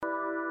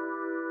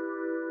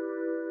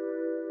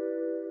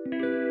You're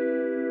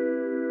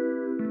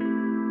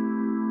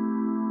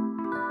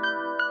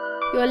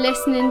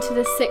listening to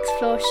the Sixth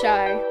Floor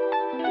Show.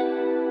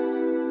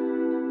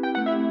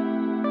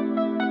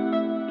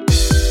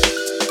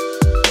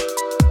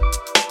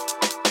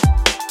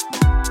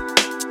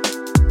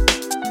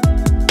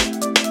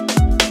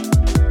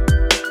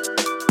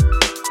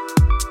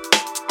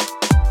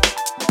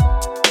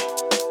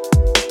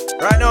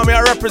 Right now, me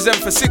I represent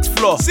for Sixth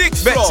Floor.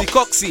 Betsy,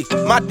 Coxie,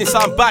 Madness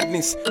and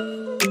Badness.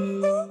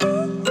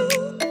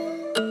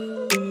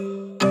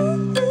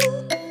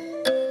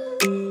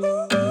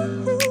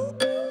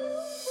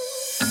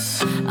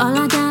 All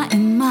I got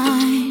in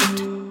mind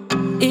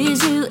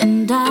is you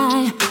and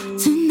I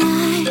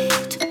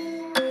tonight.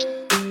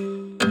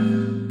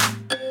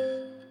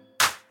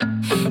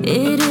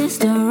 It is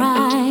the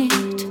right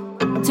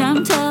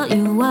time to tell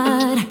you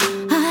what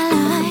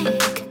I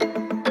like.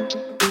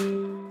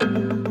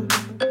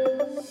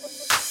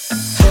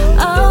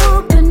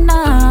 Open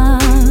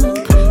up,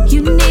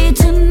 you need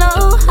to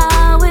know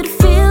how it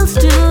feels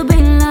to be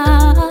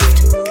loved.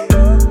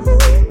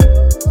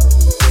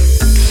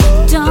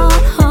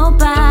 Don't hold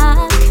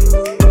back,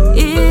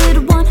 it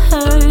won't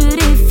hurt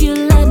if you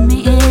let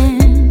me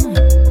in.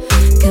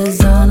 'Cause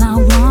all I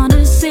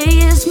wanna say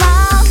is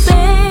my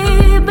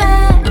baby.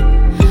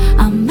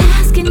 I'm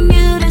asking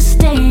you to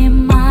stay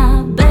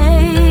my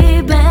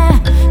baby.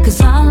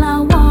 'Cause all I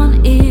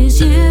want is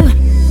you.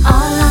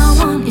 All I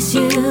want is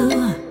you.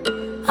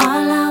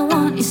 All I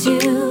want is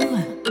you.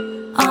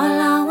 All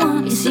I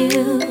want is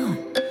you.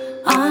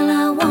 All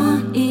I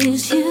want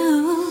is you.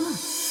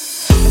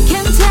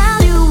 Can't tell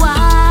you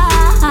why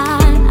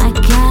I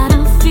got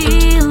a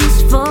feelings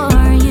for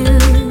you.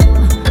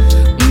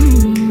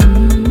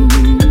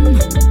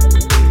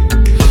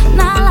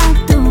 Not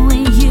like the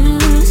way you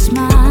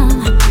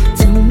smile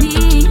to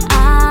me, I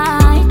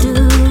do.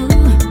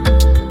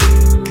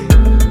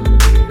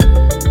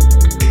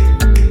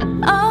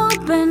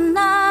 Open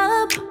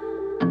up,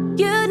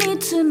 you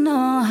need to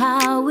know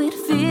how it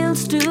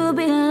feels to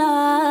be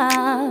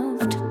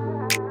loved.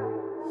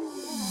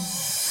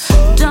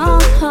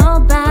 Don't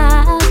hold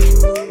back,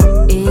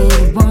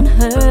 it won't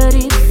hurt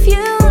if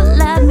you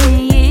let me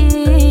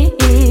in.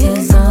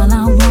 'Cause all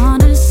I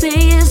wanna say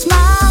is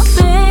my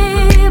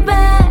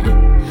baby.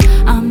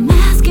 I'm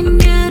asking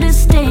you to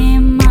stay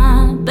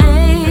my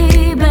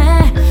baby.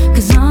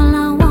 'Cause all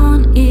I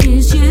want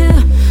is you,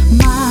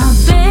 my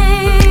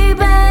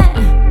baby.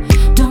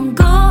 Don't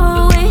go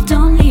away,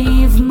 don't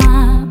leave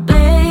my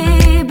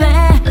baby.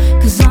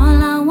 'Cause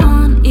all I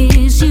want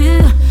is you,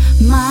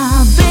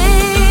 my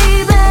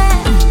baby.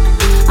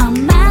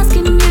 I'm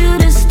asking you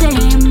to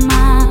stay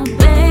my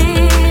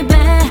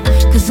baby.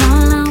 'Cause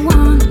all I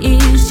want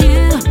is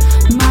you,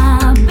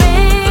 my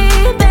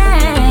baby.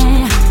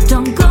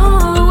 Don't go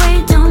away,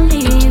 don't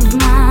leave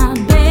my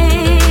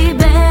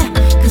baby.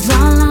 'Cause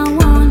all I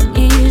want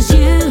is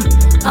you.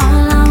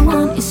 All I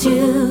want is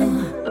you.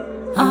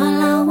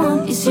 All I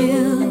want is you.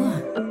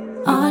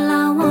 All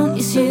I want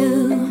is you.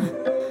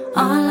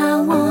 All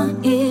I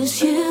want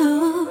is you.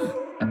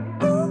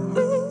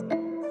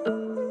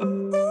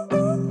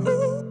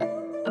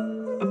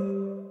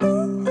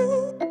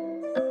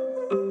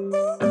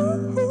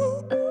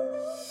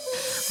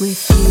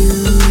 With you,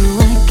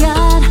 I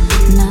got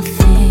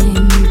nothing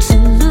to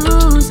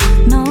lose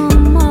no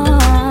more.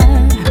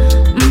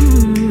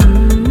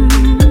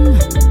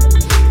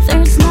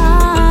 There's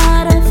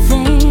not a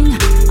thing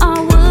I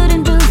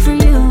wouldn't do for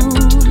you,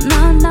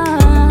 no, no.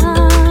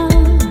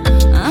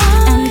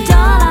 And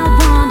all I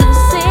wanna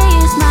say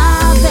is my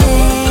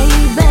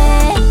baby.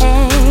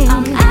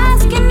 I'm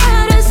asking you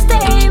to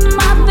stay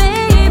my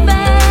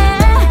baby.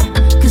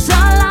 'Cause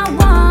all I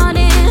want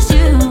is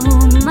you,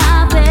 my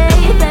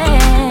baby.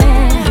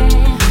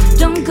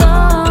 Don't go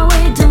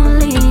away, don't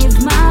leave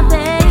my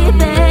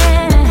baby.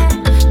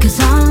 'Cause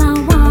all I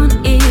want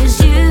is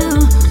you.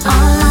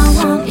 All I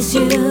want is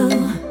you.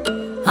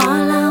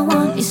 All I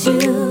want is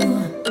you.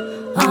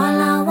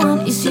 All I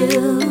want is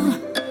you.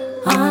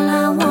 All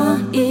I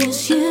want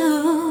is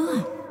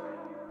you.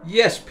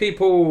 Yes,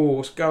 people,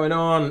 what's going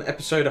on?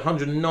 Episode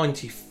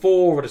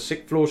 194 of the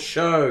Sixth Floor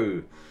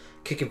Show.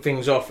 Kicking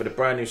things off with a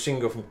brand new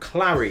single from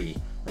Klary,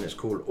 and it's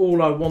called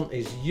All I Want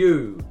Is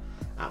You.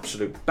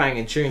 Absolute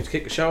banging tune to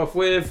kick the show off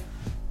with.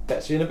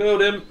 Betsy in the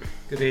building.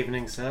 Good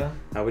evening, sir.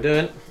 How we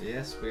doing?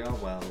 Yes, we are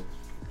well.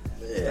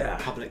 Yeah.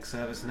 Public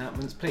service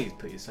announcements, please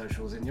put your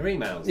socials in your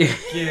emails. Yeah.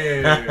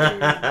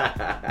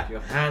 Thank you.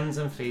 Your hands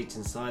and feet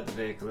inside the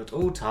vehicle at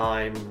all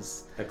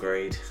times.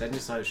 Agreed. Send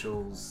your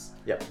socials.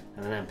 Yep.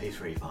 And an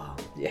MP3 file.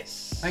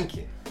 Yes. Thank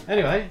you.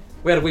 Anyway.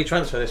 We had a wee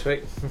transfer this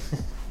week.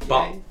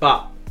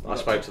 but I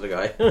spoke to the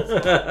guy.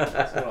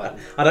 It's all right.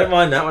 I don't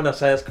mind that when I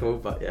say it's cool,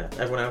 but yeah,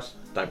 everyone else,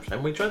 don't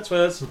send wee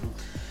transfers.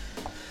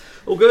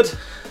 All good?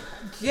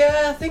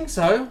 Yeah, I think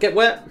so. Get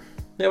wet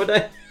the other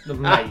day?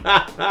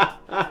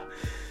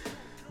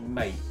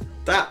 Mate.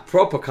 That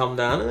proper come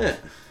down, isn't it?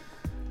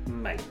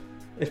 Mate.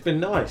 It's been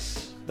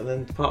nice. And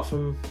then apart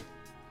from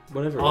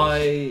whenever it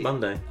was,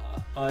 Monday.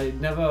 I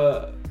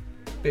never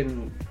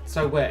been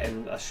so wet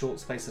in a short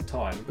space of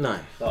time. No.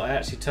 That I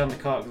actually turned the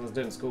car, because I was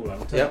doing the school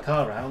run, I turned the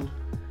car around,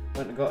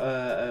 went and got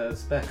a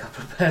spare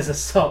couple of pairs of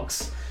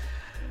socks,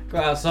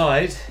 got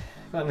outside,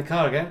 got in the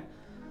car again,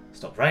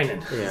 stopped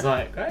raining. Yeah. It's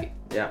like, great.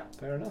 Yeah.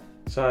 Fair enough.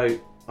 So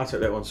I took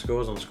little one to school. I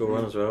was on school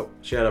run as well.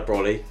 She had a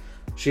brolly.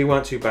 She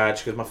weren't too bad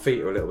because my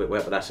feet were a little bit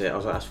wet, but that's it. I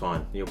was like, that's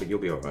fine. You'll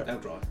be all right. They'll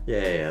dry.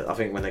 Yeah. I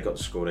think when they got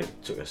to school, they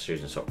took their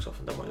shoes and socks off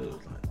and done what it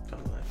looked like. I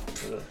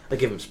don't know. They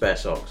give them spare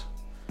socks.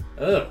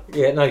 Ugh.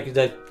 Yeah, no,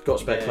 they've got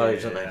spare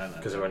clothes, haven't yeah, they?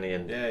 Because they're only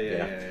in.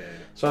 Yeah.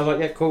 So I was like,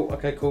 yeah, cool,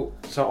 okay, cool.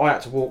 So I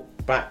had to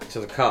walk back to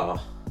the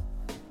car.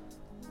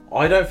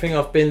 I don't think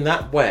I've been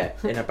that wet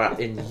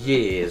in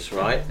years,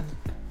 right?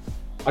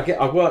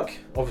 I work,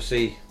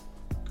 obviously,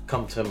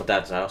 come to my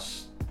dad's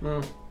house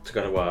to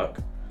go to work.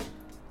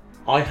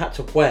 I had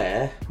to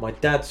wear my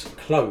dad's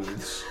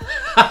clothes,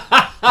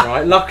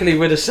 right? Luckily,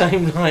 we're the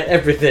same, like,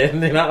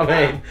 everything, you know what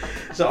I mean?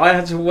 So I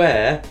had to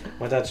wear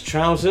my dad's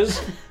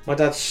trousers, my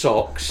dad's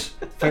socks.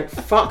 Thank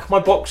fuck my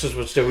boxers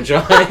were still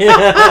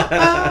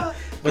dry.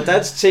 My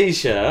dad's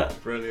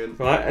t-shirt. Brilliant.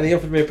 Right, and he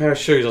offered me a pair of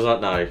shoes. I was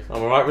like, no,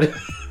 I'm alright with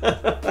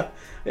it.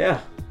 Yeah,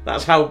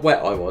 that's how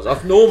wet I was.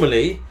 I've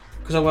normally,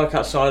 because I work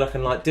outside, I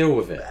can like deal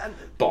with it.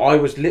 But I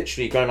was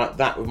literally going like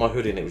that with my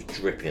hoodie and it was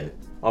dripping.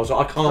 I was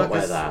like, I can't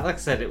wear that. Like I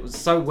said, it was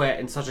so wet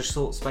in such a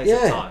short space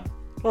of time.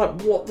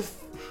 Like, what the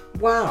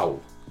wow.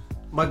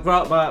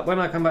 When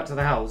I come back to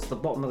the house, the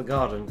bottom of the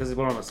garden, because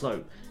we're on a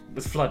slope, it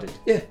was flooded.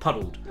 Yeah.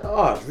 Puddled.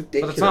 Oh, it's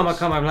ridiculous. By the time I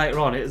come home later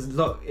on, it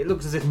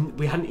looks as if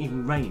we hadn't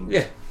even rained.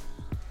 Yeah.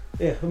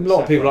 Yeah, a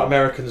lot of people like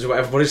Americans or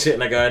whatever, everybody's sitting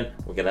there going,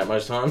 we'll get that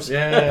most times.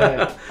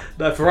 Yeah.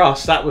 No, for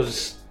us,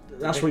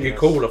 that's what you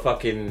call a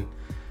fucking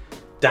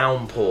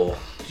downpour.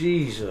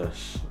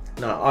 Jesus.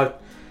 No,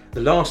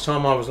 the last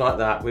time I was like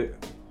that,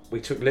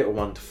 we took little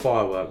one to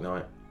firework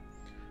night.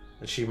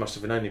 And she must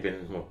have only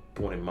been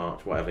born in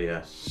March,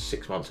 whatever,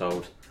 6 months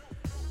old.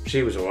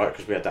 She was alright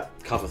because we had that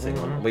cover thing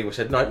on. And we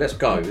said, no, let's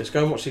go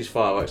and watch these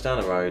fireworks down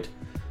the road.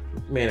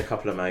 Me and a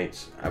couple of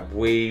mates, and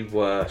we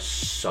were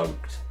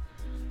soaked.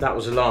 That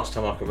was the last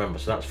time I can remember,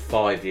 so that's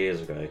 5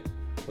 years ago.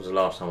 That was the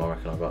last time I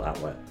reckon I got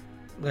that wet.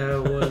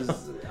 There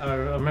was, I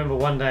remember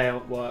one day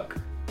at work,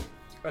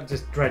 I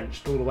just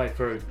drenched all the way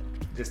through,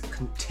 just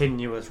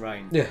continuous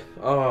rain. Yeah,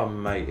 oh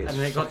mate, it's and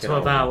then it got to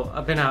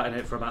I've been out in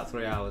it for about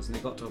 3 hours, and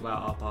it got to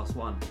about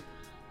 1:30.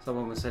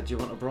 Someone said, do you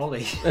want a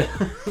brolly?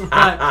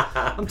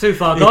 I'm too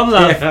far gone,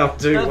 love.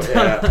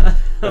 Yeah,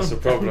 that's the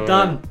problem. I'm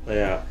done.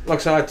 Yeah, like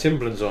I said, I had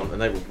Timberlands on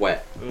and they were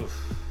wet.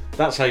 Oof.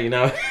 That's how you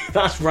know.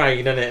 That's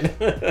rain, isn't it?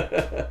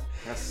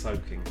 That's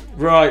soaking.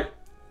 Right,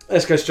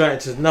 let's go straight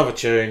into another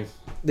tune.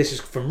 This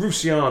is from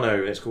Ruciano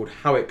and it's called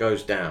How It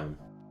Goes Down.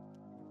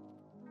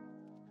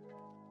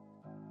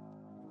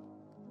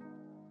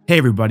 Hey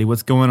everybody,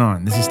 what's going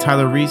on? This is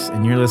Tyler Reese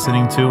and you're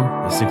listening to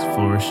The Sixth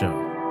Floor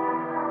Show.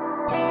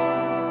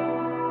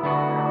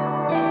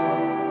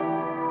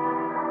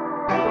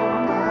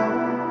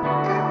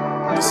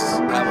 This is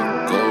how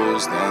it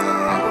goes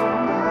down.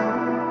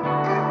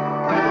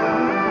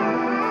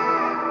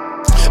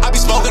 I be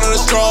smoking on the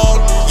strong,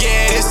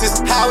 yeah, this is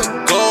how it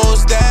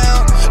goes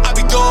down. I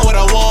be doing what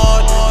I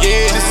want,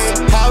 yeah, this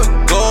is how it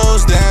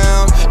goes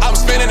down. I'm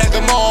spinning at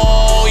the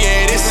mall,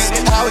 yeah, this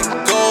is how it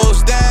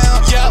goes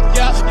down. Yup,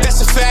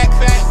 that's a fact,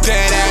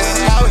 that's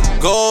how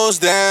it goes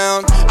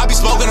down. I be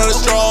smoking on the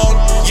strong,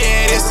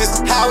 yeah, this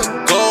is how it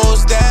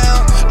goes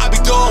down. I be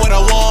doing what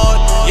I want,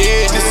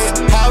 yeah, this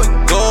is how it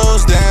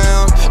goes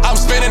down. I'm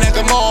spinning at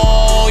the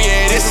mall,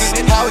 yeah, this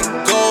is how it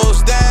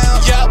goes down.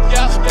 Yup,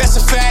 that's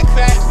a fact,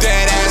 that's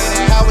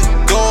how it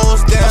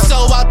goes down. I'm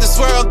so out this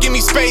world, give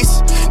me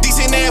space. These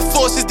ain't Air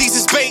Forces, these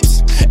is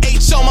babes.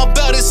 H on my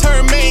belt is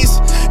Hermes.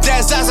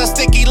 That Zaza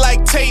sticky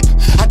like tape.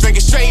 I drink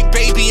it straight,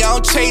 baby, I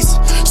don't chase.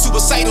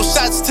 Suicidal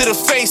shots to the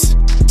face.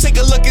 Take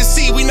a look and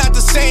see, we not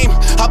the same.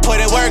 I put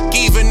in work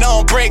even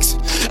on breaks.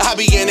 I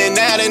be in and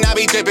out and I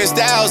be dripping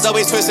styles.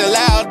 Always twisting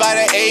loud by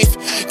the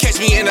 8th. Catch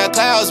me in the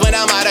clouds when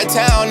I'm out of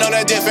town. On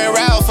a different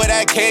route for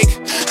that cake.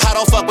 I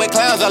don't fuck with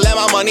clowns, I let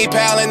my money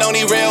pal. And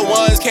only real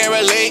ones can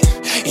relate.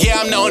 Yeah,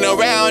 I'm known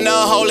around,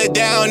 I'll hold it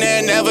down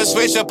and never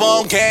switch up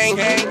on gang.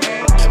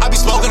 I be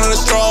smoking on the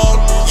strong,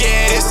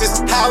 yeah, this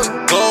is how it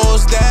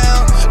goes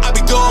down. I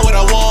be doing what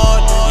I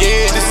want,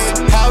 yeah, this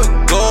is how it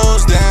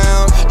goes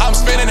down. I'm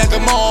spinning at the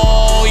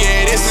mall,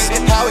 yeah, this is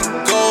how it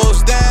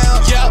goes down.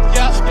 Yup,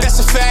 that's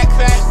a fact,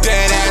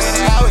 that's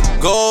how it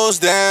goes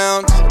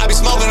down. I be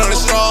smoking on the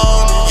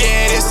strong,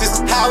 yeah, this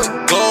is how it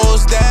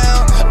goes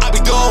down. I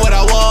be doing what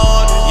I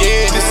want,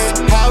 yeah, this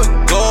is how it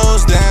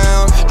goes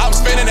down. I'm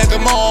spinning at the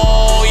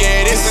mall,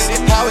 yeah, this is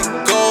how it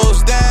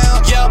goes down.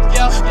 Yup,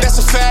 that's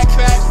a fact,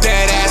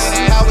 that's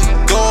how it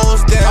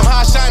goes down. I'm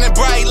high shining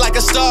bright like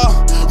a star,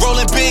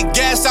 rolling big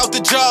gas out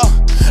the jar.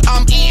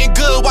 I'm eating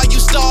good while you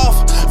starve.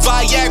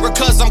 Viagra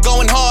cause I'm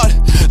going hard.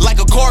 Like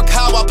a cork,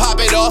 how I pop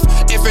it off.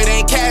 If it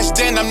ain't cash,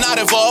 then I'm not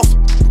involved.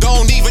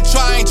 Don't even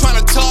try, ain't trying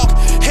to talk.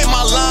 Hit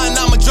my line,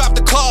 I'ma drop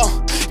the call.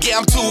 Yeah,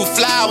 I'm too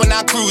fly when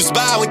I cruise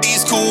by with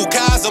these cool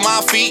cars on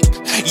my feet.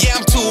 Yeah,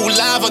 I'm too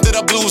live under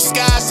the blue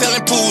sky,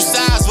 selling pool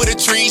sides with a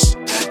trees.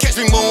 Catch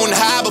me moon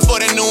high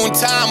before the noon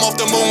time, off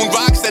the moon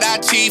rocks that I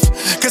chief.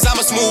 Cause I'm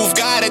a smooth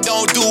guy that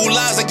don't do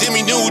lines like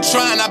Jimmy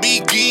Neutron. I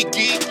be geek.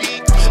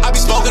 I be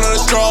smoking on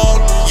the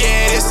strong.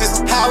 Yeah, this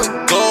is how it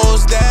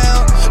goes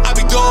down. I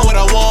be doing what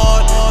I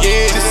want.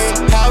 Yeah, this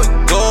is how it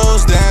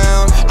goes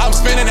down. I'm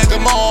spinning at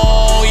the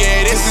mall.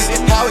 Yeah, this is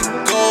how it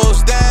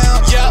goes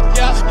down. Yup,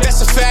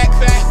 that's a fact.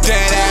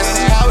 That's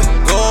how it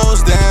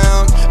goes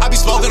down. I be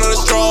smoking on the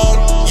strong.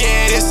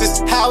 Yeah, this is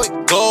how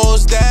it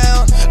goes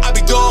down. I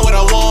be doing what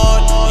I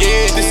want.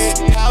 Yeah, this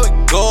is how it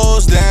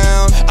goes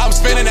down. I'm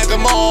spinning at the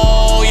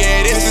mall.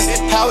 Yeah, this is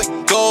how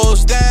it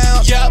goes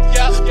down. Yup,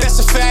 that's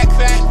a fact.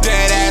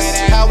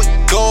 That's how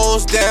it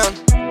goes down.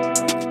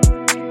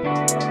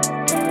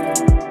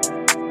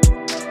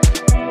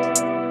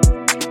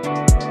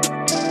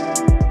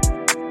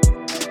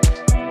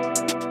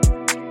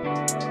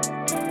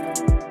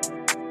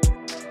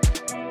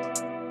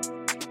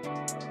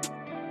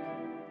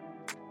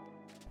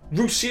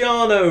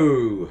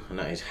 Ruciano, and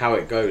that is How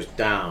It Goes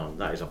Down.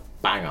 That is a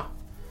banger.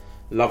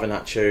 Loving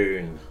that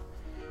tune.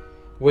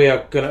 We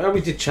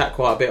did chat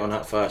quite a bit on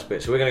that first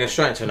bit, so we're gonna go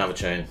straight into another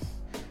tune.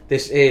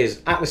 This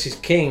is Atlas's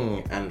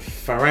King and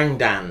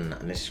Farangdan,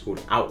 and this is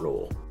called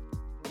Outlaw.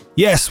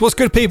 Yes, what's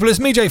good, people? It's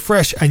me,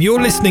 JFresh, and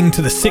you're listening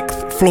to the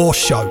 6th Floor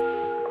Show.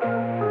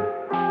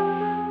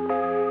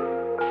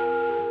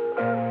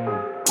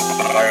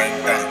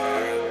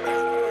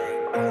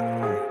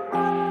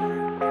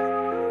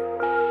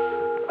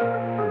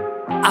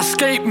 I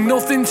escaped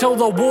nothing till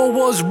the war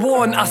was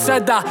won. I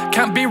said I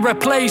can't be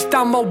replaced,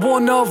 I'm a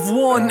one of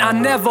one. I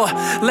never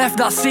left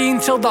that scene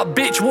till that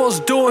bitch was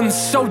done.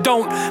 So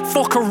don't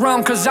fuck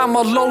around cause I'm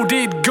a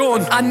loaded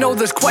gun. I know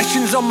there's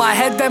questions on my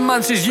head, them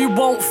answers you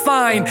won't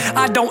find.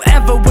 I don't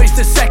ever waste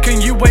a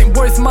second, you ain't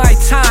worth my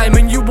time.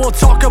 And you will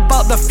talk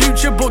about the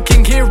future but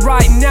king here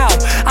right now.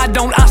 I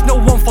don't ask no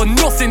one for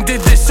nothing,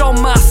 did this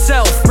on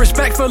myself.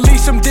 Respectfully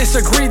some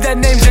disagree, their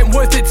names ain't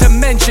worth it to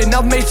mention.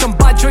 I've made some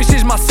bad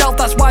choices myself,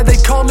 that's why they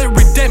call it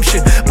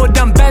redemption. But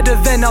I'm better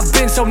than I've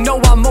been, so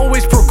no, I'm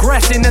always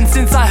progressing. And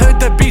since I heard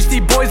the Beastie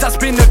Boys, that's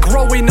been a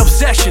growing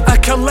obsession. A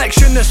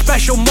collection of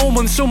special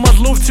moments, some I'd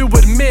love to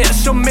admit.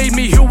 Some made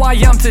me who I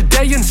am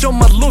today, and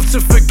some I'd love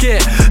to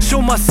forget.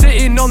 Some are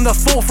sitting on the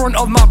forefront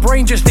of my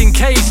brain just in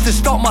case, to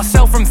stop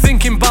myself from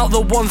thinking about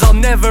the ones I'll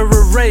never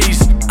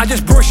erase. I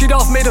just brush it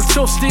off, made of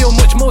tough steel,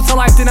 much more to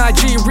life than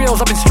IG reels.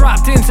 I've been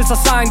strapped in since I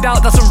signed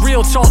out, that's some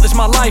real talk, this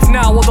my life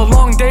now. All the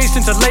long days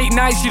since the late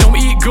nights, you don't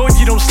eat good,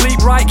 you don't sleep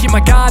right. Keep my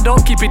guard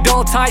up, keep it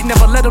all tight,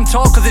 never let them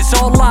talk cause it's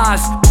all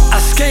lies. I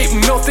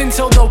escaped nothing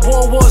till the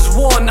war was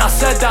won. I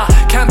said I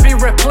can't be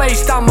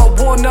replaced, I'm a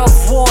one of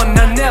one.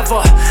 I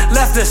never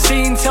left the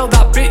scene till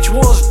that bitch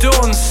was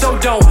done. So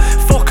don't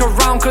fuck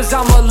around cause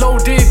I'm a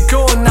loaded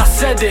gun. I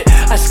said it,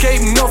 I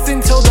escaped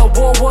nothing till the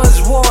war was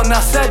won. I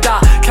said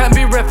I can't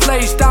be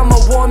replaced, I'm a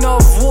one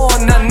of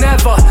one. I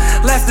never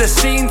left the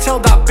scene till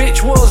that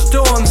bitch was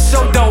done.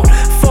 So don't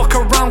fuck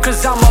around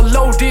cause I'm a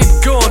loaded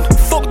gun.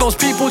 Fuck those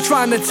people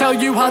trying to tell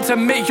you how to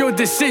make your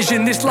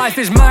decision. This life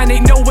is mine,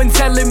 ain't no one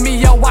telling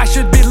me how I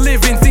should be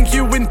living. Think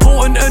you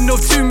important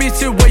enough to me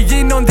to weigh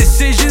in on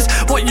decisions?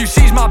 What you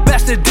see's my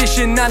best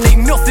addition and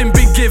ain't nothing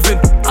been given.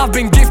 I've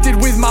been gifted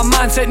with my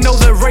mindset, no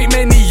there ain't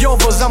many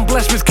others. I'm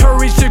blessed with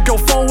courage to go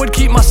forward,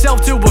 keep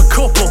myself to a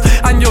couple.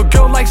 And your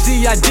girl likes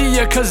the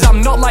idea cause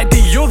I'm not like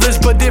the others.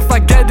 But if I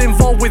get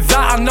involved with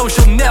that, I know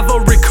she'll never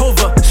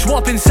recover.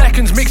 Swapping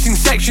seconds, mixing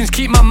sections,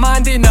 keep my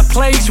mind in a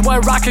place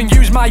where I can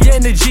use my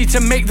energy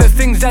to make the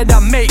things that I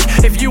make.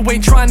 If you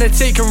ain't trying to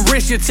take a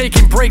risk, you're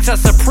taking breaks,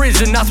 that's a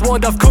prison. That's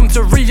what I've come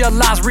to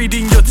realize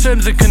reading your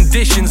terms and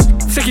conditions.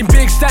 Taking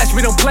big steps,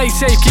 we don't play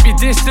safe, keep your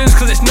distance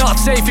cause it's not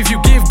safe. If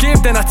you give,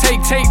 then I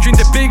take, dream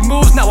the big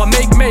moves, now I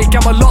make.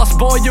 I'm a lost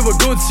boy, you're a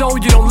good soul,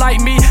 you don't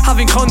like me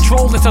having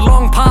control. It's a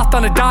long path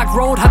down a dark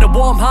road, had a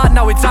warm heart,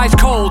 now it's ice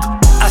cold.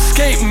 I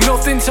escaped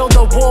nothing till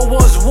the war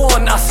was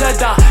won. I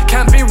said I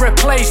can't be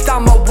replaced,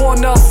 I'm a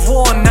one of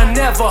one. I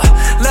never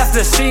left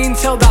the scene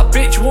till that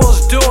bitch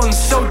was done.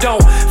 So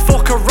don't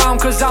fuck around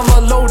cause I'm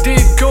a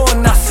loaded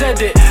gun. I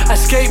said it, I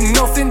escaped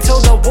nothing till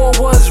the war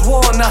was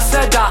won. I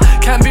said I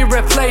can't be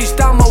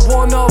replaced, I'm a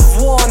one of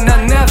one.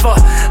 I never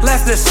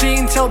left the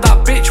scene till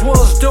that bitch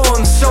was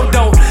done. So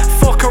don't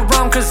fuck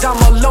around cause I'm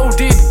a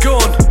loaded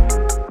gun.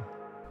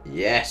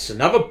 Yes,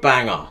 another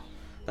banger.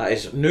 That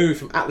is new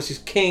from Atlas's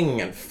King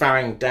and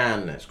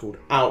Farangdan. It's called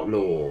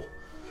Outlaw.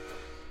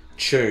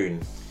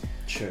 Tune.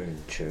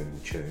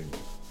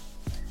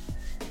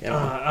 Yeah,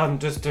 I'm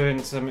just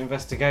doing some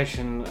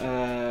investigation.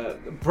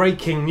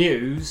 Breaking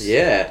news.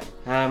 Yeah.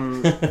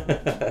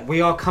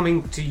 We are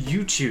coming to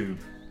YouTube.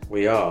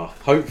 We are.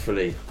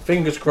 Hopefully.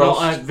 Fingers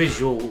crossed. Not a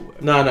visual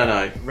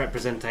No.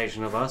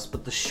 representation of us,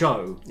 but the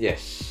show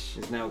Yes.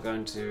 is now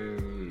going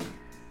to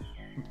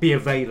be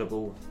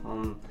available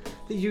on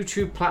the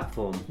YouTube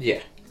platform. Yeah.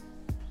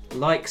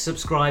 Like,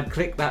 subscribe,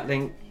 click that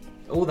link,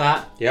 all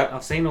that. Yep.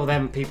 I've seen all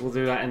them people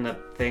do that in the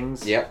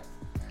things. Yep.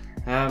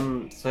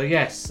 So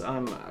yes,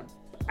 I'm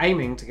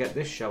aiming to get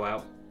this show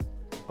out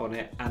on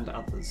it and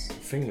others.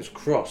 Fingers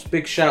crossed.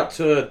 Big shout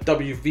to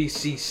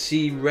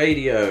WVCC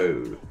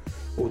Radio,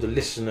 all the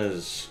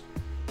listeners.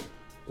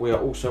 We are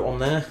also on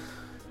there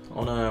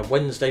on a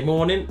Wednesday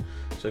morning,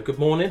 so good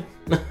morning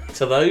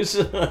to those.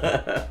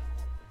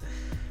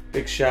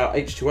 Big shout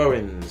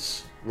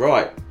H2Owens.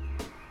 Right,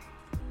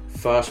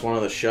 first one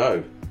of the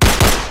show.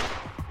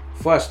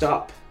 First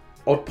up,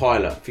 Odd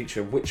Pilot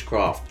featuring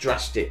Whichcraft,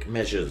 Drastic,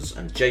 Measurez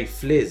and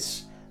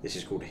JFliz. This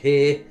is called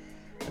Here,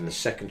 and the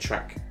second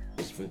track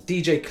is from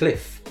DJ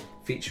CLIF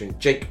featuring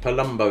Jake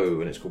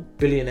Palumbo, and it's called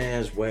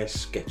Billionaires Wear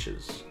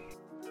Skechers.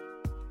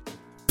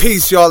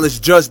 Peace, y'all. It's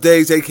Just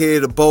Days, aka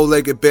the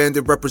Bow-Legged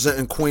Bandit,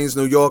 representing Queens,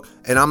 New York,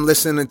 and I'm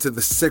listening to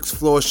the 6th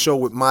Floor Show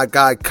with my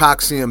guy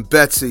Coxie and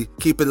Betsy.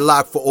 Keep it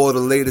locked for all the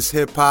latest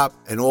hip-hop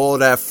and all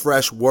that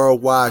fresh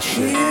worldwide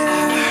shit. Hear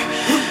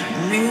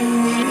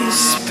me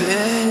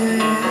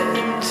spit.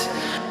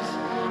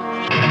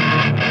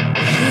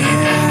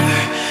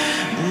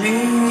 Hear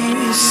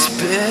me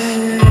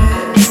spit.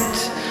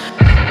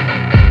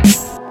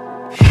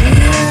 Hear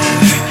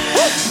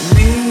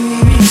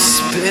me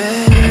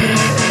spit.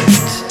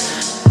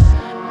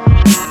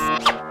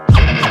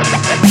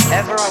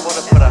 Ever I want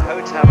to put a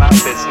hotel out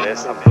of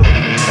business, I'm booking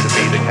you to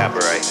be the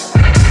cabaret.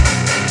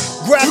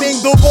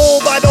 Grabbing the bull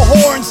by the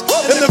horns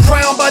and the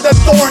crown by the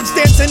thorns,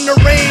 dancing the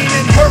rain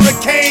and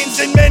hurricanes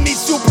and many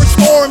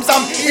superstorms.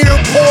 I'm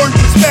ear-born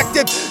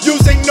perspective,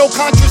 using no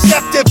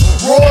contraceptive.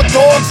 Raw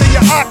dogs in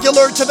your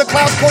ocular to the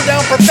clouds pour down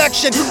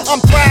perfection.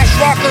 I'm thrash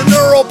rocker,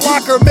 neural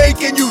blocker,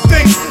 making you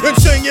think and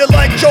sing it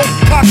like Joe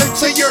Cocker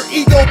till your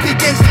ego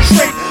begins to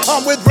shrink.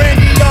 I'm with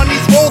Randy on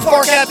these roads,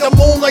 bark at the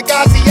moon like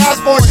Ozzy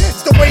Osbourne.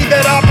 It's the way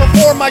that I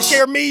perform, I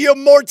share me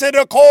and more to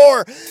the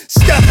core.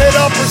 Step it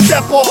up or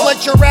step off,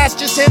 let your ass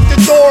just hit the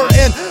door.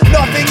 And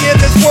nothing in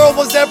this world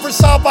was ever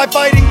solved by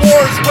fighting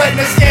wars.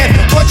 Spreading a scan,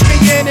 punch me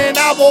in and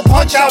I will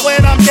punch out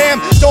when I'm damned.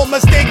 Don't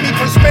mistake me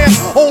for spam,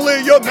 only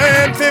your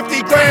man,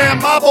 50 grand.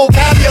 My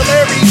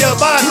vocabulary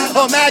divine,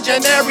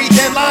 imaginary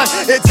thin line.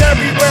 It's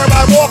everywhere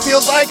I walk,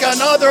 feels like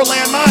another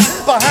landmine.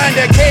 Behind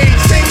a cage,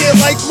 sing it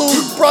like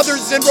Blues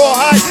Brothers in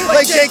Rawhide,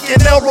 like Jake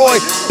and Elroy,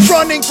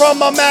 running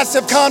from a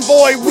massive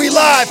convoy. We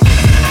live.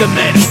 The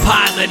metal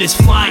pilot is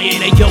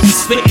flying, and yo,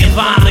 he's spitting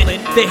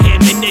violent. The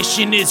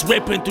ammunition is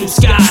ripping through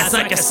skies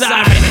like a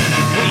siren.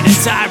 We the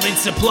tyrant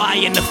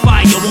supplying the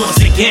fire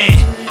once again.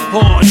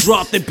 Hard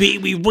drop the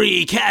beat, we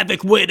wreak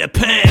havoc with a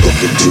pen.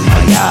 Look into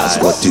my eyes,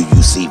 what do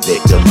you see?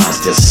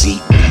 Victimized, deceit,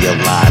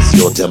 realize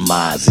your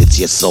demise. It's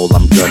your soul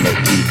I'm gonna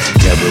eat.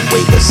 Terror,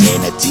 wave of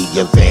sanity,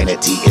 your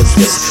vanity is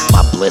this.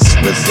 My bliss,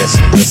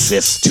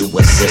 persist to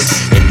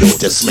assist, and you'll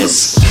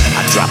dismiss.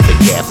 I drop the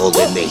gavel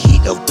in the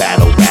heat of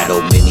battle,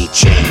 rattle many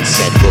chains.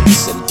 Set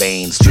hooks and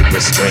veins to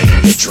restrain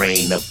your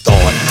train of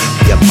thought.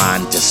 Your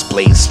mind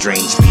displays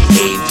strange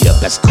behavior.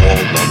 Best call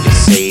on your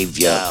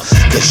savior,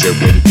 cause you're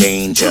in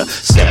danger.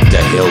 Step the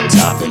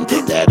hilltop and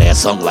get that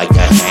ass hung like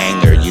a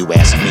hanger. You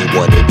ask me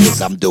what it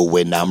is I'm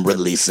doing, I'm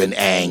releasing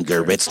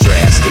anger. It's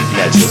drastic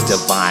measures,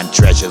 divine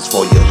treasures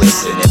for your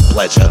listening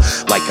pleasure.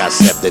 Like I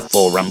said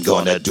before, I'm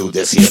gonna do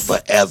this here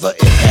forever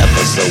and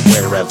ever. So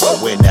wherever,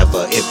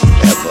 whenever, if you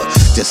ever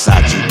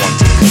decide you want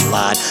to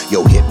collide,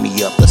 yo, hit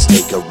me up, let's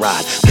take a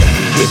ride. Then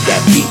we hit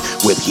that beat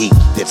with heat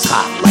that's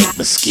hot like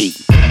mesquite.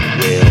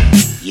 Well,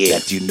 yeah,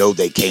 that you know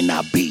they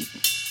cannot beat.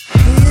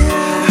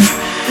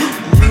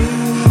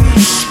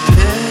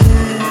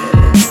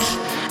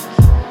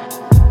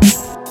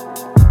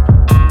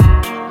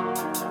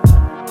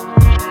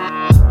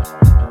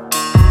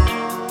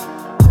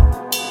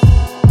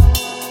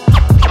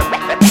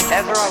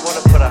 Ever I want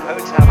to put a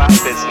hotel out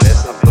of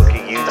business, I'm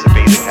booking you to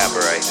be the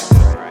cabaret.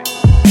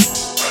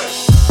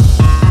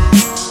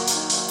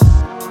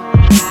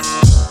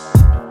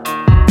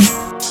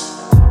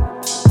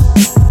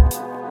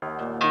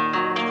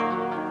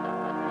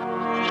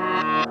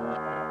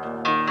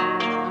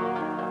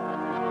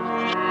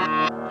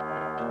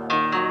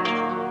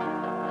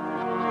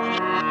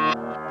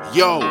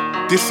 Yo,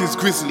 this is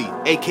Grizzly,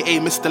 aka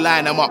Mr.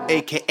 Line, I'm up,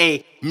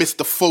 aka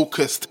Mr.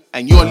 Focused,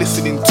 and you're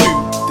listening to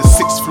the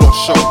 6th Floor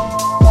Show.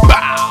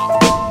 Bow!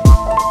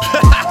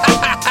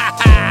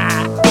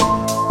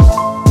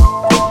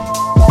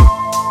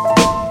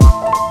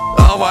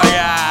 Oh my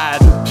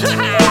god!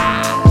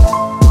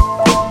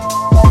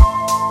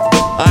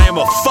 I am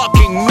a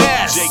fucking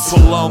mess! Jake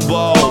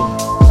Palumbo,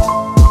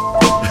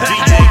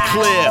 DJ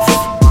CLIF.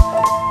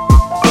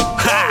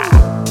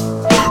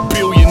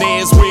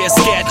 Billionaires wear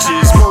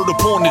Skechers, murder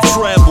upon the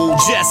treble,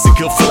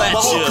 Jessica Fletcher.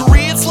 My whole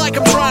career, it's like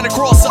I'm trying to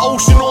cross the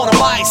ocean on a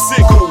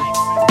bicycle.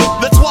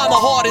 That's why my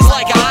heart is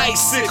like an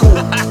icicle.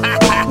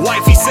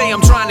 Wifey say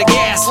I'm trying to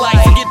gaslight,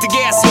 forget the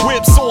gassy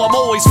whip, so I'm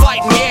always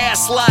fighting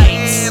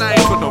gaslights. Man, I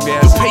ain't put no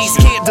gas. The pace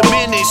can't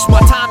diminish,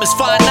 my time is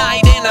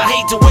finite and I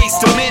hate to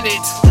waste a minute.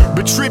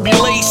 But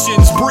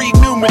tribulations breed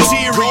new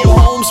material. Go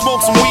home,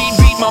 smoke some weed,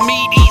 beat my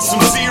meat, eat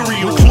some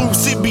cereal.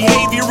 Reclusive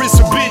behavior is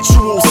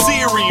habitual,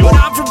 serial. But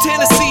I'm from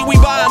Tennessee,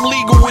 we buy them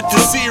legal with the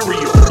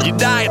cereal. Your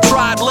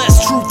diatribe,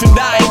 less truth than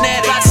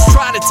Dianetics. I just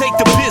try to take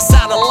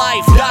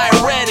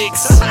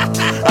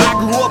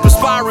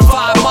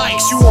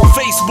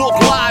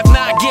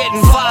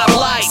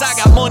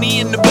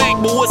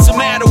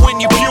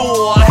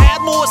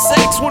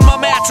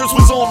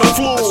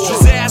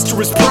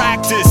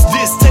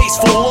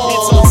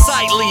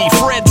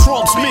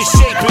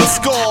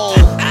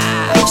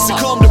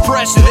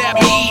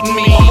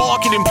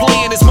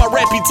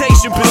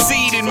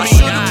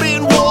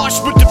wash,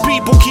 but the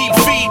people keep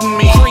feeding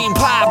me. Cream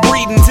pie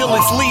breeding till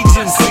its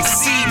legions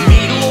succeed.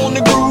 Needle on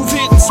the groove,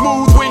 hitting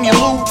smooth when you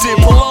loot it.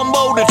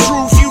 Palumbo the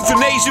truth,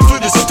 euthanasia for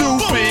the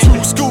stupid.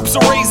 2 scoops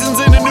of raisins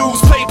in a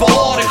newspaper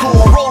article.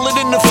 Roll it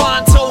in the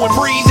fine toe and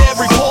breathe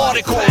every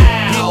particle.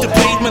 Hit the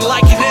pavement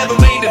like you never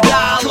made a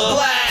dollar.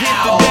 Hit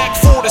the deck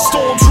for the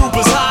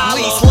stormtroopers holler.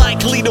 Least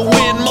likely to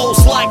win,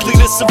 most likely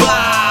to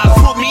survive.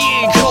 Put me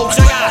in, coach,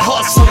 I got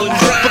hustle and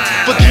drive.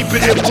 For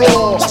keeping it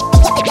raw.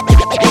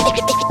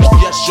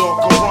 Yes, your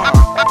Quran.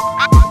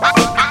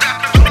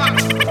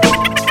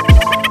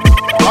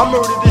 I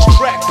murdered this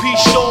track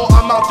piece, sure,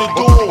 I'm out the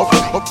door.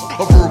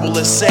 A verbal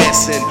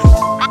assassin.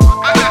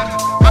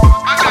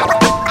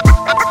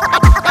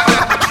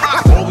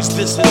 Always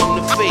dissing on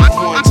the fake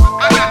ones.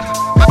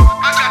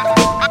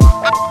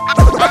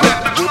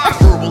 A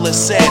verbal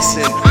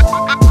assassin.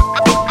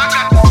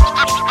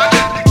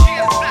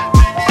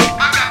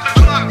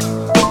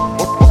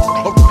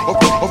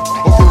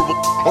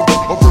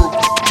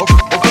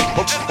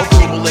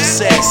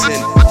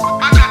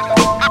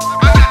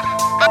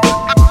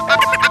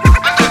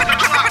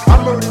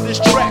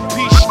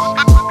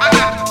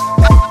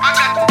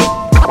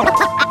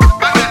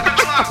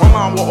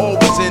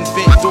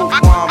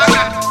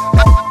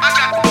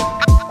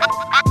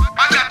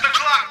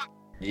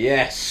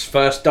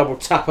 First double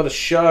tap of the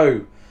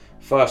show.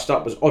 First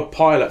up was Odd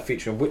Pilot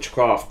featuring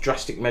Whichcraft,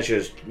 Drastic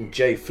Measurez and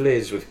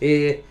JFliz with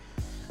Here.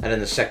 And then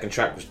the second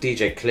track was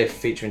DJ CLIF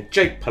featuring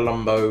Jake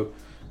Palumbo,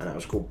 and that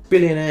was called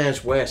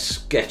Billionaires Wear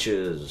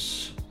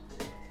Skechers.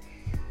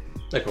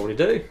 They probably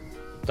do.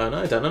 Don't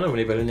know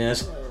many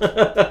billionaires.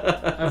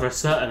 Over a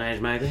certain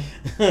age, maybe.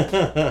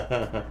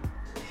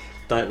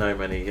 Don't know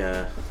many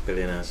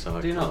billionaires, so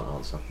I can't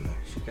answer. No.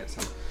 Should get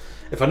some.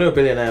 If I knew a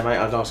billionaire, mate,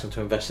 I'd ask him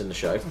to invest in the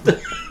show.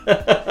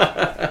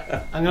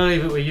 I'm going to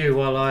leave it with you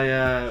while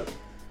I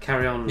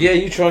carry on. Yeah,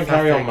 you try and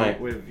carry on, mate.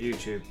 With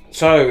YouTube.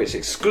 So, it's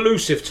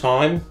exclusive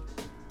time.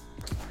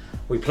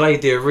 We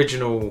played the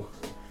original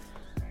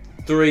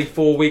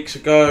 3-4 weeks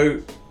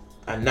ago,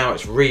 and now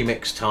it's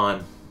remix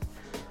time.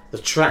 The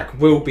track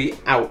will be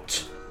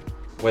out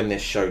when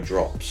this show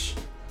drops.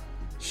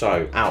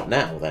 So, out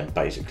now then,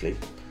 basically.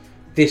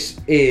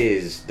 This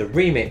is the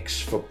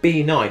remix for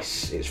Be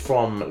Nice. It's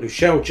from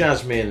Lutchelle,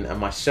 Jasmine and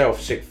myself,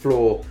 Sick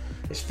Floor.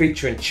 It's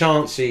featuring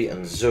Chancy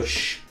and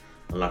Zush.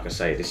 And like I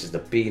say, this is the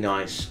Be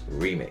Nice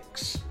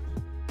remix.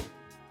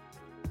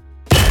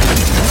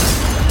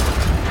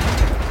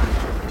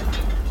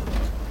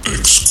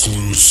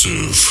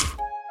 Exclusive.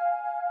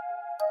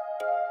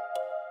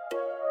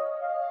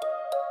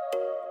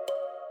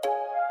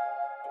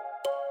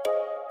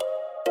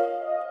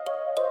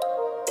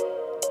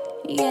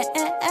 Yeah,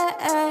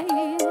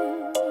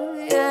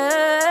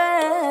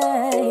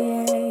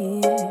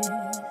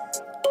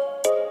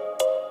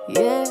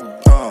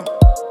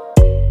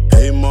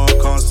 Hey ma,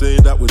 can't say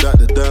that without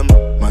the damn.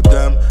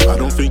 Madam, I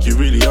don't think you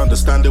really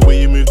understand the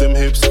way you move them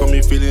hips. Got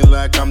me feeling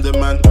like I'm the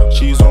man.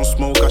 She's on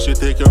smoke, I should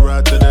take her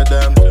ride to the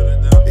dam.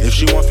 If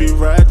she wants me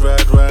ride,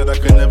 I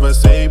can never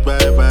say bye.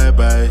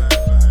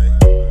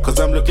 Cause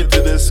I'm looking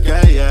to the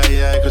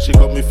sky, cause she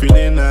got me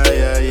feeling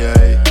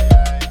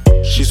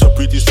She's so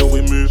pretty, so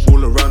we move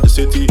all around the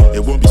city.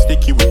 It won't be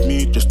sticky with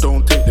me, just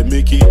don't take the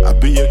mickey. I'll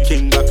be a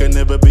king, I can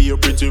never be your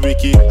pretty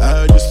Ricky. I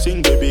heard you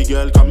sing, baby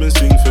girl, come and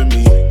sing for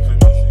me.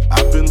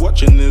 I've been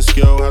watching this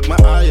girl, had my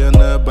eye on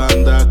her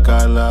banda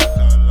color.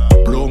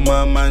 Blow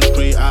my mind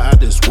straight out of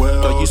this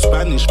world. Are you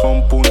Spanish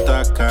from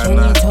Punta Cana?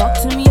 Can you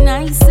talk to me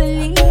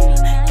nicely?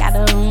 Got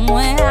a room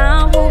where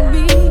I will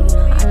be,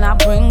 and I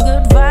bring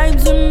good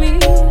vibes with me.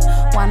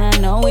 Wanna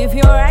know if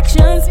your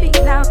actions speak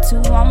out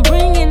too. I'm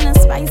bringing the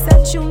spice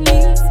that you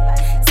need.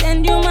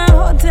 Send you my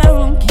hotel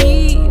room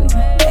key.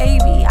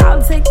 Baby,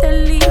 I'll take the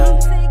lead.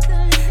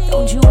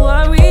 Don't you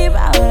worry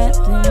about a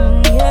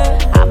thing,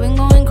 yeah. I've been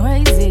going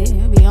crazy.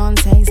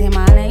 Beyonce, say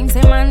my name,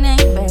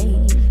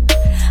 babe.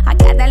 I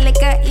got that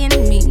liquor in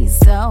me,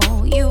 so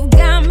you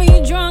got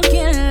me drunk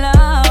in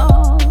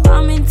love.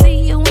 I'm into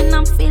you and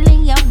I'm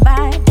feeling your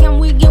vibe. Can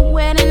we get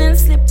wet and then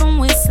slip on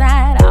which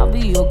side? I'll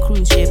be your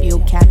cruise ship, your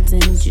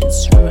captain,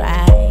 just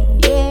right.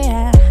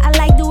 Yeah, I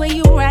like the way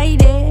you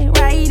ride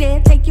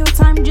it. Take your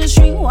time, just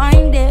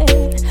rewind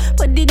it.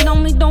 Put it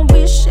on me, don't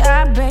be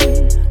shy,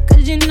 babe.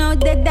 Cause you know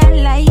that I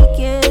like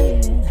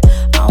it.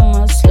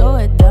 I'ma slow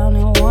it down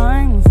and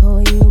whine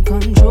for you.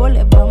 Control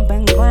it, bump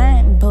and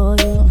grind for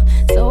you.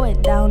 Slow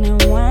it down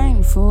and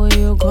whine for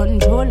you.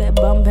 Control it,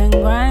 bump and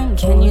grind.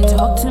 Can you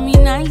talk to me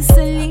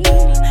nicely?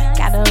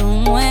 Got a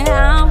room where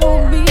I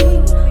will be,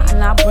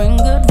 and I bring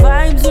good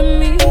vibes with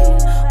me.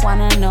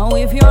 Wanna know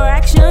if your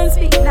actions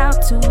speak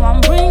out too.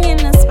 I'm bringing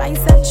the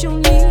spice that you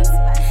need.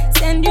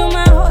 Send you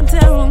my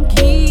hotel room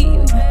key.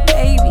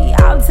 Baby,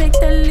 I'll take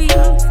the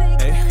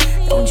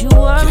lead. Don't Don't you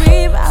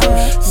worry about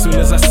it. Soon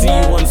as I see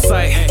you on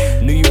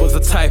sight, knew you was the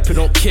type who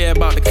don't care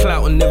about the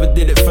clout and never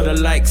did it for the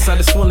likes. I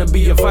just wanna be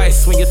your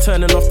vice when you're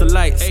turning off the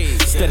lights.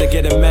 Instead of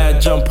getting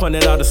mad, jump on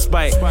it out of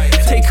spite.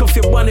 Take off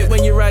your bonnet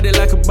when you ride it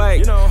like a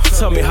bike.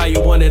 Tell me how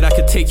you want it, I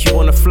could take you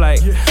on a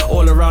flight.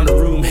 All around the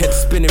room, head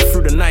spinning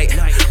through the night.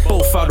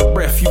 Both out of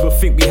breath, you would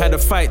think we had a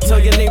fight. Tell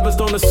your neighbors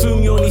don't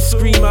assume you only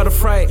scream out of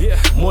fright.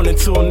 Morning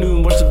till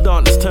noon, watch the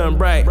darkness turn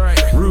bright.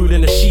 Rude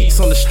in the sheets,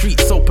 on the street,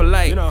 so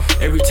polite.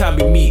 Every time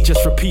we meet,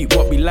 just repeat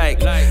what we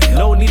like.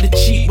 No need to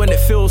cheat when it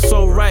feels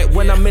so right.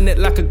 When I'm in it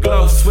like a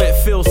glove, swear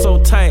it feels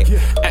so tight.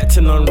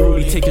 Acting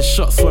unruly, taking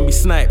shots when we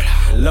snipe.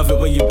 Love it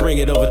when you bring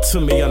it over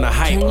to me on a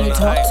hype. Can you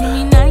talk to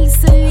me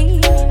nicely?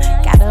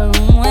 Got a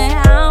room where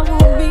I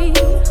will be,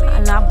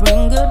 and I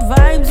bring good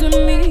vibes with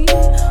me.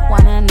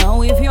 Wanna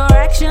know if your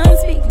actions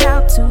speak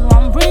loud too.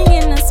 I'm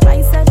bringing the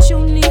spice that you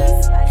need.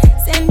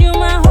 Send you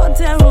my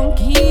hotel room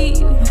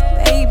key,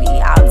 baby,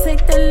 I'll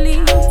take the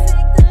lead.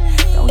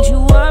 Don't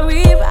you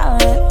worry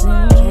about it.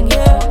 Can you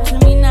talk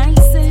to me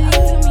nicely?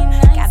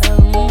 Got a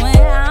room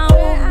where I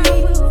will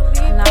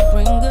be, and I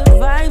bring good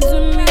vibes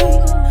with me.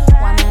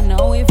 Wanna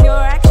know if your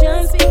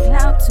actions speak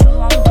loud too.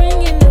 I'm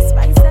bringing the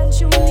spice that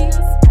you need.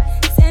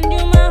 Send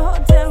you my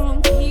hotel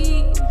room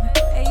key,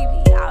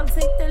 baby, I'll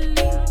take the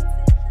lead.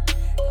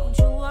 Don't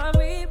you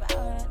worry about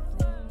it.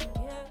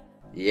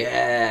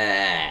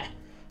 Yeah,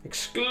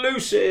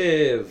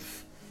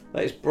 exclusive.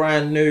 That is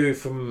brand new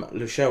from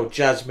Lutchelle,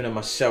 Jasmine and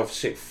myself,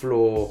 Sixth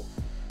Floor.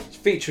 It's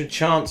featuring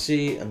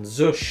Chancy and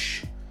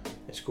Zush.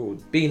 It's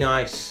called Be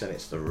Nice and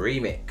it's the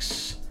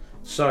remix.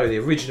 So the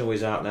original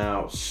is out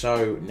now,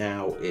 so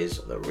now is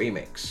the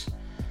remix.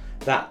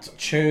 That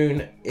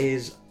tune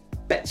is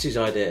Betsy's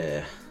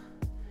idea.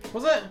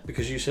 Was it?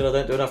 Because you said I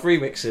don't do enough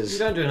remixes. You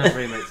don't do enough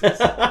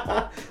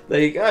remixes. There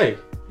you go.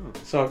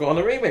 So I've got on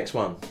a remix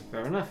one.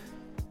 Fair enough.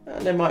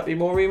 And there might be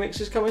more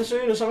remixes coming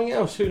soon or something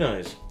else. Who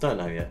knows? Don't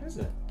know yet. Is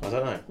it? I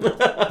don't know.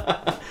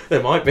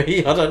 There might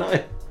be. I don't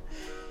know.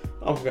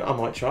 I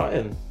might try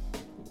it and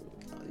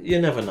you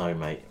never know,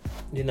 mate.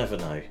 You never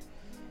know.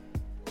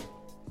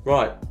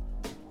 Right.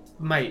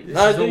 Mate, this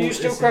no, is do all, you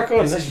still this crack is,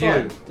 on? This That's is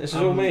fine. you. This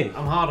is all me.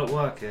 I'm hard at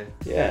work here.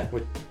 Yeah,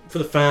 for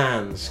the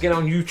fans. Get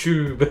on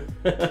YouTube.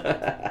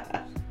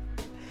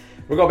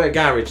 We've got a bit of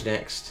garage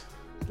next.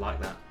 Like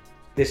that.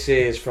 This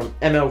is from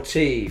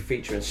MLT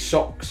featuring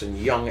Socks and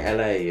Young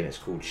LA and it's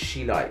called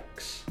She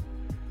Likes.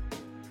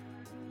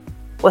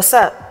 What's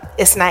up?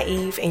 It's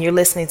Naive and you're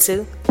listening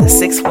to The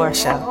Sixth Floor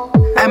Show.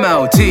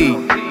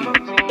 MLT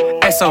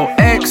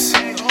SOX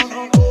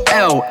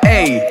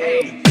LA.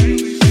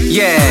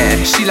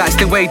 Yeah, she likes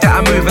the way that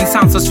I move and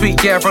sound so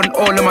sweet, yeah, on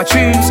all of my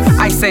tunes.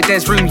 I say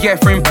there's room, yeah,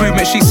 for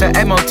improvement. She said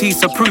MLT,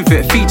 so prove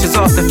it. Features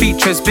after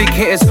features, big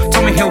hitters.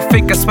 Tommy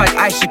Hilfiger swag,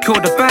 I should kill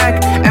the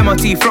bag.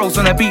 MLT flows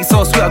on a beat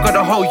so sweet, I got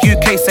the whole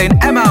UK saying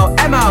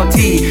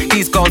MLT.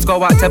 These girls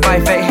go out to buy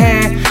fake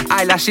hair,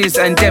 eyelashes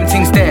and them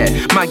things there.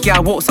 My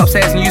gal walks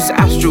upstairs and uses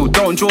Astral.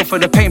 Don't draw for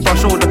the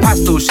paintbrush or the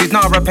pastel. She's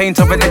not a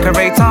painter, a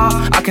decorator.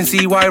 I can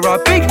see why you're a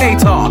big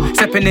hater.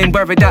 Stepping in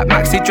wearing that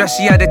maxi dress,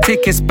 she had the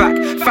tickets back.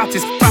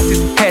 Fattest,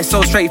 hair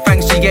so straight,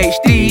 thanks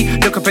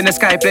GHD. Look up in the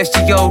sky, bless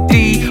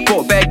G.O.D.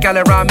 Brought bare gal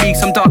around me,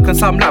 some dark and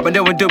some light, but they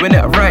were doing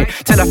it right.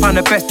 Till I found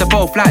the best of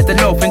both, like the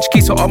loaf, and she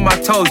keeps her on my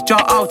toes.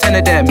 Jar out 10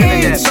 of them,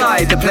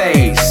 inside the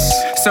place.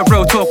 So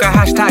real talk, a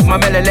hashtag my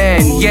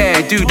melanin.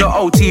 Yeah, do the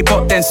OT,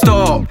 but then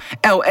stop.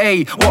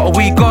 LA, what have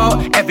we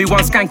got?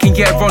 Everyone skanking,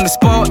 yeah, on the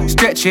spot.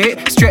 Stretch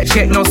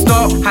it,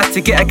 non-stop. Had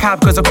to get a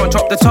cab cause I can't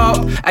drop the top.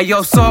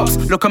 Ayo, socks,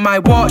 look at my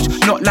watch.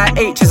 Not like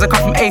H's, I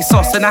come from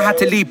ASOS. And I had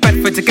to leave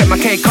Bedford to get my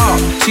cake up.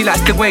 She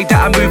likes the way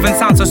that I move and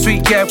sound so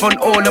sweet, yeah, on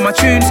all of my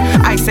tunes.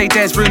 I say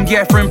there's room,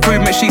 yeah, for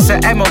improvement. She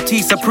said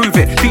MLT, so prove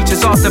it.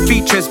 Features after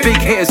features, big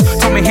hitters.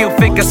 Tommy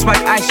Hilfiger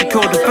swag, I should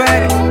kill the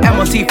bag.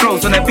 MLT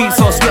flows on a beat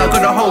so sweet, I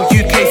got the whole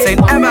UK saying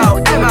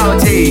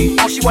MLT.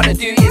 All she wanna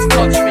do is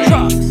touch me.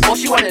 All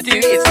she wanna do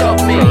is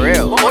love me. For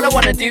real. All I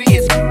wanna do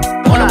is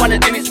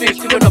move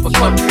to another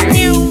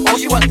country. All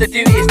she wants to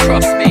do is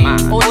trust me.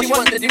 All she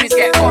wants to do is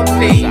get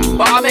comfy.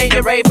 But I make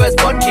the ravers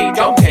bungee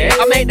jump it.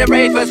 I make the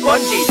ravers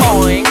bungee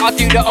jumping. I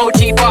do the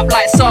OG bop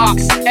like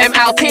socks.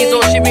 MLT's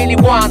all she really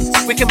wants.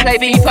 We can play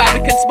V5,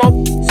 we can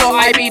smoke. So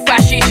I be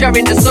flashy,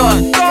 sharing the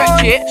sun.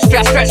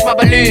 Stretch my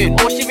balloon.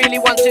 All she really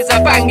wants is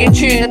a banging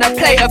tune and a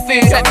plate of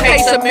food that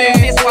pays a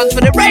move. This one's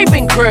for the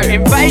raving crew.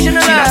 Invasion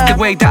of She likes the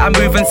way that I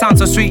move and sound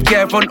so sweet,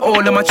 yeah, on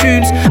all of my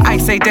tunes. I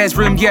say there's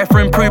room, yeah, for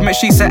improvement.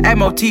 She said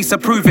MLT, so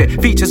prove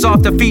it. Features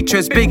after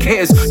features, big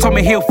hitters.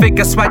 Tommy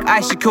Hilfiger swag,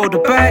 I should kill the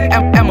bag.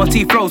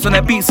 MLT flows on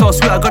a beat so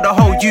sweet, I got the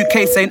whole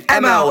UK saying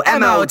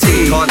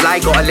MLT. Can't lie,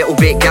 got a little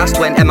bit gassed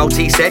when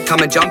MLT said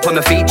come and jump on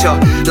the feature.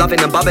 Loving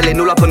and bubbling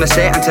all up on the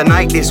set, and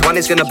tonight this one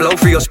is gonna blow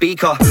through your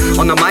speaker.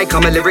 On the mic,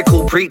 I'm a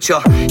lyrical preacher.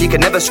 You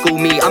can never school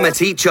me, I'm a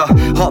teacher.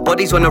 Hot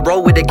bodies wanna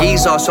roll with a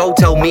geezer, so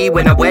tell me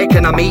when and where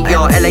can I meet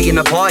ya? LA in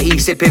a party,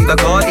 sipping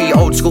Bacardi.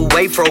 Old school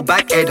wave,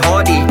 throwback Ed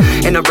Hardy.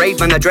 In a rave,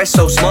 man, I dress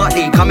so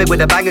smartly. Coming with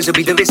the bangers so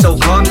we do it so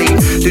calmly.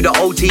 Do the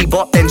OT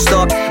bop, then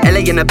stop.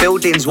 LA in the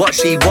buildings, what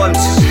she wants.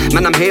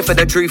 Man, I'm here for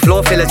the true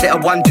floor fillers. Hit a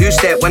 1-2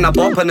 step when I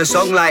bop on a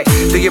song like,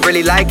 do you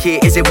really like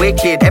it? Is it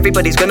wicked?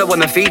 Everybody's gonna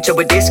wanna feature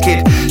with this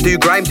kid. Do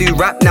grime, do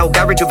rap, now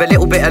garage with a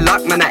little bit of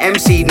luck. Man, I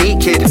MC,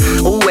 neat kid.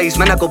 Always,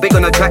 man, I go big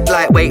on a track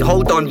like, wait,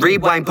 hold on,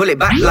 rewind, pull it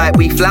back like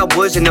we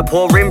flowers in the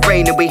pouring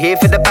rain. And we here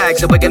for the bag,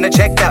 so we're gonna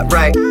check that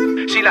right.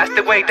 She likes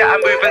the way that I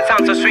move and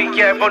sound so sweet,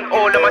 yeah, on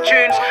all of my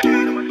tunes.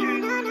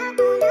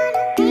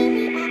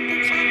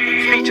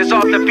 Features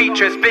after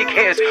features, big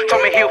hits.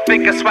 Tommy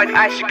Hilfiger swag,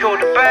 icicle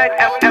the bag.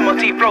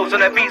 MLT flows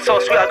on a beat so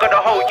sweet, I got the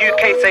whole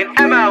UK saying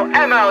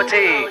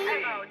MLT.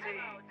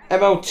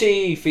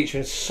 MLT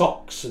featuring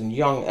Socks and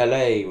Young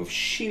LA with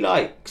She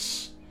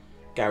Likes.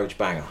 Garage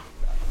banger.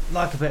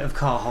 Like a bit of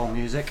car hole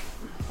music.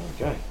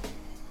 Okay.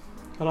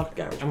 I like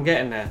garage. I'm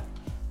getting there.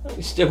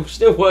 You're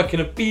still working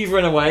a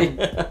beavering away.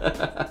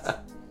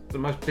 The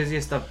most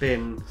busiest I've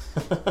been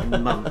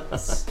in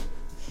months.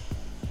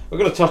 We're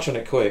going to touch on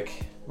it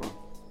quick.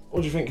 What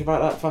do you think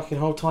about that fucking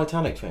whole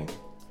Titanic thing?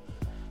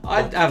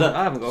 I haven't got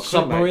a clue,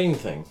 submarine mate.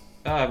 thing.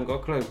 I haven't got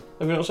a clue.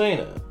 Have you not seen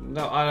it?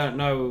 No, I don't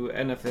know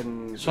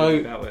anything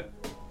about it.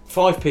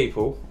 5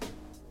 people.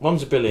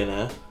 One's a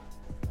billionaire.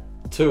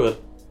 2 are,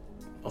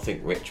 I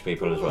think, rich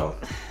people as well.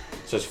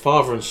 So it's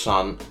father and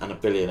son and a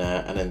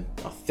billionaire, and then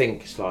I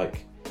think it's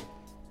like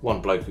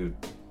one bloke who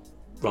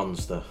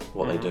runs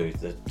what they do,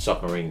 the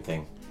submarine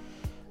thing.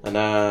 And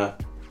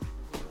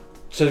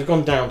so they've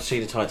gone down to see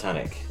the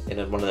Titanic in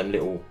one of them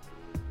little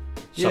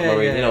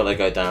submarine, you know, they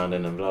go down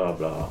in and blah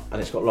blah,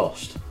 and it's got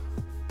lost.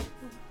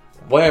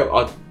 Where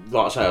like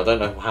I say, I don't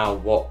know how,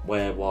 what,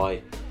 where,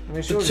 why. I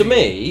mean, to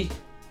me,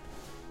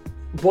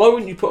 why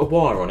wouldn't you put a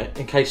wire on it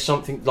in case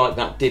something like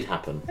that did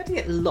happen? How do you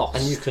get lost?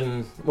 And you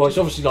can, well, it's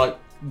obviously like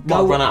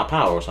run out of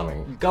power or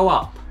something. Go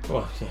up.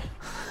 Well, yeah.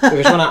 If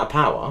it's run out of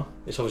power,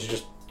 it's obviously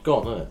just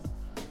gone, isn't it?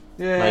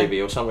 Yeah.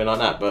 Maybe, or something like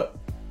that. But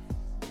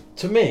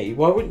to me,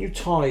 why wouldn't you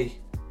tie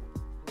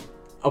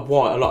a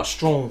wire, like a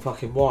strong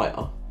fucking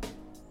wire,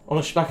 on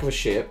the back of a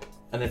ship,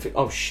 and if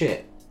oh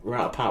shit, we're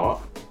out of power,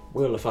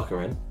 wheel the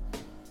fucker in.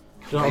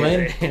 Do you know what I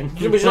mean?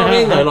 Do you know what I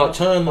mean though? Like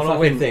turn the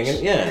fucking thing, and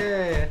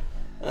yeah.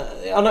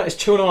 I know it's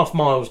 2.5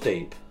 miles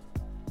deep.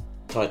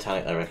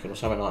 Titanic, I reckon, or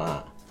something like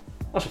that.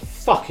 That's a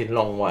fucking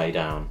long way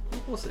down.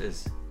 Of course it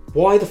is.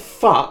 Why the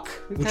fuck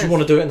would you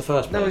want to do it in the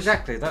first place? No,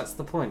 exactly. That's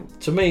the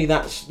point. To me,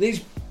 that's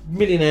these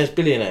millionaires,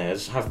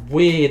 billionaires have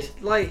weird.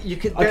 Like you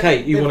could.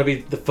 Okay, you want to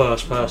be the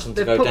first person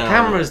to go down. They've put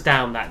cameras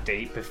down that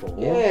deep before.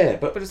 Yeah,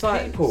 but it's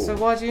like, people. so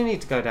why do you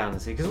need to go down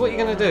and see? Because what are you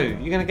going to do?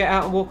 You're going to get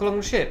out and walk along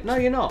the ship? No,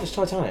 you're not. It's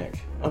Titanic.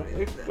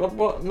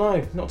 What?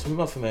 No, not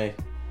for me.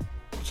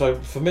 So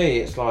for me,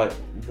 it's like,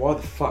 why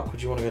the fuck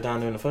would you want to go down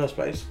there in the first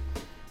place?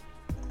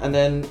 And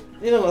then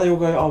you know, like they all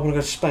go, oh, I want to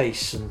go to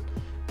space, and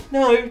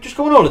no, just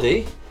go on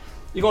holiday.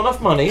 You got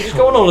enough money, just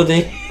go on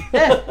holiday.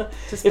 Yeah,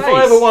 to space. If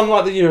I ever won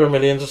like the Euro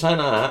Millions or something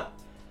like that,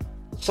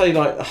 say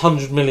like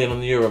 100 million on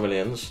the Euro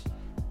Millions,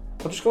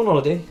 I'd just go on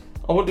holiday.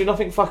 I wouldn't do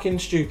nothing fucking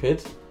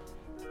stupid.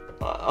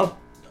 I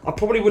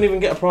probably wouldn't even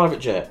get a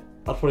private jet.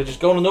 I'd probably just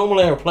go on a normal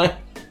aeroplane.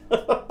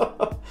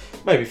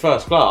 Maybe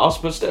first class,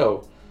 but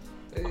still.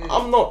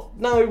 I'm not.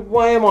 No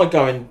way am I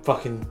going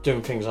fucking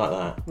doing things like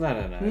that.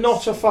 No.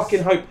 Not a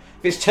fucking hope.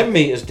 If it's 10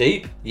 metres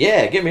deep,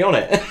 yeah, get me on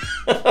it.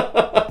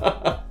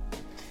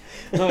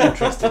 Not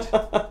interested.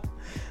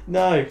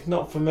 No,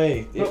 not for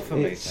me. Not for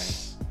me,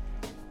 thanks.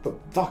 But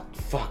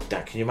fuck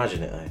that. Can you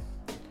imagine it though?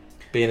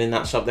 Being in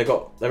that sub, they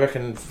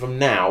reckon from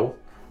now,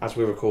 as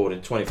we're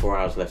recording, 24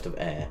 hours left of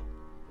air.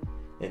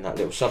 In that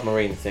little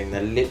submarine thing,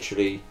 they're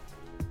literally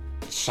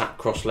sat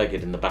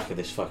cross-legged in the back of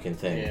this fucking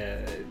thing. Yeah,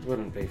 it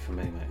wouldn't be for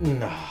me, mate.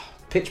 Nah,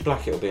 pitch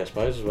black it'll be, I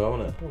suppose, as well,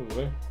 won't it?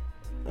 Probably.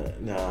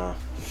 Nah,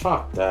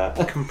 fuck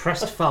that.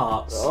 Compressed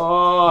farts.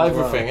 Oh,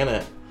 everything,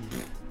 innit?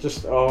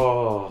 Just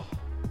nah,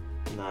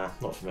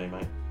 not for me,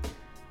 mate.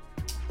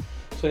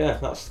 So yeah,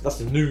 that's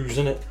the news,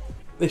 innit?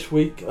 This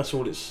week, that's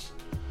all it's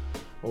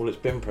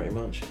been pretty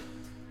much.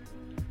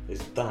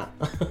 Is that.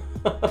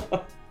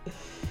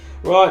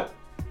 Right,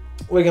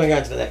 we're gonna go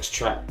into the next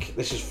track.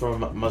 This is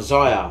from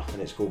Mozaia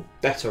and it's called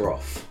Better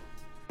Off.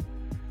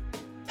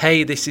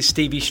 Hey, this is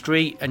Stevie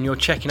Street and you're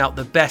checking out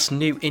the best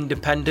new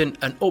independent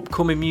and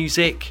upcoming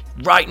music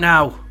right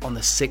now on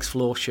the Sixth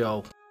Floor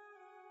Show.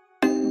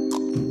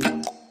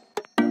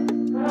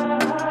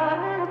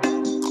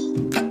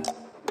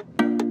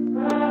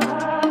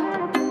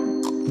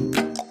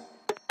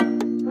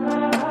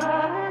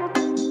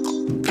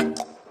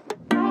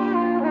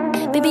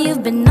 Baby,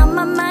 you've been on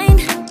my mind,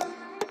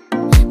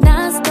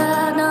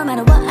 non-stop, no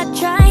matter what I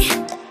try.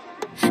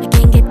 I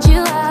can't get you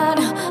out.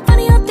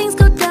 Funny how things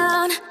go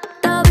down.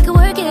 Thought we could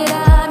work it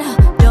out.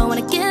 Don't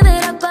wanna give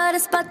it up, but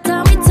it's about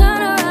time we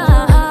turn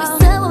around.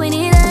 We said what we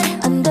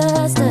needed,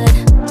 understood.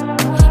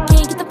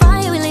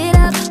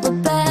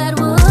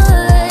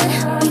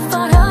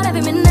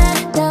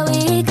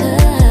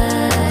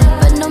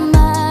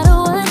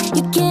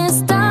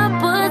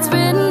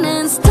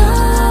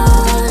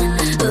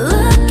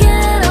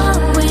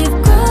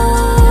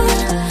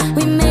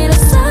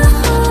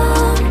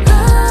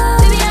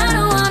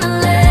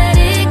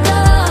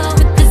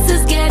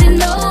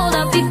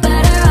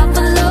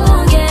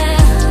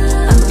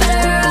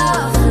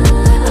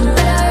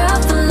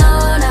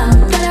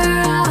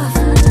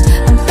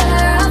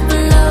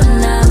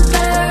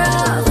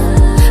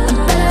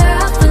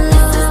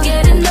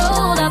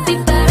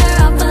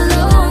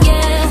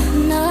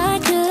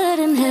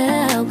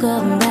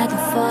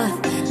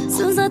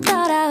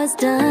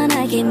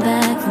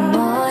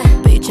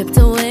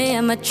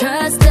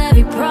 trust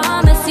every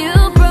promise you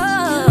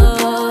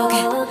broke.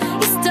 You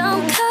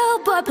stone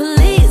cold, but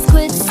please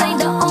quit saying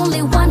the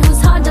only one who's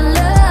hard to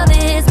love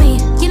is me.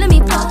 You let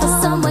me fall for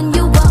someone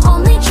you were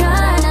only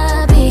trying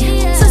to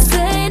be. So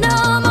say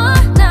no more,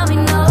 now we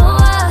know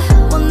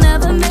we'll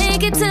never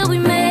make it till we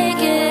make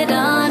it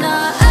on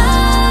our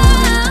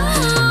own.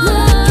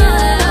 Look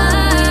at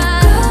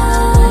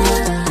all we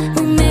got.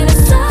 We made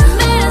us a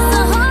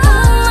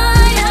home. I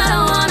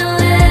don't wanna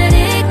let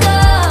it go.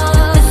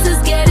 This is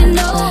getting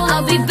old.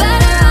 I'll be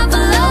better off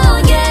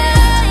alone,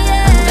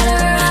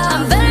 yeah.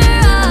 I'm better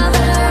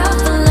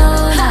off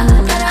alone. I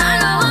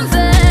know I'm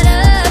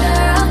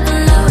better off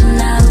alone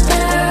now. I'm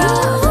better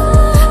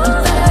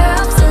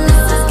off. So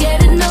this is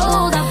getting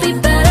old. I'll be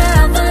better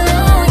off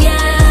alone,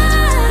 yeah.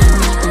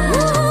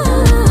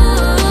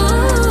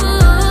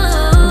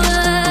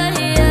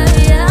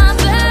 I'm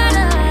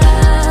better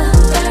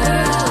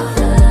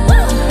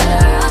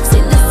off.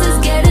 See, this is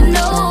getting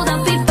old.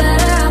 I'll be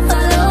better off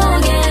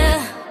alone,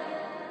 yeah.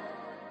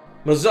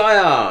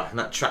 Mozaia, and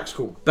that track's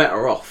called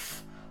Better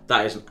Off.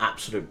 That is an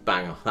absolute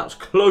banger. That was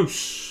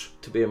close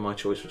to being my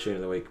choice for Tune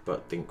of the Week,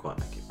 but didn't quite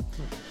make it.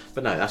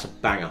 But no, that's a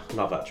banger.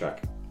 Love that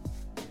track.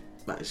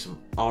 That is some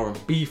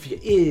R&B for your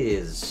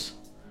ears.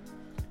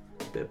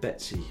 Bit of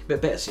Betsy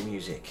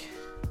music.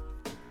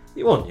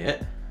 You on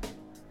yet?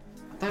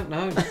 I don't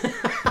know. Do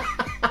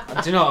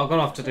you know what? I'm going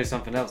to have to do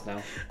something else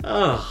now.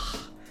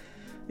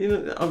 You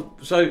know,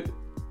 so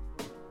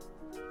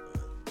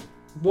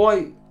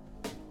why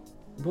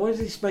do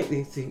they make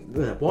these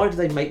things? Why do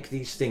they make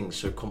these things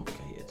so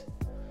complicated?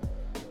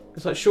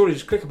 It's like, surely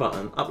just click a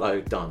button,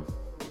 upload, done. Do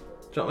you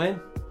know what I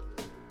mean?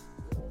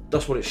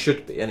 That's what it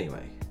should be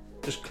anyway.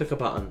 Just click a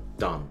button,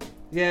 done.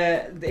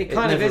 Yeah, it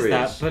kind of is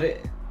that, but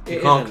it you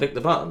can't isn't. click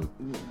the button.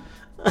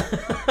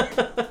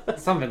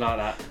 Something like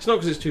that. It's not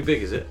because it's too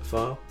big, is it?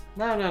 File?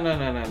 No.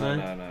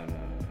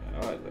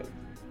 Alright,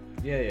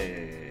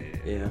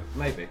 yeah.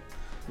 Maybe.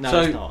 No,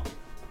 So- it's not.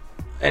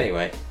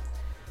 Anyway,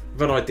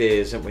 we've had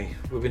ideas, haven't we?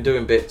 We've been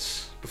doing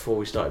bits before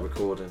we started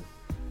recording.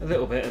 A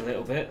little bit.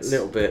 Little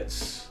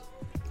bits.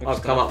 Good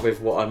I've come stuff. up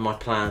with what my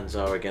plans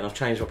are again. I've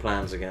changed my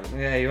plans again.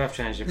 Yeah, you have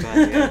changed your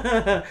plan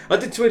again. I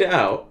did tweet it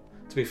out,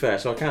 to be fair,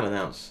 so I can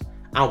announce.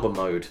 Album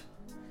mode.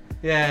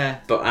 Yeah.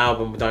 But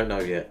album, we don't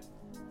know yet.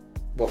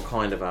 What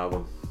kind of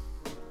album?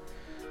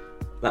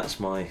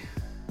 That's my...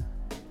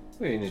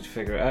 Well, you need to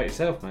figure it out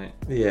yourself, mate.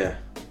 Yeah.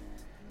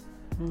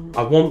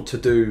 I want to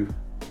do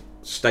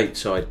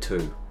Stateside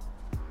 2.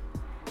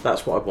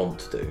 That's what I want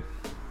to do.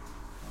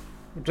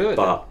 We'll do it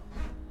But,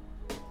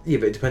 yeah,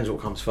 but it depends what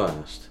comes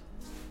first.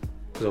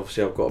 Because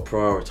obviously I've got to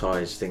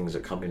prioritise things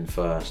that come in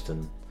first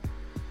and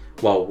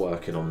while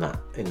working on that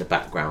in the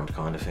background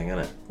kind of thing,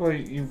 innit? Well,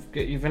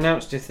 you've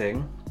announced your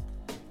thing.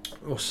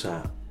 What's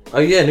that? Oh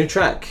yeah, new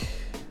track.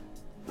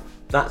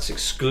 That's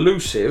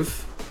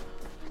exclusive.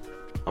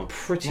 I'm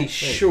pretty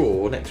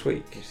sure next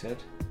week. You said.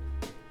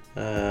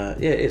 Yeah,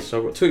 it is. So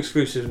I've got 2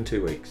 exclusives in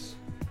 2 weeks.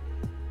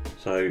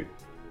 So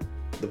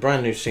the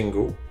brand new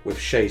single with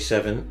Shay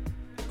 7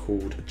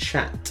 called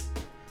Chat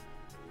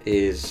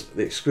is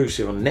the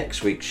exclusive on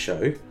next week's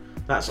show.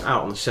 That's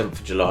out on the 7th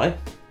of July.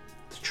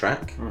 The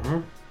track.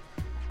 And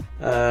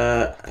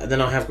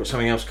then I have got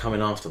something else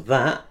coming after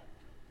that.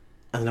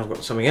 And then I've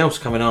got something else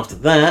coming after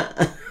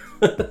that.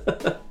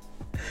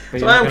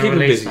 So I am keeping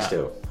busy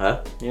still.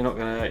 Huh? You're not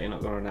gonna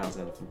announce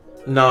anything.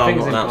 No, I'm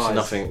not announcing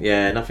nothing.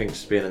 Yeah,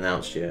 nothing's being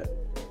announced yet.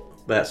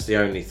 That's the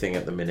only thing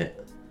at the minute.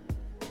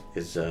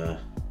 Is I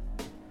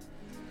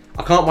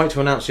can't wait to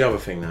announce the other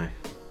thing now.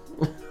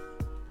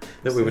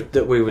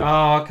 that we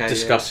were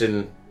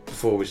discussing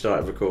before we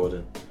started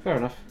recording. Fair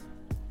enough.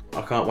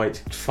 I can't wait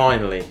to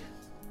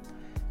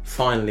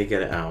finally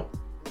get it out.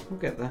 We'll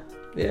get there.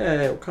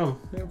 Yeah, it'll come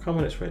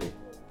when it's ready.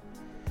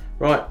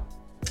 Right,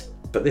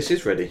 but this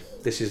is ready.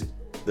 This is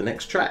the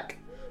next track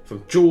from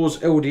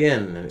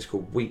JawzLDN and it's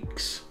called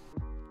Weeks.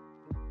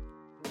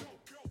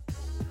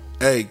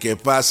 Hey, ¿qué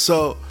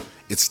pasó?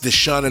 It's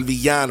Deshaun El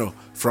Villano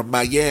from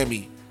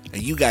Miami,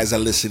 and you guys are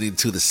listening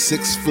to the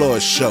 6th Floor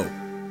Show.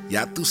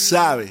 Ya tú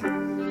sabes.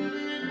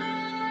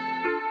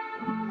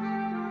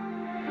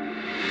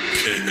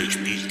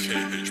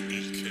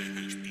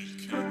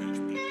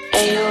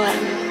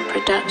 AOM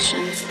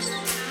Productions.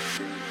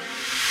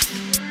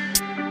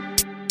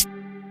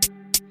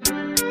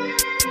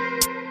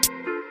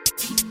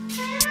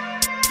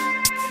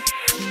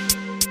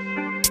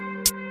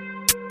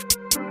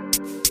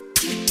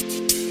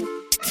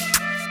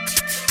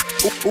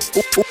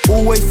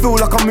 Always feel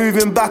like I'm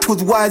moving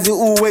backwards, why is it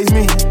always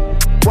me?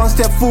 1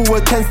 step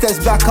forward, 10 steps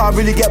back, I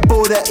really get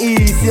bored at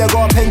ease. See, I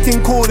got a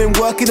painting calling,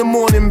 work in the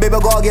morning, babe, I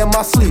gotta get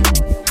my sleep.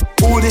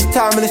 All this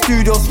time in the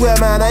studio, swear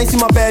man, I ain't seen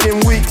my bed in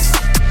weeks.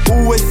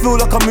 Always feel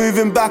like I'm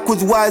moving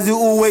backwards, why is it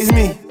always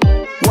me?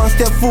 1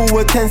 step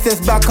forward, 10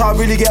 steps back, I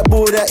really get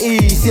bored at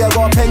ease. See, I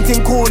got a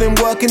painting calling,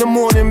 work in the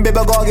morning, babe,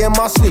 I gotta get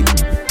my sleep.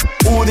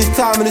 All this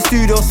time in the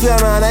studio, swear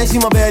man, I ain't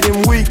seen my bed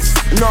in weeks.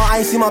 No, I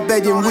ain't seen my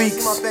bed in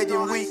weeks.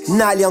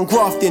 Nightly I'm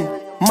grafting,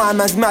 my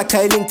man's mad,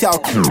 I linked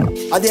out.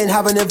 I didn't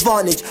have an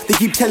advantage, they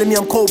keep telling me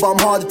I'm cold but I'm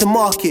harder to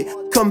market.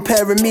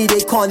 Comparing me, they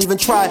can't even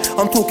try.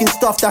 I'm talking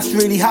stuff that's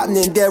really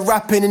happening. They're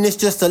rapping and it's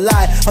just a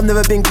lie. I've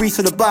never been Greece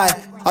or Dubai.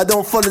 I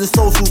don't follow the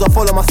socials, I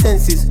follow my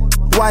senses.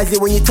 Why is it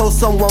when you tell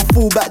someone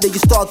fall back that you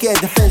start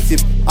getting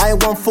defensive? I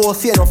ain't one for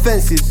seeing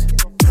offences.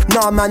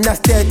 Nah man, that's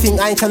their thing.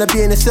 I ain't tryna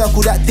be in a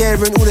circle that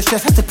daring. All the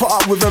stress had to put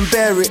up with and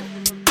bear it.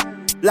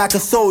 Like a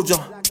soldier,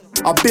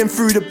 I've been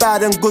through the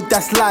bad and good,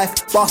 that's life.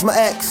 But ask my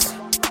ex,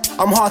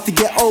 I'm hard to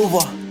get over.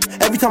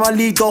 Every time I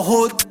leave the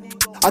hood,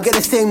 I get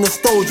the same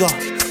nostalgia.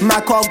 My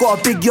car got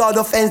a big yard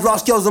of ends,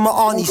 last girls on my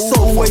auntie's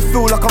sofa. Always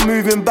feel like I'm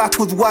moving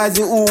backwards, why is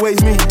it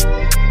always me?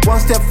 One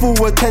step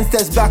forward, 10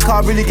 steps back, I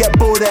really get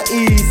bored at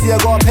ease. See, I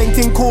got a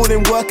painting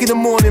calling, work in the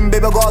morning,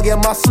 babe, I gotta get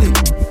my sleep.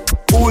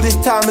 All this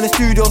time in the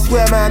studio,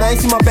 swear man, I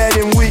ain't seen my bed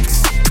in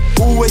weeks.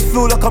 Always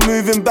feel like I'm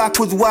moving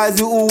backwards, why is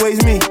it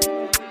always me?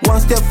 One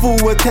step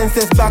forward, 10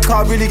 steps back,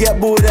 I really get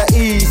bored at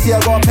ease. See,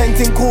 I got a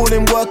painting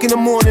calling, work in the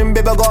morning,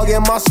 babe, I gotta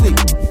get my sleep.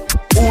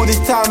 All this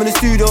time in the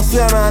studio,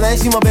 swear man, I ain't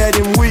seen my bed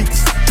in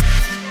weeks.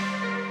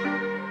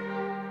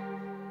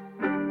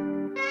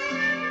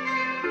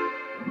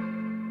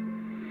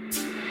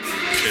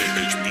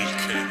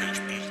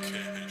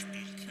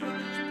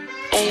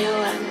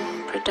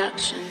 AOM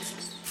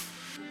Productions.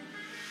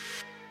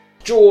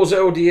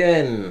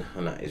 JawzLDN,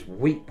 and that is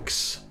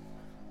Weeks.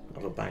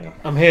 Another banger.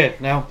 I'm here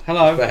now.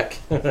 Hello. Back.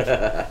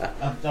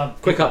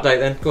 Quick update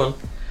then. Go on.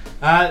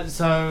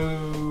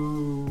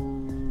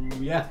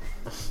 Yeah.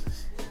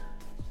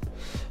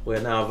 We're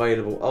now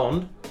available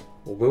on,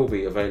 or will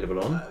be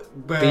available on,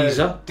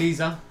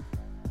 Deezer.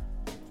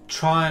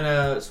 Trying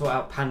to sort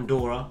out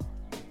Pandora.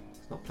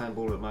 It's not playing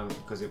ball at the moment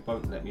because it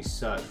won't let me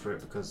search for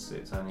it because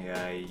it's only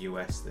a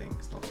US thing.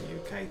 It's not a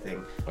UK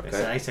thing. Okay.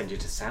 They send you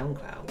to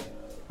SoundCloud.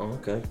 Oh,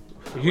 okay.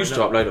 You used to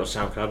upload it on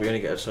SoundCloud, but you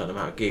only get a certain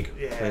amount of gig.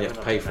 Yeah, then you have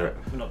to pay for it.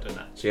 We're not doing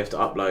that. So you have to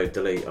upload,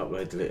 delete,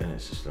 and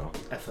it's just like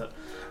effort.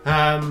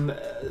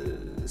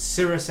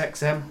 Sirius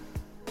XM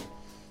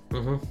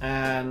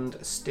and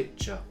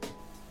Stitcher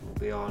will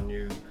be our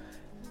new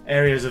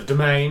areas of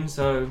domain.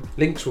 So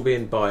links will be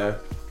in bio.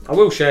 I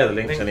will share the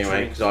links Link anyway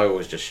tree. because I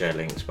always just share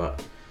links.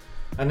 But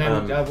and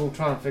then we'll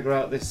try and figure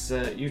out this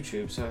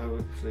YouTube. So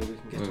hopefully we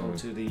can get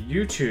onto the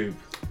YouTube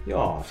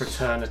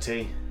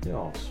fraternity.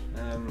 Yes.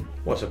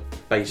 What's a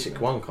basic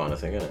one kind of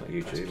thing, isn't it?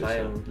 YouTube. Play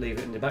and leave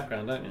it in the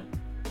background, don't you?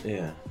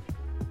 Yeah.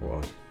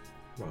 Well,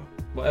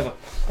 whatever.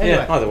 Anyway,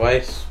 yeah. Either way,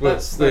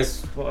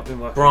 that's what I've been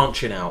working.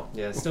 Branching out.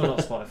 Yeah, still not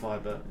Spotify,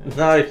 but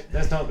no.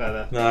 Let's not go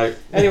there. No.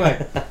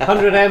 Anyway,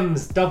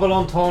 100M's Double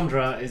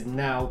Entendre is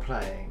now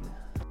playing.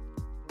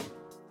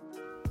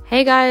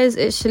 Hey guys,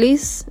 it's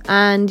JFliz,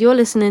 and you're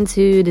listening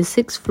to the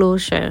 6th Floor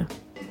Show.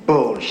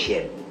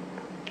 Bullshit.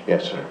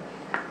 Yes, sir.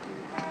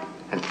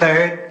 And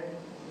third,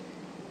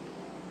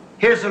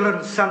 here's a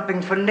little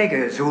something for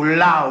niggers who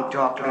loud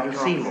talk little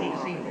Seymour.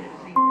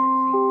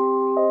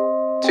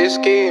 Two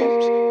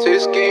schemes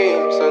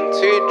and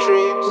two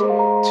dreams.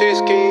 Two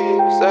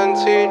schemes and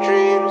two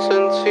dreams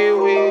and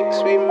 2 weeks.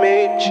 We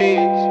made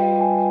cheese.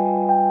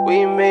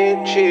 We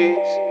made cheese.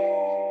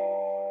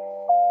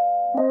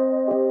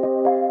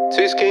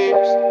 Two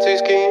schemes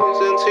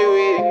and 2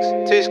 weeks.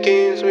 Two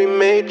schemes, we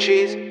made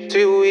cheese.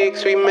 2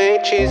 weeks, we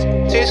made cheese.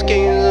 Two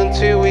schemes and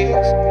 2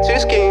 weeks. Two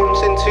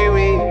schemes in 2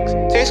 weeks.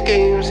 Two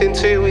schemes in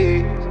 2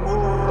 weeks.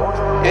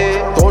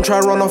 Yeah. Don't try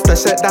and run off the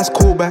set, that's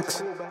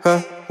callbacks.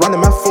 Running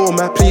my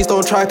format, please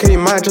don't try, cause you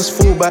might just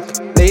fall back.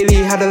 Lately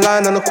had a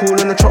line on the call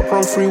and the chop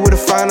run through with a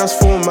finance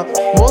format.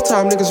 More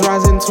time niggas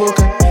rising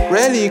talking,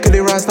 rarely could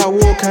they rise that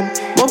walking.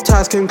 Mob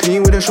ties came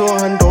clean with a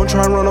shorthand, don't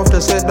try and run off the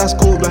set, that's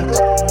callbacks.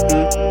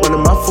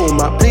 Running my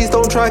format, please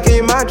don't try, cause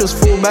you might just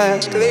fall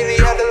back. Lately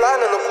had a line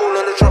on the call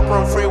and the chop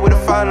run through with a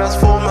finance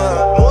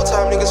format. More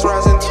time niggas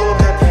rising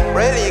talking,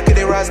 rarely could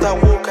they rise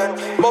that walking.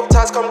 Mob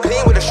ties come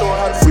clean with a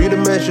shorthand. Free the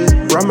measures,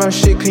 run my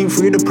shit clean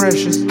through the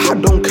pressures. I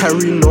don't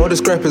carry no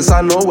discrepancy,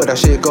 I know where that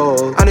shit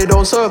goes. And it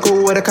don't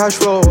circle where the cash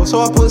rolls,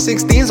 so I put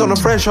 16s on the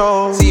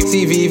threshold.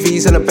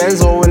 CVVs in a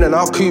Benzo in an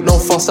out coupe, no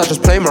fuss, I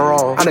just play my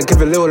role. I don't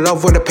give a little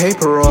love with a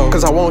paper roll,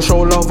 cause I won't show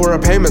love where a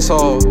payment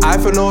so. I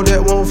for no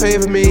debt won't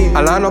favour me.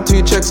 I line up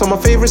 2 checks on my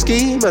favourite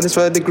scheme, and it's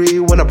 3rd degree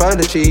when I burn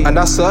the cheek. And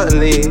that's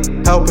certainly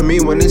helping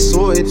me when it's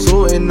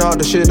sorting out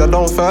the shit that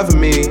don't further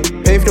me.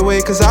 Pave the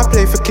way cause I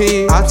play for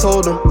key. I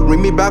told them,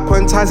 ring me back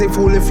when ties ain't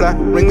falling flat.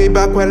 Ring me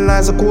back when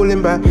lies are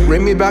calling back.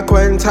 Ring me back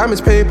when time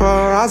is paper,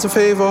 as a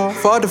favour.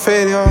 For the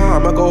failure,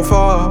 I'ma go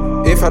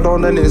far. If I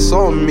don't, then it's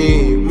on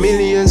me.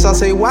 Millions, I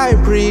say, why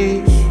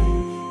breathe?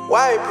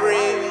 Why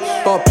breathe?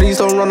 But please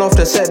don't run off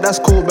the set, that's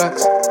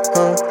callbacks.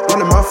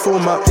 Running my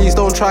format, please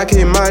don't try, cause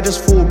you might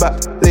just fall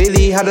back.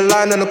 Lately had a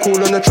line and a call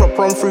and the chop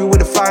run through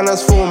with a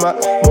finance format.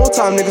 More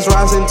time niggas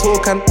rising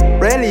talking,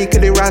 rarely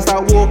could they rise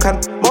that walk and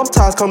mob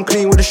ties come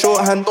clean with a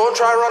shorthand. Don't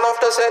try run off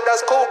the set,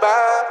 that's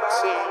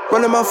callbacks.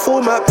 Running my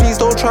format, please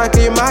don't try,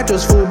 cause you might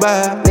just fall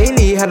back.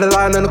 Lately had a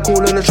line and a call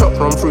and the chop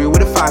run through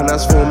with a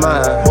finance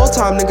format. More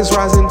time niggas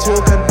rising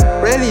talking,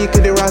 rarely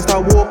could they rise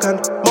that walk and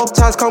mob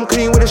ties come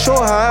clean with a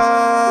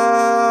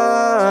shorthand.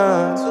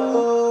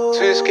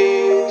 2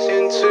 schemes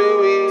in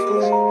 2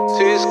 weeks.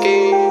 2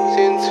 schemes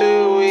in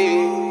 2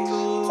 weeks.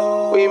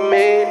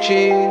 made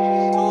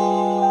cheese.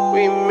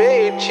 We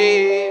made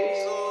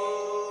cheese.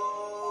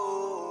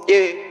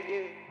 Yeah.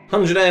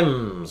 100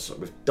 M's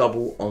with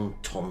double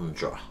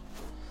entendre.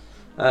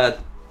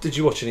 Did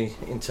you watch any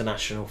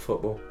international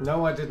football?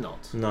 No, I did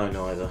not. No,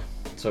 neither.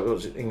 So what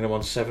was it? England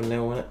won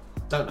 7-0, wasn't it?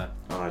 Don't know.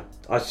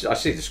 I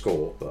see the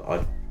score,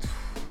 but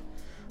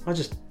I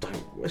just don't.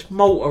 It's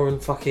Malta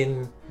and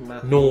fucking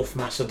North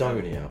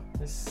Macedonia.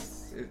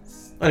 It's...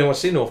 I didn't want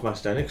to see North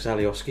Macedonia because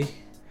Alioski.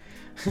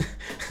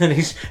 And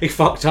he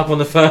fucked up on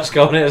the first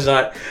goal, and it was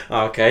like,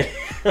 oh, okay,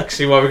 I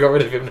see why we got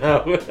rid of him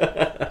now.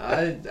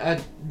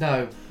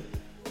 No.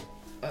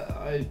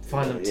 I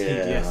find them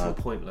tedious and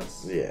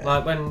pointless. Yeah.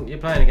 Like when you're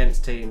playing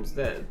against teams,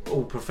 they're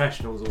all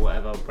professionals or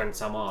whatever, when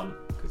some aren't,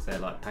 because they're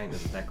like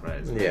painters and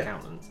decorators and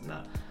accountants and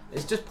that.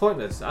 It's just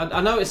pointless.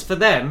 I know it's for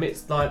them,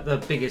 it's like the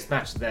biggest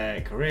match of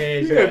their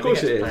careers. Yeah, of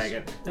course it is.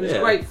 Again, and it's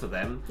great for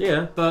them.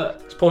 Yeah.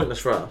 But it's pointless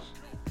for us.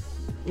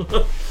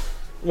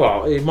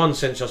 Well, in one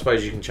sense, I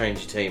suppose you can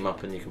change your team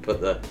up and you can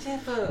put the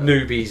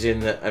newbies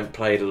in that have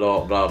played a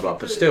lot, blah blah.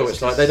 But still,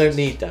 it's like they don't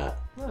need that.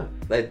 No.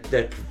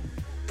 They're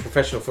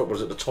professional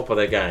footballers at the top of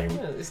their game.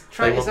 Yeah,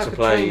 they want to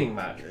play. Training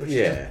match, which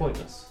is just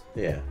pointless.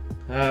 Yeah.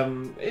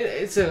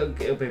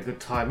 It'll be a good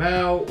time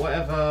out,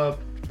 whatever.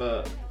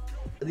 But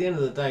at the end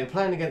of the day,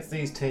 playing against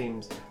these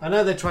teams, I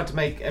know they tried to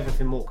make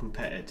everything more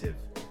competitive.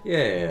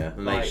 Yeah,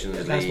 the Nations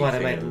League. That's why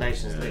they made the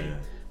Nations League.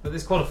 But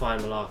this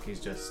qualifying malarkey is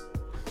just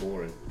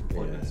boring,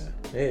 pointless.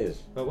 Yeah, it is.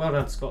 But well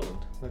done to Scotland.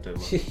 They're doing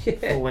well.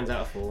 4 wins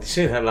out of 4. Did you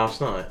see that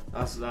last night?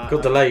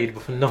 Got delayed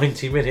for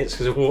 90 minutes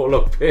because of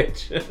waterlogged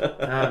pitch.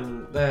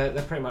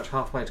 They're pretty much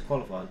halfway to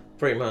qualifying.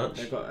 Pretty much.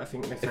 They've got, I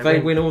think, if they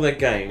win all their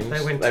games,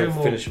 they'll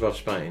finish above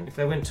Spain. If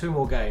they win 2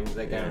 more games,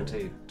 they're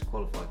guaranteed to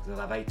qualify because they'll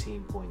have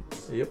 18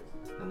 points. Yep.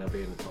 And they'll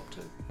be in the top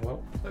 2.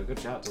 Well, so good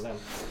shout to them.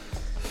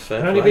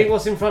 Fair only play. beat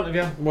what's in front of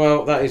you.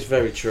 Well, that is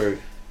very true.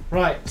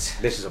 Right.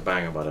 This is a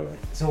banger, by the way.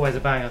 It's always a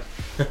banger.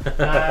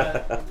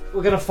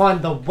 We're going to find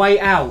the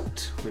way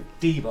out with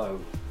Dibo.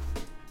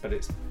 But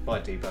it's by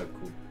Dibo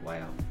called Way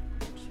Out.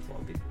 Just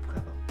thought it'd be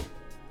clever.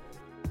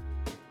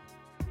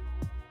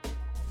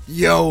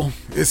 Yo,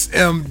 it's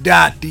M.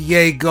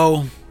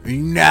 Diego, and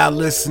you're now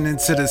listening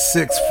to the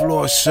 6th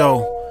Floor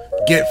Show.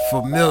 Get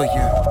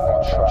familiar.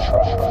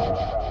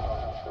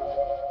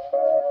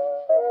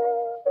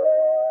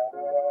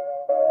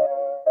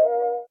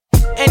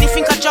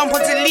 Anything I jump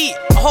on delete,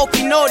 I hope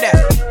you know that.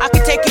 I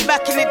can take it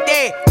back in the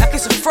day, like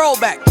it's a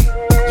throwback.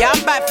 Yeah,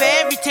 I'm back for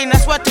everything,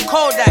 that's what the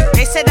Kodak.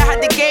 They said I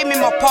had the game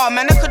in my palm,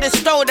 man, I could've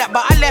stole that.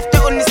 But I left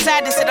it on the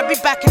side and said I'll be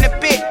back in a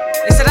bit.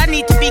 They said I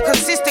need to be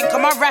consistent,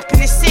 cause my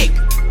rapping is sick.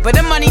 But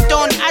the money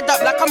don't add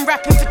up like I'm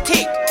rapping for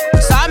tick.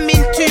 So I'm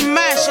in 2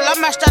 man, shall I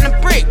mash down a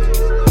brick?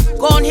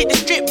 Go and hit the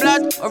strip,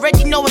 blood,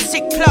 already know a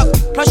sick plug.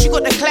 Plus you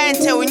got the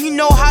clientele and you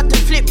know how to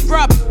flip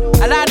rub.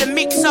 Allow the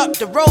mix up,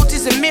 the road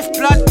is a myth,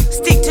 blood.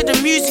 Stick to the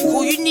music,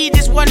 all you need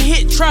is one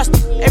hit, trust.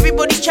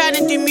 Everybody's trying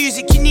to do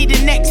music, you need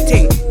the next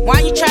thing.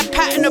 Why you try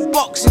pattern a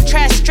box and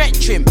try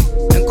stretch him?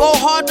 And go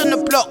hard on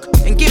the block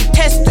and give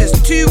testers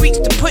 2 weeks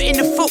to put in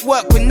the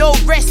footwork with no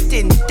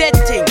resting, dead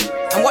thing.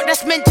 And what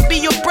that's meant to be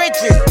your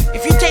brethren.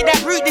 If you take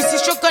that route, this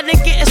is you're gonna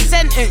get a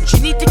sentence. You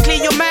need to clear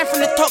your mind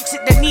from the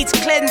toxic that needs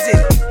cleansing.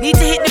 Need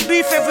to hit the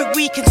booth every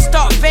week and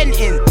start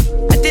venting.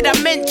 And did I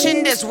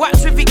mention there's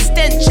wax with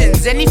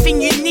extensions?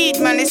 Anything you need,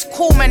 man, it's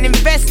cool, man,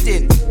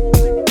 investing.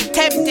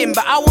 Tempting,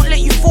 but I won't let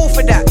you fall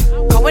for that.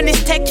 Cause when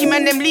it's techie,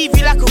 man, them leave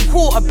you like a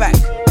quarterback.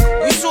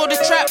 You saw the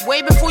trap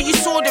way before you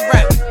saw the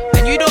rap.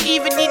 And you don't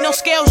even need no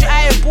scales, you're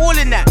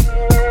eyeballing that.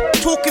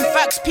 Talking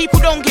facts, people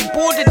don't get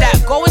bored of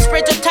that. Go and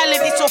spread your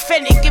talent, it's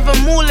authentic, give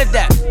them all of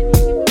that.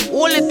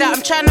 All of that,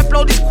 I'm trying to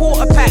blow this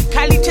quarter pack.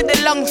 Cali to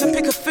the lungs and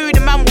pick a food,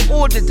 and man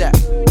will order that.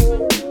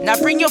 Now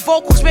bring your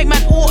vocals, make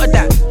man order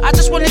that. I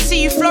just wanna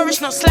see you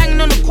flourish, not slanging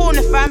on the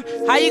corner, fam.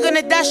 How you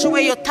gonna dash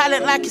away your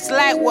talent like it's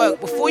light work?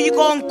 Before you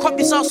go and cop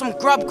yourself some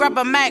grub, grab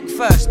a mic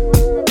first.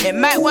 It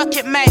might work,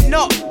 it might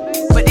not.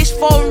 But this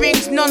phone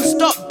rings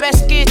non-stop,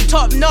 best gear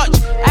top notch.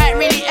 I ain't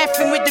really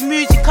effing with the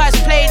music cause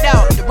it's played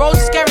out. The road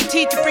is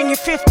guaranteed to bring you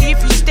 50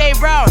 if you stay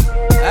round.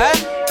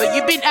 But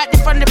you've been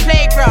active on the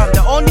playground.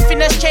 The only thing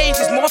that's changed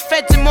is more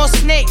feds and more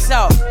snakes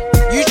out.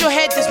 Use your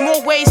head, there's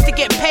more ways to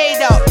get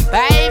paid out. But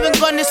I ain't even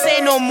gonna say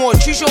no more,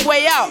 choose your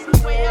way out.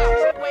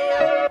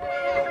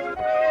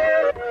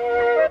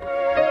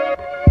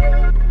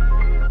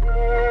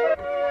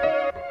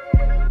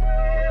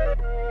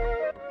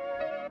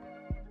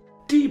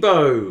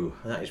 Dibo,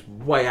 and that is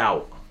Way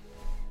Out.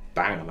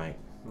 Banger, mate.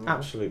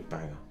 Absolute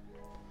banger.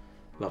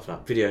 Love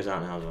that. Video's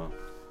out now as well.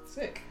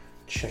 Sick.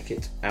 Check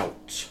it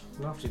out.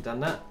 And after you've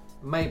done that,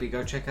 maybe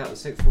go check out the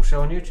 6th Floor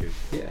Show on YouTube.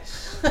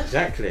 Yes,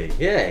 exactly.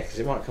 Yeah, because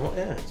it might come up.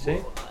 Yeah, see?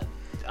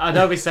 I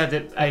know we said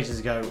it ages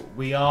ago.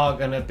 We are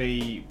going to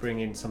be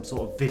bringing some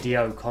sort of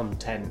video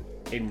content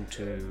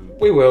into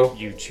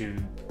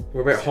YouTube.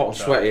 We're a bit hot and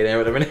sweaty there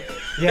at the minute.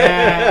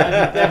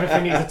 Yeah, and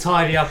everything needs a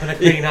tidy up and a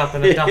clean up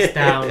and a dust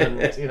down,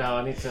 and you know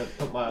I need to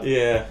put my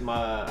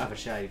have a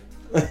shave.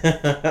 I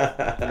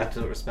need to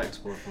look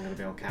respectable if I'm going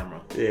to be on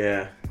camera.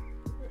 Yeah,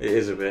 it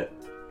is a bit.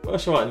 Well,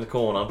 that's right in the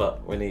corner,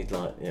 but we need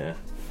like, yeah,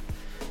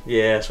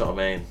 that's what I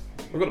mean.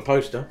 We've got a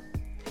poster.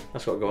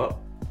 That's got to go up.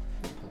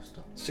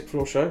 Poster. 6th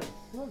floor show.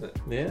 Love it.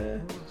 Yeah.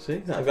 See,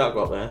 that got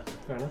up there.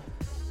 Fair enough.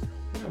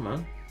 Yeah,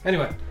 man.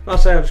 Anyway, like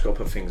I say, I've just got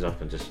to put things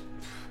up and just.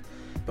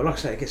 But like I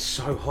say, it gets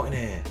so hot in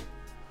here.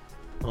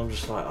 I'm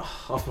just like,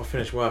 after I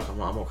finish work, I'm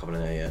like, I'm not coming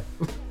in here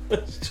yet.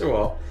 It's too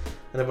hot.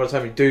 And then by the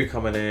time you do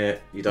come in here,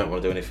 you don't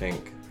want to do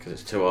anything because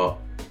it's too hot.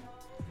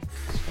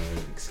 So,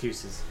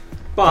 excuses.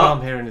 But all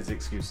I'm hearing is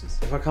excuses.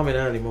 If I come in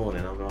early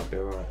morning, I might be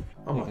alright.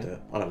 I might do it.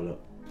 I'll have a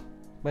look.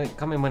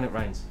 Come in when it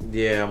rains.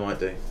 Yeah, I might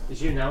do.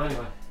 It's you now,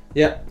 anyway.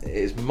 Yeah, it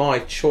is my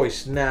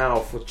choice now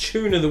for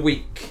Tune of the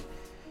Week.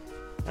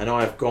 And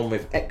I have gone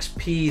with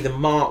XP the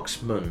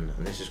Marxman.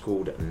 And this is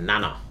called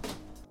Nana.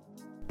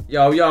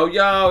 Yo, yo,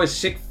 yo, it's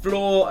 6th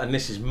floor. And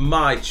this is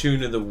my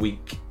Tune of the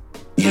Week.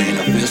 Yeah,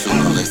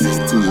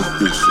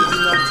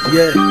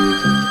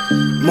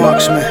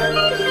 Marxman.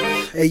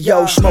 Hey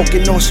yo,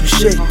 smoking on some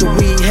shit, the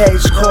weed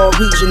heads called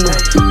regional.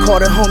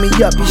 Called a homie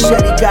up, he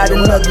said he got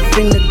another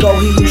thing to go.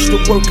 He used to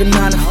work a 9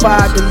 to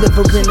 5,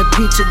 delivering a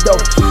pizza dough.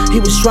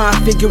 He was trying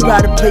to figure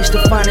out a place to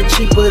find it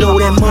cheaper, though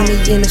that money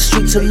in the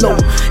streets are low.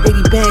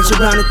 80 bands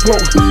around the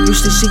throat,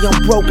 used to see him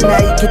broke, now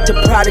he get the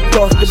product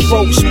off the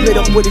boat. Split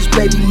up with his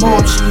baby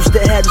mom, she used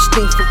to have this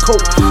thing for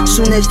coke.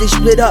 Soon as they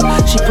split up,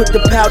 she put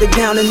the powder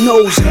down her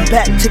nose, and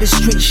back to the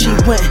street she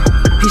went.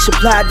 He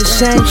supplied the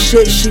same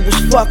shit she was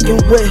fucking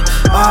with.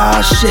 Ah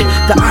shit,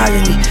 the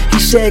irony.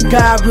 He said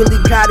God really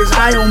got his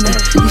eye on me.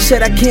 He said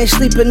I can't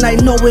sleep at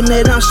night knowing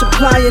that I'm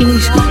supplying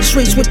these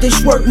streets with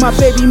this work. My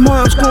baby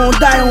mom's gonna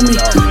die on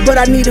me, but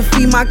I need to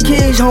feed my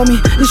kids,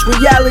 homie. This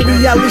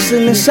reality, I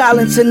listen in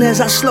silence, and as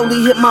I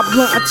slowly hit my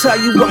blunt, I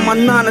tell you what my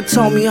nana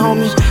told me,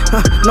 homie.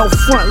 No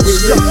front,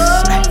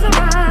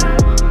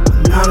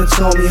 Nana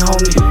told me,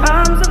 homie.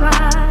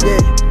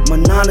 Yeah, my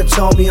nana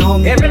told me,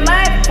 homie. Every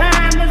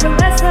lifetime is a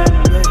lesson.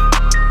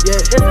 Yeah.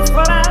 This is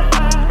what I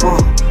find.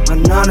 My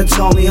nana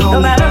told me, homie. No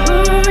matter who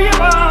you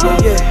are,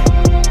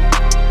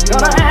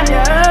 gonna have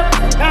your ups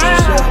and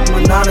downs. My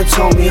nana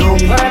told me,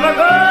 homie. Whatever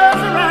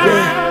goes around,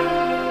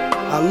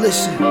 I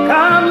listen.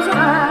 Comes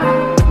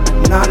around.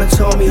 Nana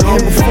told me,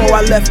 homie. Before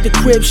I left the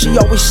crib, she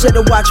always said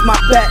to watch my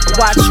back.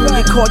 Watch who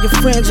you call your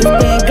friends if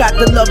they ain't got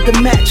the love to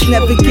match.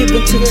 Never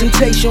given to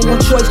temptation,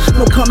 one choice,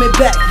 no coming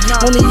back.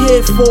 Only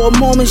here for a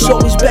moment, so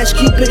it's best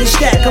keep it a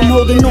stack. I'm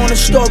holding on to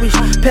stories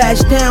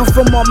passed down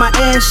from all my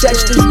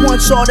ancestors.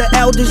 Once all the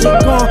elders are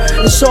gone,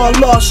 it's all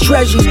lost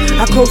treasures.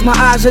 I close my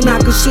eyes and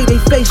I can see their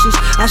faces.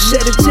 I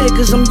shed a tear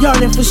cause I'm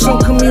yearning for some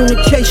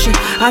communication.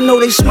 I know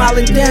they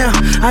smiling down,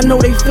 I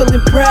know they feeling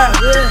proud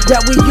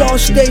that we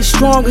all stay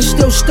strong and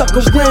still stuck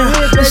around.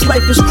 This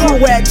life is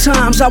cruel at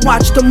times. I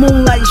watch the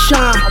moonlight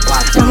shine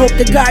and hope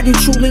to God you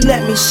truly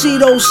let me see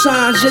those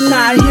signs. You're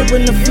not here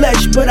in the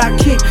flesh, but I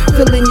keep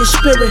feeling your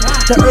spirit.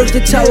 The urge to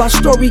tell our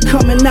story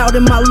coming out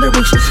in my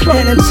lyrics.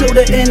 And until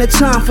the end of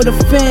time for the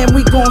fam,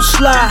 we gon'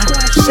 slide.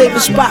 Save a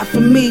spot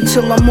for me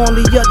till I'm on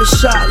the other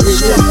side.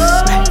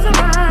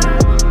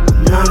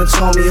 Nana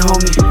told me,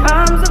 homie.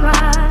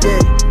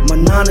 Yeah, my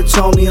nana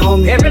told me,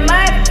 homie. Every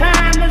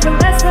lifetime is a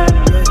lesson.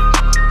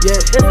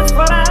 Yeah. This is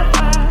what I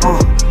find.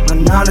 My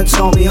nana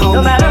told me, homie.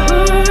 No matter who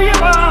you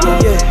are,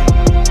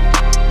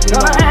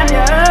 gonna have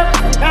your ups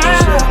and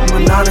downs. My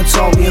nana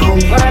told me,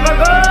 homie. Whatever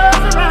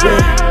goes around,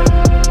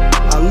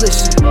 I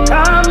listen.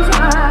 Comes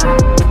around.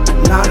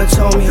 Nana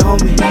told me,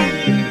 homie.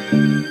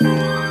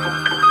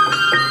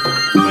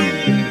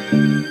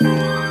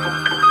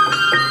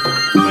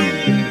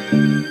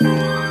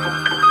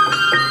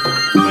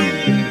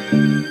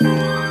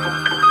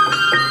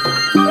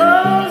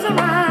 Goes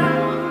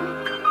around,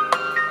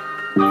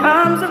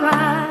 comes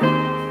around.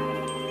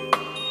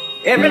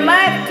 Every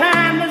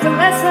lifetime is a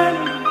lesson.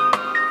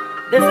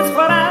 This is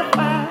what I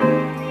find.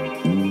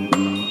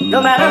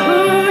 No matter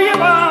who you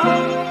are,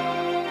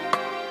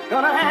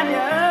 gonna have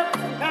your ups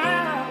and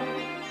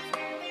downs.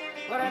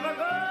 Whatever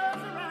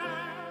goes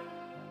around.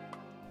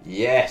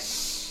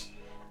 Yes,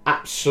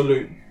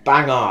 absolute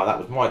banger. That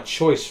was my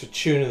choice for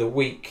Tune of the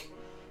Week.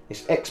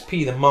 It's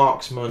XP the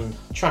Marxman.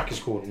 The track is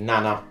called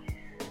Nana.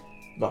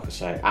 Like I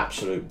say,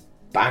 absolute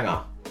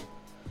banger.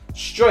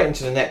 Straight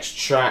into the next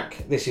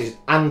track. This is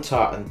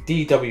Anta and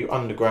DW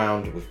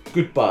Underground with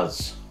Good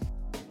Buzz.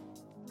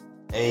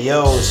 Hey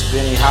yo, it's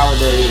Benny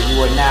Holiday.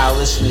 You are now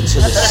listening to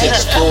the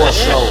 6th Floor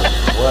Show.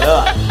 What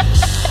up?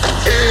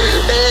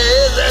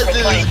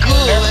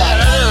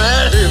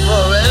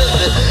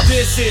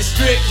 This is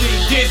strictly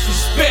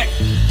disrespect.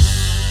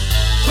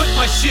 Put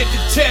my shit to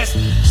test.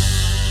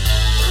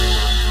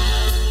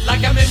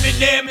 Like I'm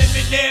Eminem.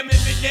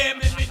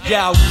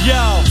 Yo,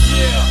 yo.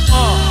 Yeah,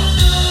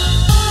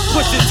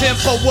 push the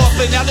tempo up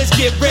and now let's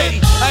get ready.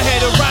 I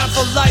had a rhyme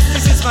for life,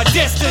 this is my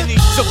destiny.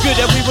 So good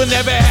that we will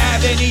never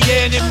have any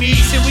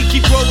enemies, and we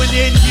keep growing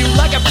in you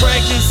like a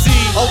pregnancy.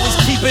 Always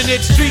keeping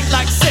it street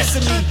like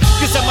sesame,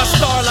 cause I'm a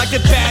star like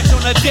a badge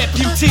on a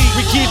deputy.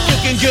 We keep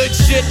cooking good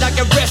shit like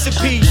a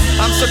recipe.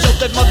 I'm so dope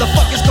that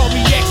motherfuckers call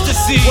me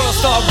ecstasy. World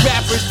star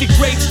rappers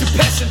degrades to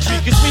peasantry,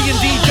 cause me and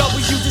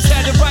DW just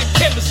had the right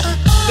chemistry.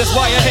 That's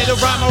why I had a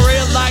rhyme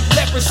real like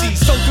leprosy.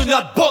 So do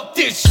not book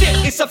this shit,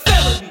 it's a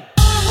felony.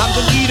 I'm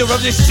the leader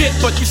of this shit,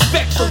 but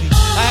respectfully,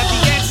 I have the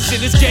answers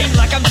in this game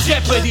like I'm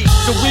Jeopardy.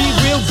 So we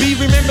will be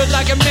remembered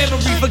like a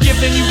memory for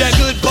giving you that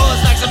good buzz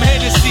like some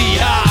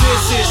Hennessy.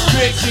 This is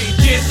strictly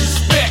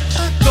disrespect.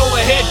 Go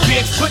ahead,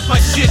 bitch, put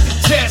my shit to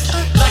test.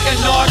 Like a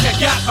narc, I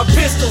got my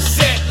pistol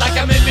set. Like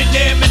I'm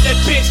Eminem and that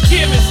bitch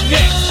Kim is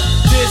next.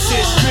 This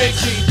is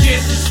strictly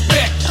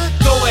disrespect.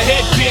 Go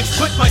ahead, bitch,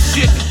 put my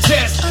shit to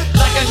test.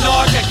 Like a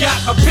narc, I got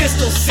my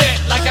pistol set.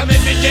 Like I'm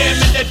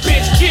Eminem and that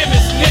bitch Kim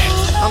is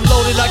next. I'm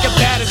loaded like a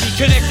battery,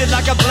 connected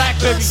like a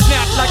Blackberry,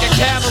 snapped like a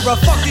camera.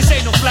 Fuck, this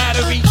ain't no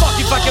flattery. Fuck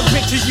if I can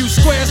picture you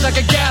squares like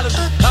a gallery.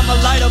 I'ma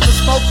light up a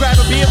smoke,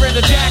 grab a beer and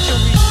a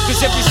daiquiri,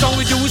 cause every song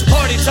we do is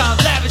party time,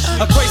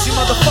 lavishly. A crazy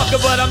motherfucker,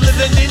 but I'm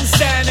living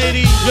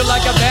insanity. You're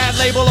like a bad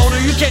label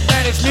owner, you can't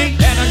manage me.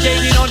 And I'm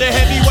gaining on the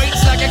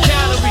heavyweights like a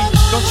calorie.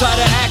 Don't try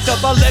to act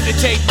up, I'll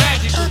levitate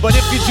magically. But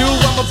if you do,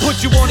 I'ma put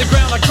you on the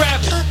ground like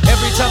gravity.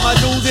 Every time I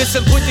do this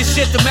and put this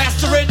shit to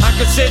master it, I'm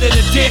considered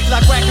a dick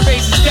like Racket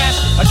Raisin's dash.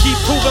 I keep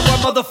proving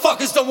why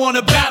motherfuckers don't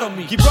wanna battle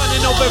me. Keep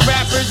running over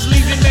rappers,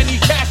 leaving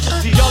many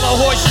casualties. Y'all are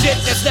horse shit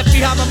that's left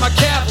behind by my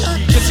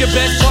cavalry. Cause your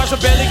best parts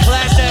are barely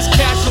classed as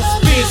casual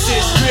speed. This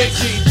is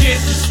strictly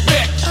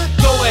disrespect.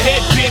 Go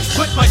ahead, bitch,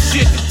 put my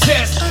shit to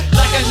test.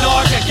 Like a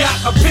narc, I got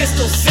my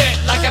pistol set.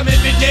 Like I'm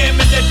Eminem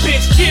and that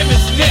bitch Kim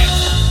is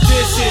next.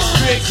 This is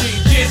strictly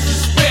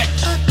disrespect.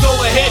 Go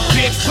ahead,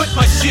 bitch, put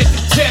my shit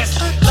to test.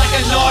 Like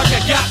a narc,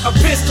 I got my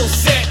pistol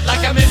set.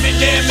 Like I'm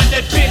Eminem and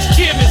that bitch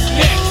Kim is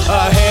next.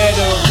 I had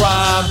a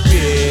rhyme,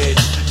 bitch.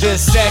 The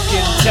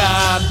second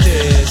time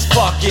this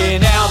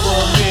fucking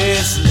album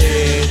is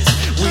lit,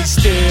 we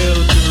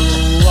still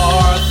do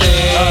our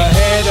thing. A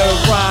head of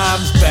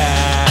rhymes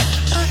back,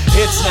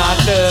 it's not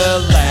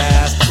the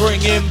last.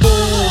 Bringing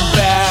boom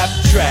bap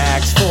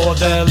tracks for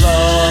the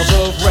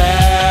love of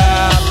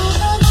rap.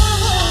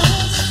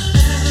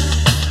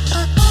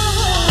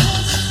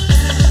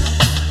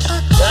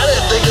 I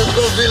didn't think it was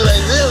gonna be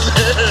like this.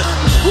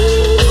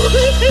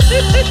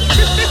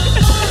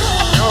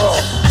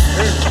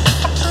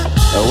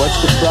 What's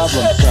the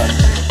problem, son?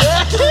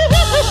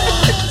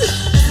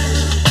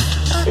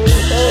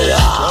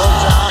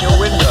 Your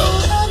window.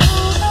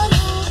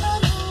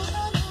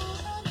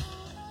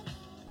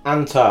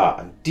 Anta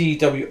and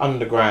DW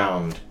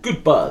Underground.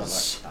 Good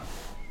buzz.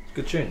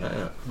 Good tune, that,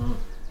 yeah.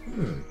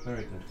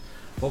 Very good.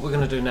 What we're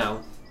going to do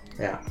now,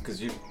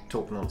 because you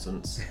talk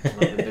nonsense and I've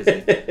been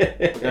busy,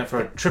 we're going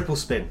for a triple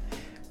spin.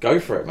 Go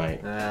for it,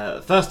 mate.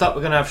 First up,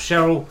 we're going to have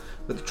Cheryll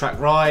with the track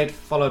Ride,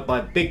 followed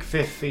by Big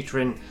Fifth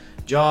featuring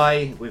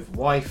Jai with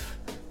Wife,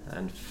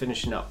 and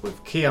finishing up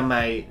with Kia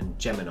May and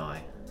Gemini.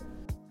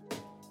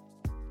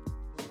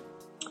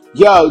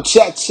 Yo,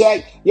 check.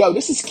 Yo,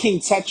 this is King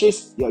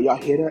Tetris. Yo, y'all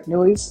hear that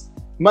noise?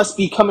 Must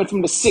be coming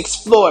from the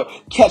 6th floor.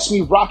 Catch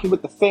me rocking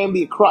with the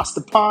family across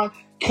the pond.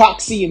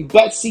 Coxie and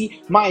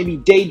Betsy,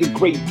 Miami-Dade to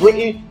Great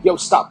Britain. Yo,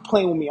 stop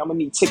playing with me. I'm gonna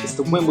need tickets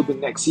to Wimbledon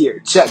next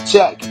year. Check.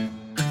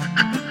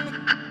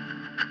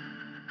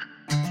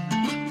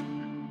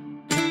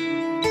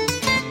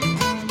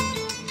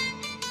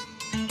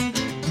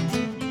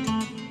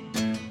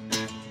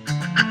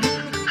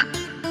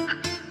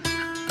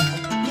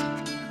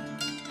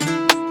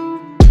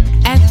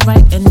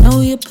 Right and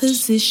know your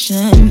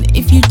position.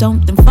 If you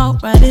don't, then fall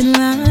right in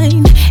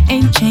line.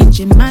 Ain't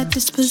changing my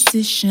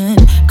disposition,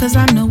 cause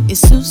I know it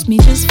suits me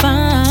just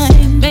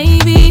fine.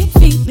 Baby,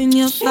 feeling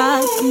your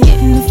flies, I'm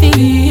getting the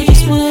feeling. You're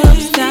just one of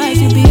those guys,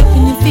 you'll be up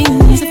in your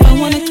feelings if I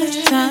wanna cut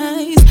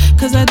ties,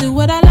 cause I do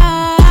what I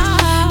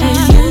like.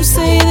 And you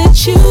say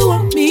that you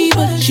want me,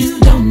 but you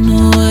don't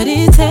know what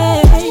it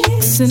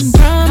takes. And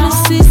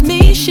promises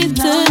mean shit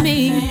to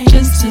me,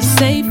 just to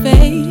save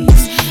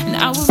face. And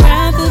I would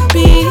rather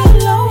be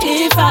alone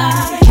if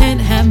I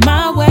can't have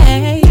my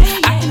way.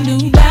 I can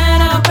do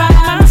that all by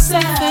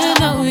myself, and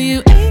no,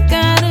 you ain't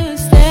gotta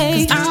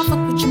stay. Cause I'll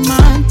fuck with your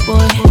mind,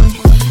 boy,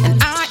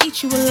 and I'll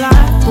eat you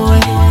alive, boy.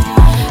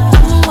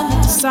 I'm the one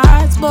that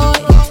decides, boy.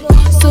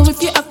 So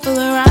if you're up for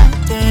the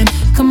ride, then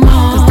come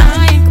on. Cause I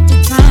ain't got the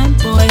time,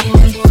 boy.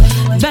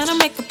 Better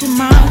make up your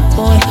mind,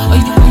 boy, or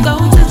you can go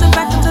to the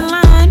back of the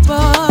line,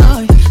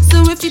 boy.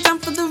 So if you're down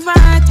for the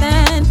ride,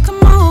 then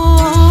come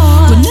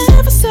on. We'll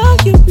never sell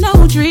you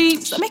no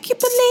dreams. I'll make you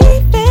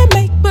believe and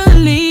make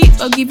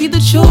believe. I'll give you the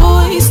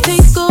choice,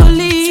 take or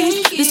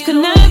leave. This could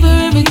never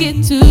ever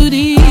get too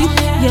deep.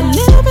 You're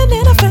living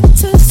in a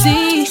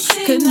fantasy,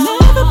 could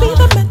never be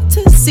the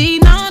fantasy.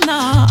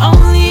 No,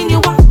 only in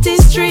your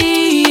wildest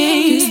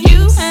dreams.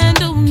 You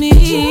handle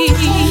me,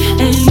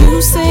 and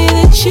you say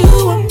that you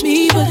want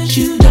me, but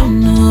you don't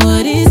know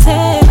what it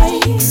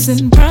takes.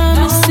 And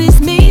promises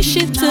me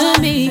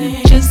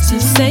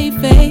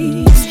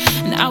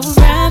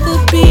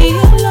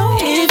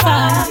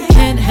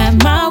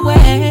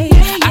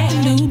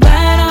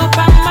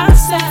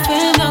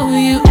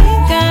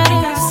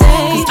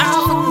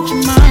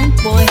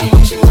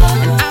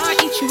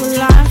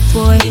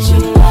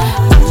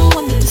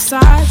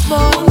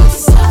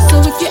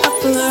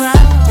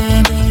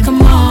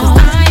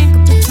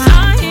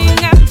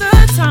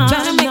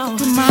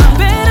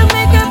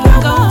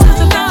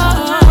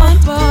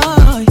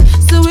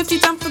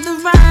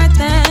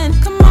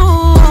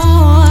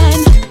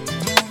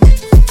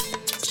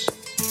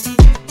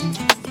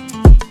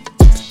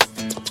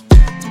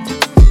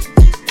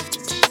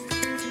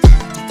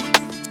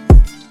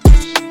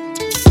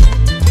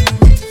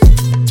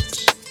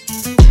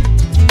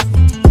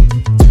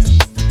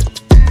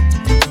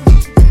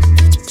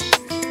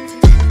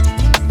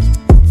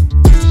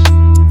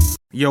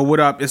Yo,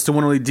 what up? It's the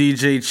one only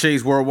DJ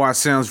Chase, Worldwide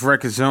Sounds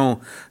Record Zone,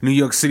 New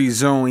York City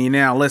Zone. You're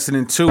now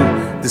listening to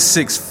the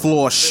 6th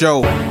Floor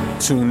Show.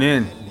 Tune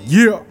in.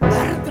 Yeah.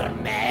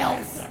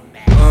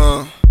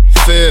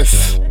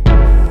 Fifth.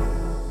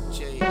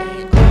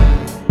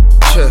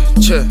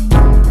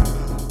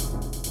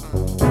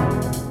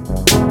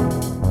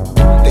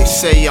 They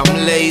say I'm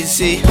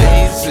lazy,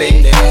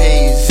 blame the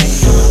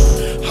hazy.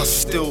 I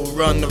still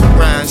run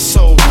around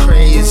so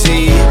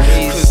crazy,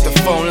 cause the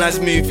phone line's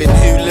moving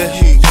hula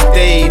hoops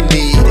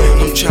daily.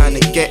 I'm trying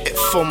to get it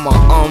for my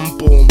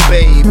unborn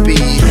baby.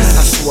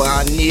 That's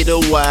why I need a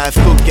wife,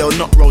 good girl,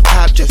 not roll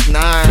type, just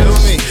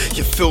nice.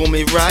 You feel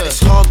me right? It's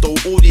hard though,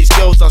 all these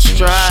girls I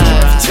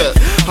strive to.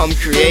 I'm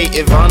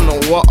creative, I know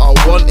what I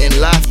want in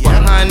life.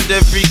 Behind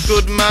every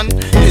good man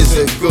is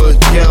a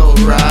good girl,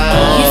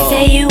 right? You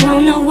say you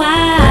want a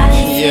wife.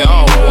 Yeah,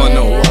 I want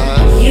a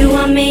wife. You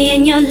want me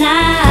in your life.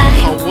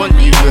 I want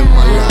you in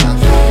my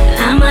life.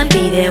 I'ma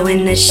be there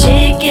when the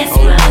shit gets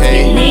rough.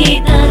 You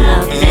need the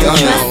love, then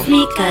trust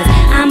me, cause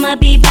I'ma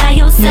be by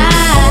your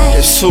side.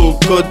 It's all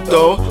good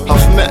though,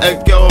 I've met a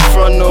girl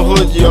from the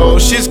hood, yo.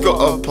 She's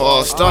got a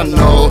past, I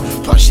know,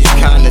 but she's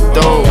kinda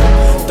dope.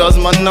 Does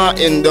my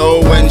nutting though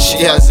when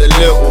she has a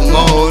little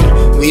moan.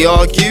 We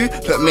argue,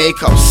 but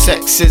makeup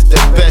sex is the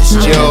best,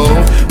 yo.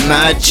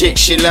 Mad chick,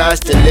 she likes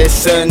to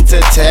listen to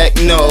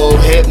techno.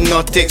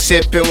 Hypnotic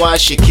sipping while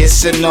she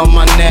kissing on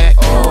my neck.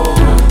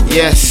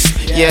 Yes,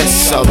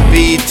 yes, I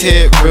beat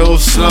it real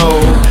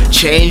slow.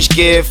 Change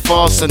gear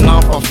fast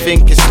enough, I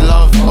think it's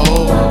love,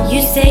 oh.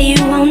 You say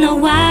you want a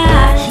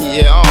wife.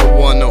 Yeah, I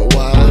want a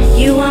wife.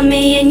 You want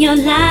me in your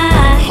life.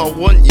 I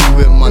want you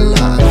in my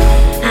life.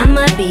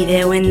 I'ma be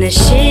there when the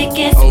shit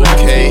gets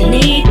rough. You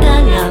need the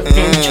love,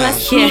 then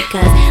trust me,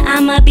 cause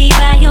I'ma be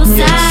by your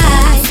side.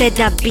 I said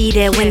I'd be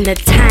there when the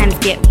times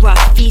get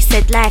rough. He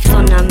said life's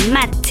on a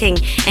mad thing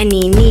and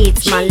he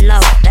needs my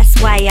love. That's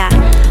why I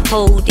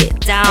hold it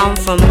down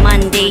from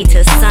Monday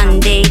to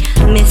Sunday.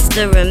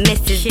 Mr. and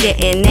Mrs.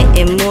 getting it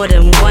in more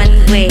than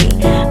one way.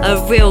 A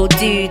real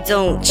dude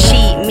don't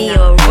cheat me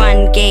or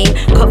run game.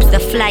 Cops the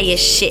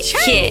flyest shit,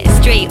 yeah,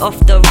 straight off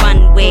the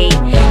runway.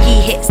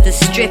 He hits the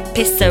strip,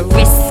 it's a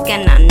risk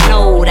and I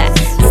know that.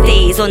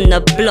 Stays on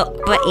the block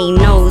but he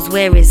knows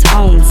where his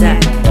home's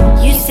at.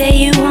 You say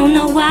you want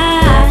a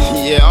wife.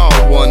 Yeah,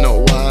 I want a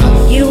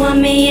wife. You want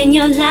me in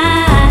your life.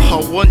 I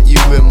want you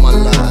in my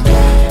life.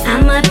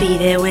 I'ma be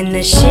there when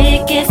the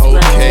shit gets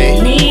rough.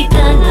 You need the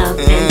love,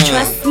 then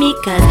trust me,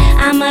 cause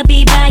I'ma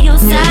be by your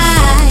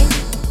side.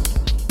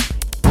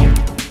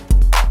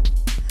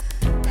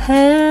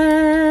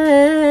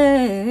 Hey,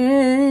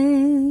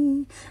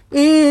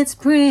 it's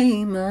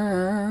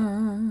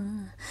Prima,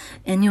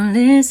 and you're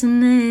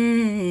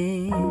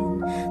listening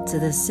to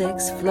the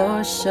 6th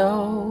Floor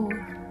Show.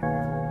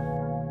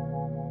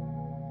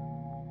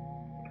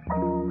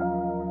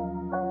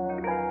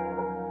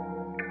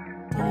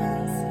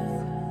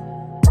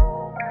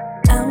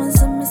 I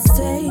was a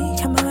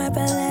mistake, I'm a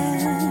rebel.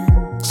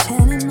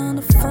 Chatting on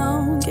the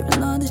phone,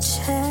 giving all the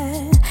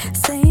chat.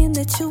 Saying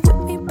that you're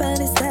with me, but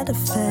is that a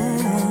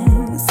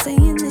fact?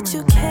 Saying that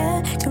you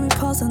care, can we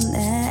pause on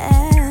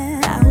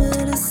that? I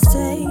would've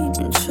stayed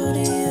and true to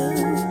you,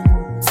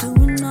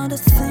 doing all the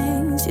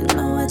things you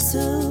know I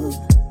do.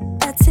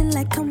 Acting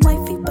like I'm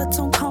wifey, but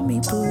don't call me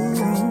boo.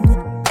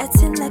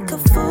 Acting like a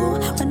fool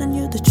when I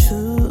knew the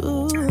truth.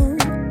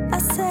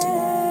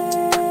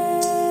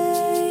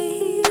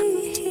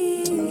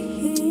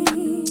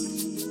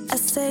 I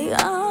say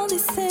all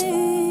these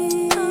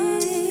things,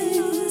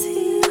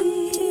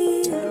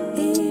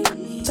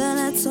 but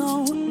I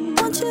don't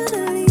want you to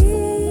leave.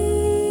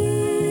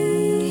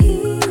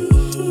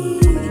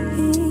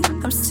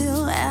 I'm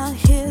still out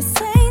here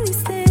saying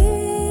these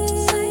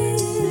things.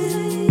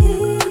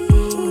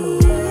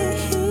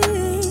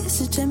 It's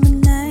a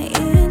Gemini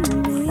in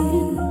me.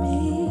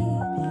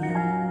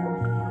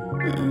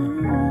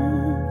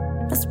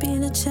 Must be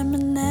the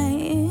Gemini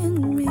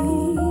in me.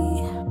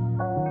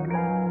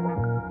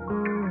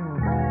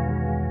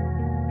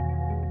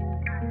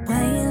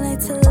 Why you like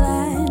to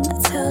lie, not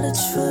tell the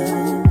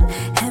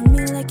truth? Hand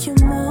me like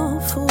you're more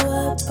for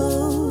what,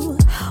 boo?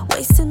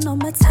 Wasting all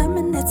my time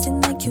and acting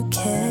like you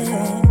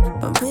care,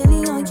 but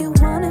really all you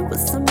wanted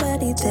was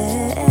somebody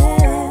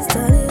there.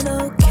 Started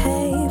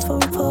okay for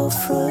we pull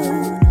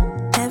through,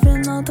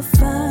 having all the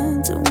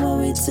fun, doing what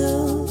we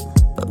do,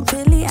 but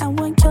really I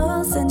want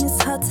yours and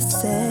it's hard to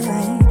say.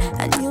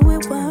 I knew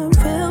it wasn't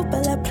real,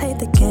 but I played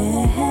the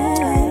game.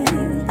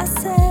 I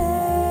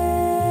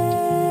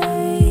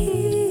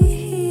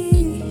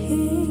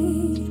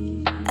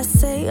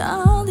say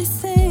all these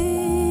things,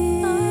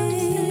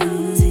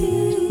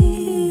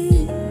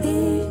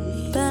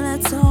 but I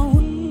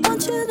don't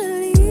want you to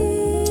leave.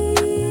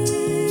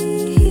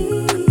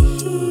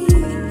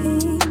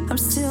 I'm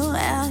still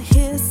out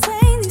here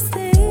saying these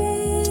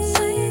things.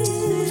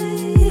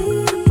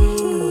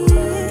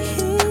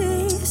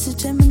 It's a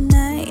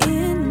Gemini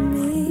in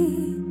me.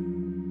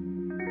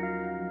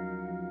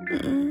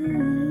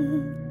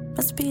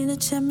 Must be the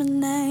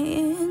Gemini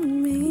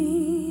in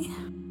me.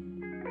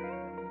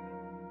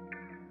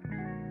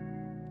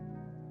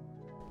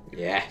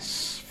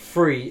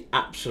 3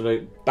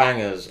 absolute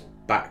bangers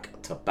back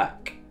to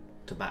back.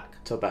 To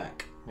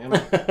back. Yeah,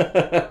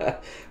 man.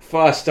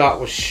 First start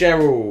was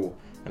Cheryll,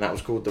 and that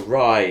was called The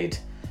Ride.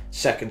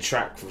 Second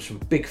track was from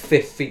Big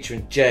Fifth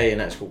featuring Jay, and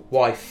that's called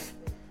Wife.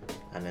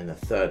 And then the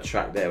third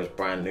track there was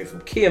brand new from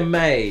Kia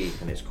May,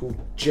 and it's called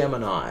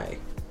Gemini.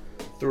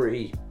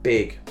 3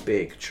 big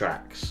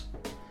tracks.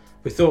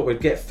 We thought we'd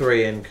get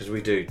 3 in because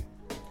we do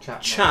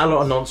chat a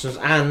lot of nonsense,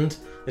 and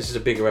this is a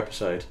bigger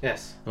episode.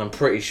 Yes. And I'm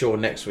pretty sure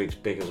next week's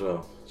big as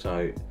well.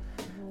 So,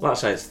 like I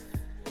say, it's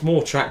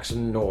more tracks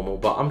than normal,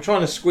 but I'm trying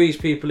to squeeze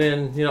people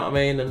in, you know what I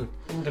mean? And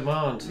on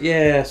demand.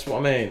 Yeah, that's what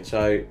I mean.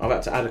 So I've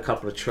had to add a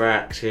couple of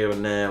tracks here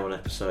and there on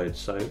episodes,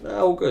 so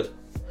all good.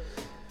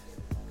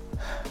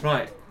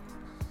 Right.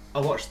 I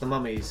watched the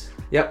Mummies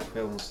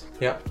films.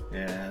 Yep.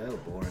 Yeah, they were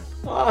boring.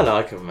 I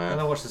like them, man.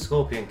 And I watched the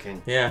Scorpion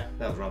King. Yeah.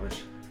 That was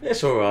rubbish.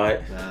 It's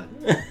alright. Nah.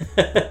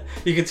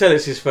 You can tell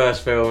it's his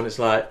first film, and it's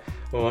like,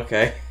 oh,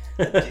 okay.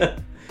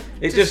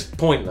 It's just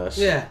pointless.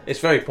 Yeah. It's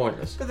very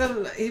pointless. But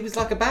then he was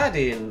like a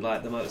baddie in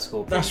like the Motor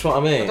Scorpion. That's what I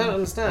mean. I don't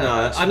understand.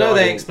 No, I know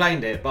they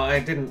explained it, but I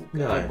didn't.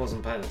 No. I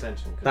wasn't paying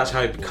attention. That's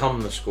how he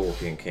become the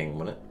Scorpion King,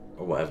 wasn't it?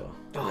 Or whatever.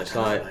 Oh, it's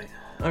like,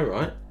 oh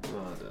right.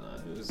 Well, I don't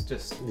know. It was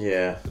just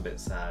a bit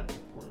sad.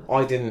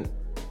 I didn't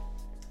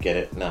get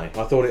it. No, I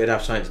thought it'd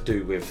have something to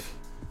do with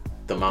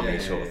the Mummy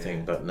sort of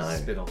thing, but no.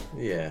 Spin off.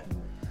 Yeah.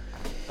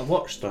 I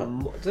watched.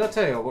 Did I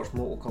tell you I watched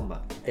Mortal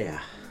Kombat? Yeah.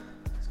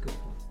 It's good.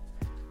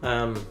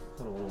 I don't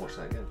want to watch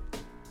that again.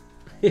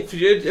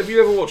 Have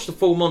you ever watched the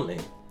Full Monty?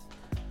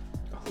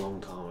 A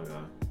long time ago.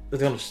 They've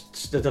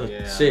done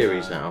a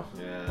series now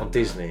on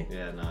Disney.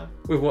 Yeah, no.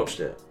 We've watched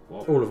it.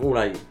 What? All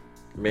 8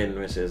 men,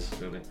 misses.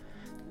 Really?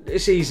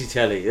 It's easy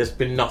telly. There's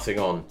been nothing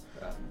on.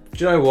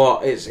 Do you know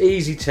what? It's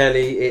easy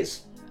telly.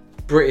 It's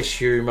British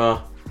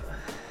humour.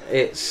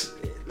 It's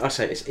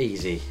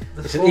easy.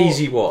 It's an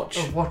easy watch.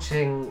 Of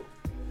watching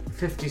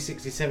 50,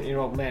 60,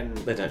 70-year-old men.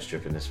 They don't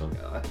strip in this one.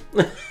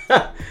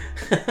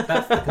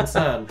 That's the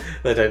concern.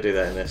 They don't do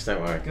that in this.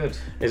 Don't worry. Good.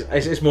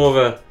 It's more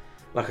of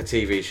a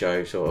TV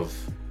show sort of.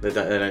 They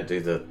don't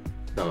do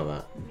none of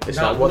that. It's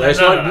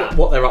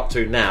what they're up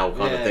to now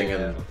kind of thing.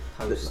 Yeah.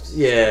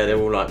 And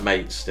they're all like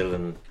mates still,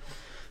 and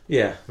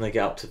they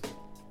get up to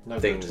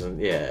things, and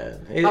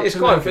it's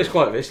quite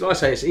like I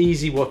say, it's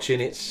easy watching.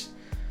 It's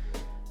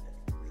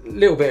a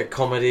little bit of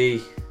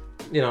comedy,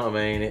 you know what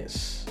I mean?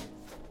 It's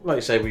like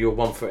you say, with your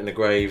one foot in the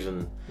grave,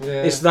 and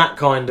it's that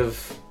kind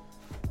of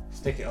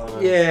stick it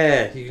on.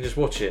 Yeah, you can just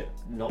watch it.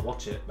 Not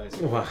watch it,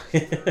 basically. Well,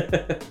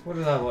 what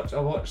did I watch? I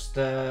watched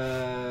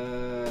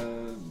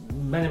Men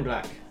in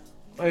Black.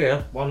 Oh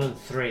yeah. 1 and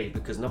 3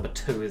 because number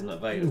 2 isn't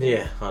available.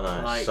 Yeah, I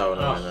know. It's so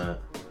annoying.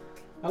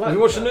 Have you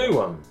watched the new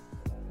one?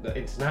 The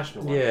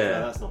international one? Yeah.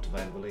 No, that's not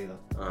available either.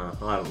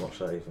 I haven't watched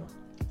that either.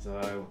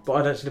 So, but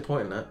I don't see the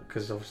point in that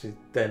because obviously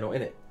they're not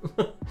in it.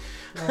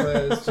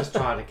 It's just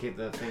trying to keep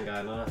the thing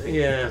going, and I think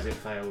because it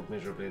failed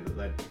miserably that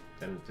they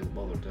then didn't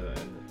bother to do it.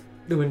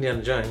 New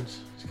Indiana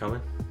Jones is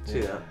coming.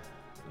 See that?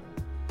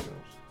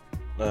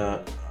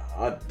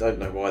 I don't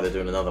know why they're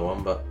doing another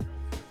one, but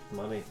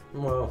money.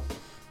 Well,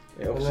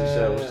 it obviously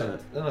sells, doesn't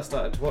it? Then I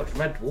started to watch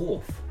Red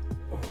Dwarf.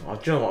 Oh,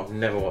 do you know what? I've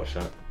never watched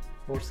that.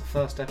 I watched the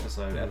first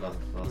episode ever.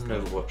 I've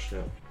never watched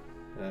it.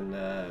 And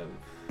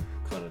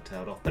kind of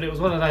tailed off. But it was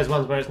one of those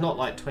ones where it's not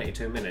like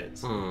 22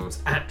 minutes. It's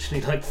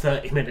actually like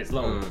 30 minutes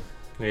long.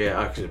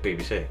 Yeah, actually the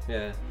BBC.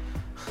 Yeah.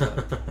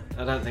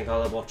 I don't think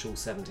I'll watch all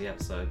 70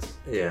 episodes.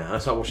 Yeah, I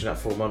started watching that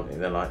Full Monty.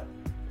 They're like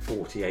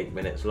 48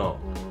 minutes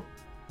long.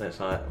 And it's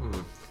like,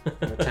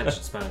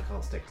 attention span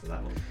can't stick to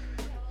that one.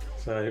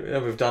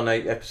 So we've done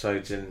 8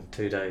 episodes in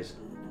 2 days.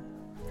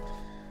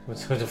 We're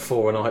doing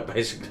 4 a night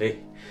basically.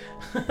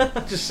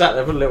 Just sat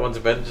there, put a little one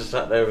to bed, and just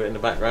sat there in the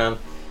background.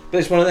 But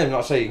it's one of them,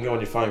 like I say, you can go on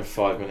your phone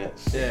for 5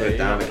 minutes, put it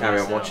down and carry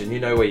on watching. You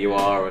know where you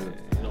are, and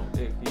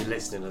you're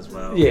listening as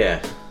well.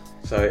 Yeah.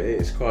 So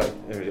it's quite.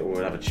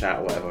 We'll have a chat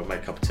or whatever, make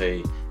a cup of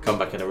tea, come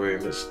back in the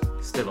room. It's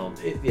still on.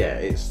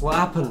 It's. What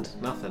happened?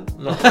 Nothing.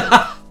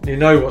 You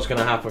know what's going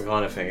to happen,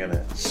 kind of thing, isn't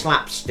it?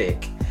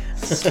 Slapstick.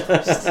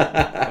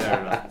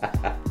 Fair enough.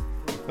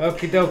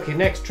 Okie dokie.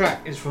 Next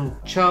track is from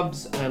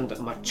Chubs and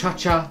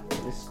Machacha.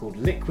 This is called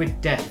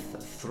Liquid Death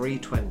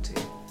 320.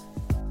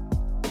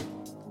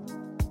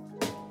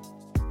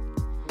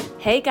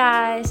 Hey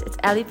guys, it's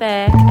Ellie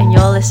Burke, and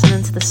you're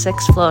listening to the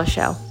 6th Floor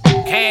Show.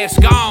 Cash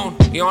gone,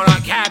 you on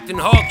our Captain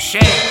Hook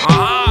shit.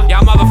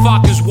 Y'all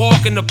motherfuckers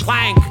walking the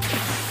plank.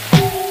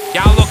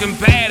 Y'all looking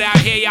bad out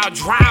here, y'all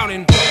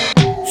drowning.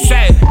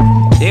 Shit,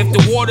 if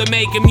the water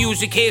making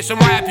music, hear some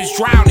rappers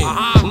drowning.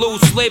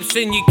 Loose lips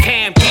in your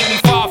cam, keep me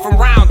far from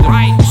round them.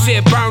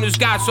 Shit burners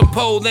got some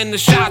pole and the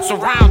shots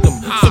around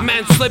them.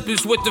 Cement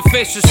slippers with the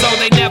fishes so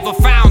they never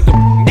found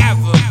them.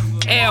 Never.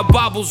 Air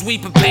bubbles, we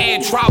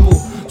prepared trouble.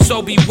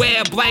 So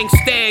beware, blank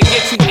stare,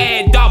 get you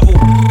air double.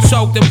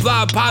 Soaked in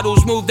blood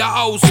puddles, move the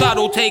old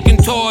subtle. Taking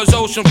tours,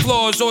 ocean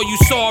floors, or you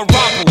saw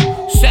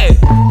rubble. Said,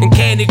 and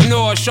can't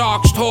ignore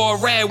sharks tore.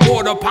 Red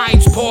water,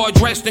 pints pour,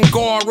 dressed in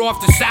gore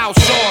off the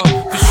south shore,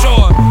 for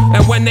sure.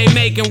 And when they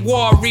making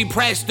war,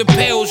 repress the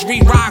pills,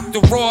 re-rock the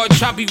raw.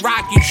 Chubby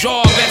rock your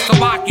jaw, best to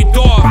lock your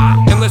door.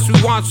 Unless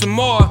we want some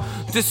more.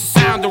 This is the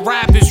sound of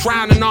rappers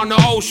drowning on the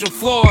ocean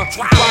floor. Watch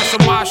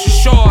them wash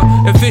ashore.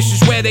 And fish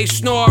is where they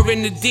snore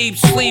in the deep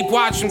sleep.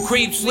 Watch them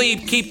creep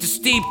sleep. Keep the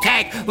steep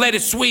tack, let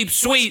it sweep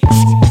sweet.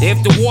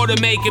 If the water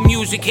making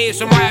music, hear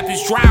some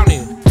rappers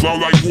drowning. Flow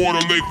like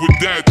water, liquid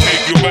death,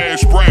 take your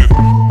last breath.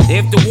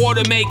 If the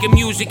water making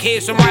music,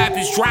 hear some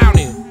rappers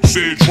drowning.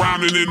 Said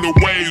drowning in the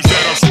waves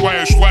that are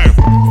splash left.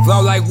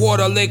 Flow like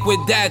water, liquid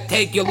death,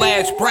 take your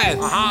last breath.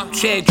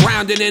 Said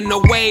drowning in the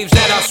waves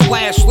that are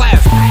splash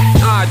left.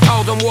 I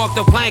told them walk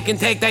the plank and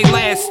take their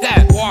last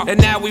step. And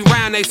now we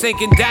round, they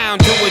sinking down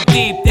to a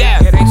deep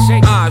depth.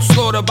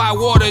 Slaughtered by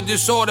water,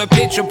 disorder,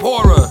 picture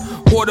poorer.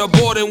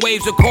 Waterboarding,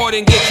 waves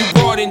according, get you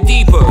broad and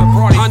deeper.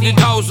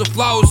 Undertows of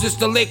flows, it's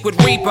the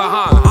liquid reaper,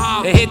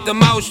 It hit the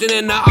motion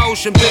in the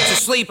ocean, bitch a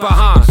sleeper,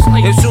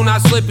 And soon I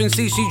slip and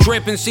see she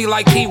dripping, see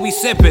like tea we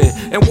sipping.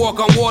 And walk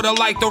on water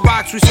like the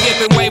rocks we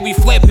skipping, way we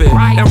flipping.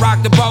 And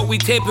rock the boat we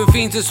tipping,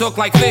 fiends is hooked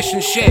like fish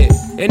and shit.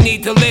 And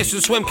need to listen,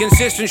 swim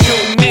consistent,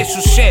 shooting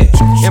missile shit.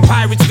 And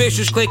pirates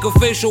vicious, click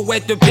official,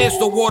 wet the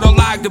pistol,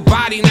 waterlogged the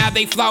body, now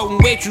they floating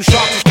with you.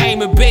 Sharks just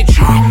came and bit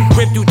you.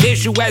 Rip through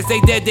tissue as they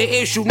did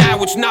the issue, now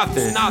it's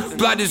nothing.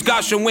 Blood is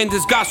gushing, wind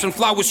is gushing,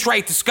 flow is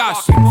straight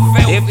disgusting.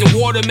 If the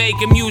water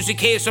making music,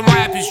 hear some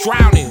rappers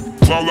drowning.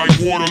 Flow like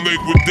water,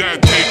 liquid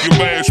death, take your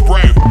last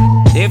breath.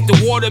 If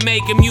the water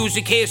making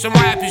music, hear some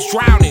rappers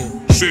drowning.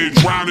 Said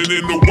drowning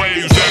in the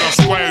waves that are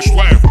splash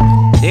left.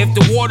 If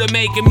the water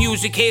making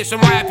music, hear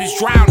some rappers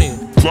drowning.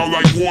 Flow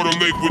like water,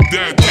 liquid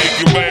death, take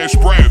your last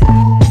breath.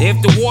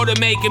 If the water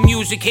making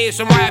music, hear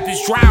some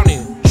rappers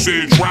drowning.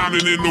 Said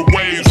drowning in the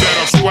waves that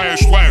are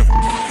splash left.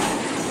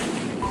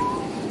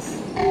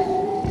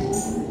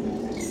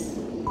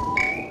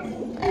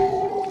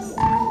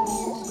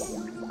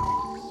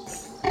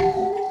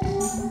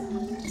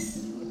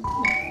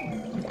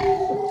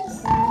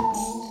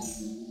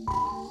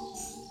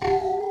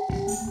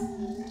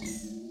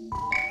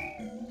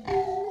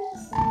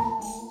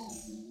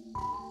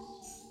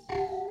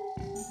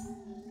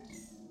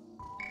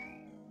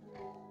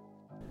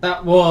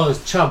 That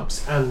was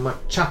Chubs and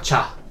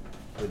Machacha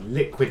with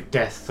Liquid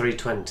Death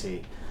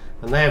 320,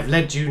 and they have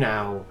led you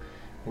now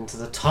into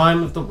the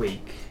time of the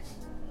week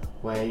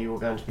where you are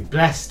going to be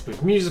blessed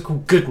with musical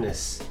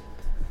goodness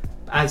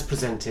as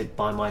presented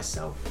by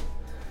myself.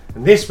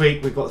 And this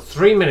week we've got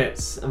 3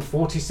 minutes and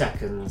 40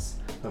 seconds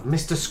of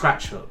Mr.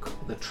 ScratchHook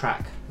with the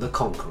track The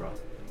Conqueror.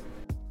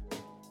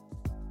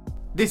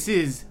 This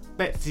is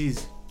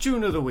Betsy's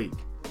Tune of the Week.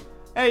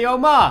 Hey yo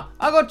ma,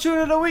 I got Tune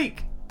of the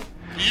Week.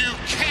 You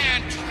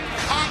can't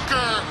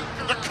conquer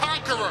the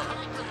conqueror.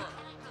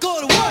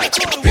 Go to work.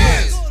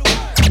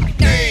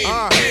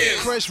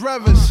 Chris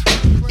Revers,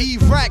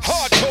 E-Rex.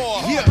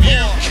 Hardcore. Yeah.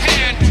 You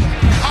can't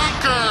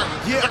conquer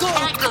the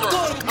conqueror.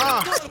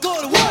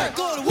 Go to work.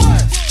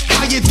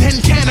 Higher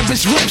than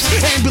cannabis rips.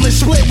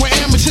 Ambulance split where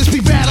amateurs be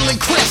battling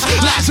Chris.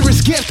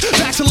 Lazarus gift,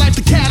 back to life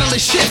the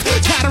catalyst shift.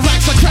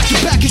 Cataracts I crack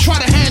your back and try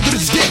to handle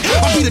this dick.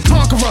 I'll be the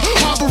conqueror,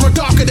 harborer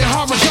darker than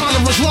horror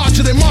genres,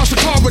 larger than monster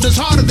corridors,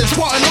 harder than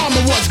Spartan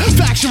armor was.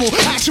 Factual,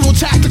 actual,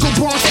 tactical,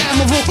 bronze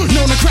admiral.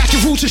 Known to crack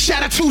your roots and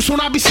shatter tooths when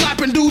I be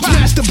slapping dudes.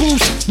 Master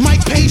boost,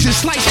 Mike pages,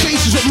 slice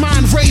faces with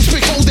mind raised,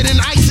 big older than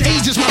ice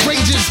ages. My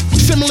rages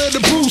similar to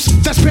Bruce,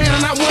 that's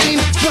Banner not Wayne.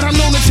 But I'm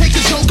known to take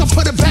a joke, I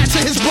put a bat to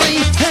his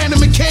brain. Hand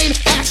him a cane,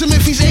 ask him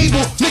if he's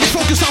able. Niggas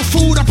focus on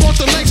food, I brought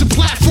the legs and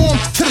platform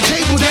to the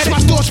table. That's my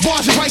thoughts,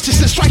 bars, and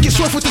righteousness. Strike it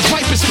swift with this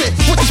viper spit.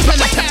 With this pen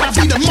and pad, I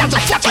be the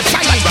motherfucking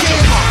tight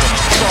again.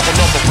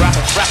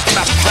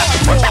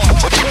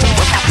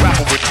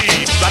 Rapper with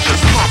ease, I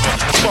just conquer.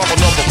 Solve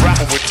another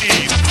rapper with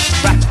ease.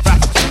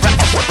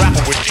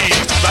 Rapper with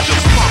ease, I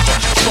just conquer.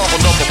 Solve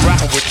another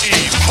rapper with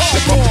ease.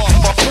 Solve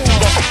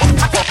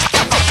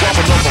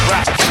another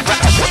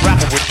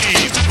rapper with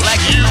ease.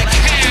 Like you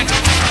can't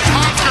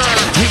conquer.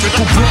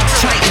 Lyrical Bronx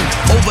Titan,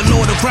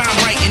 overlord of rhyme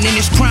writing. In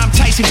this prime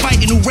Tyson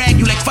fighting who rag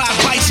you like 5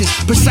 bisons.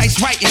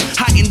 Precise writing,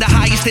 heighten the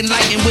highest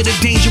enlightened with a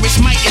dangerous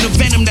might and a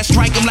venom that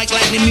strike him like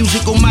lightning.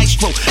 Musical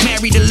maestro,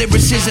 married to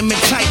lyricism and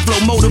tight flow.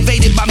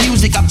 Motivated by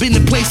music, I've been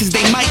to places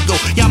they might go.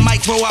 Y'all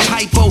micro, I'm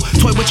hypo.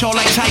 Toy with y'all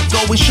like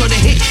Tycho. Ensure the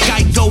hit,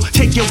 Geico.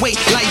 Take your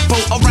weight, lipo.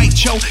 Alright,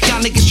 yo.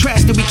 Y'all niggas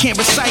trash that we can't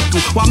recycle.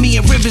 While me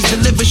and Rivers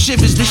deliver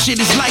shivers, this shit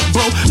is like,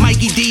 bro.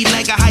 Mikey D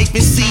like a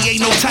hyphen C,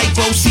 ain't no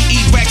typo.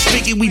 CE-Rex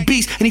figured we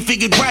beast, and he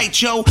figured right,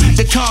 yo.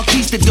 The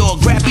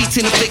conquistador, grab beats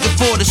in a figure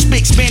 4. The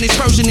spick Spanish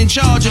version in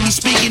charge of me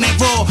speaking that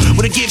raw.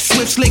 With a gift,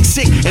 swift, slick,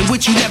 sick, and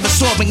which you never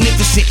saw.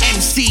 Magnificent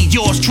MC,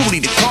 yours truly,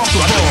 the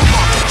conqueror.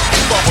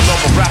 Solve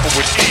another rapper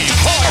with ease.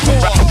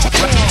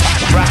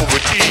 Rapper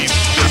with ease.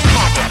 Just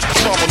conquer.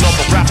 Solve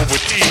another rapper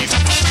with ease.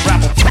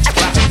 Rapper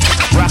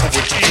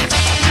with ease.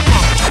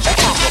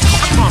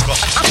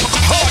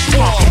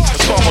 Conquer.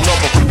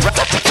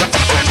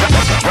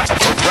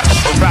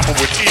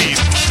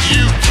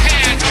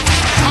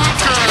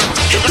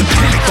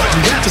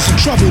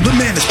 trouble, the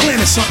man is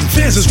planning something.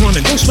 Fans is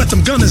running, don't sweat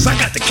them gunners, I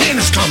got the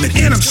cannons coming.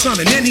 And I'm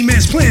sunning any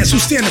man's plans who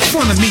stand in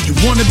front of me. You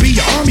wanna be,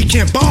 your army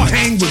can't bar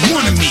hang with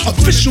one of me.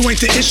 Official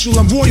ain't the issue,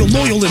 I'm royal,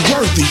 loyal, and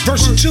worthy.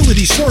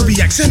 Versatility,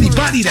 swervy, ask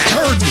anybody that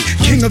heard me.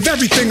 King of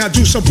everything I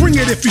do, so bring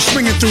it if you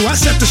swinging through. I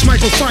set this mic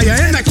on fire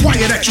and that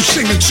choir that you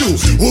singing to.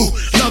 Woo,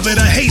 love it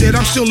or hate it,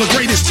 I'm still the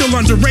greatest, still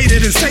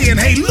underrated. And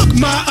saying, hey, look,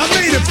 ma, I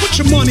made it. Put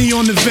your money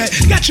on the vet,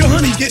 got your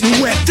honey getting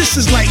wet. This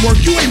is light work,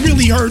 you ain't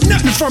really heard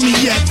nothing from me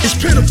yet. It's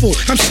pitiful,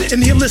 I'm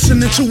sitting here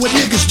listening to what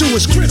niggas do.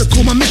 It's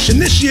critical, my mission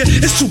this year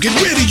is to get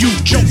rid of you.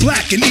 Joe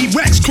Black and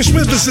E-Rex, Chris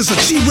Rivers is a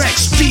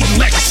T-Rex. Feeding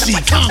legacy,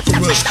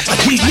 conquerors,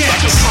 we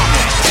next.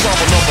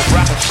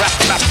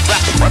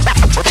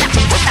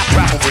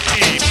 Rapping with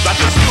ease, I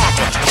just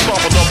conquer.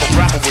 Solve another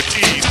rapping with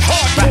ease.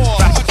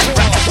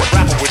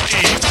 Rapping with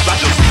ease, I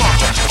just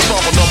conquer.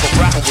 Solve another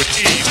rapping with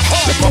ease.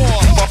 Solve another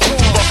rapping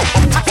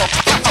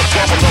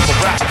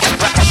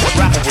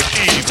with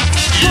ease.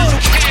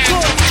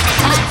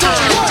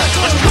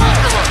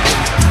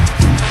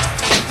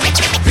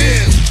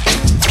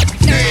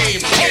 His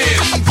name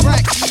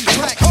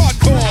is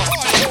Hardcore.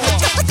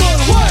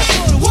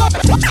 What?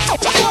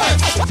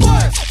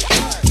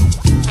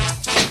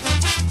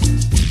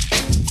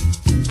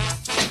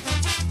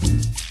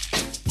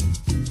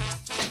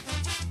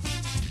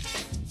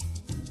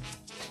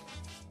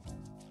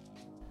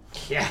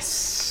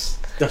 Yes!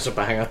 That's a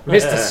banger.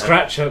 Mr.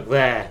 ScratchHook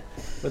there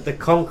with the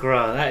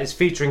Conqueror. That is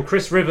featuring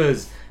Chris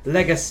Rivers,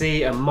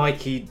 Legacy, and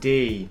Mikey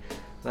D.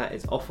 That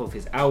is off of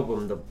his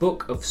album, The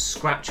Book of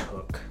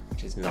ScratchHook,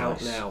 which is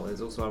out now.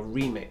 There's also a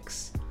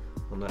remix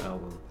on that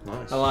album.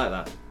 Nice. I like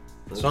that.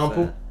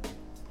 Sample?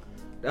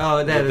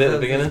 Oh, there's a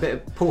bit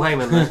of Paul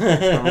Heyman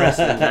there from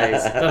wrestling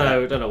days.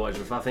 Don't know what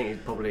it's. I think he's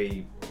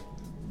probably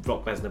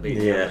Brock Lesnar beating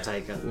the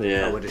Undertaker.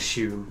 Yeah. I would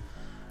assume.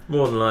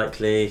 More than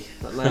likely.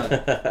 But no,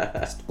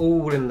 it's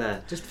all in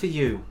there, just for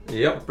you.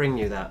 Yep. I'll bring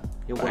you that.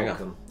 You're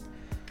welcome.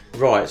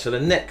 Right, so the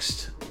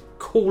next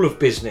call of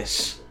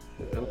business.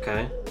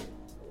 Okay.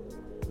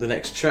 The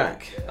next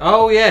track.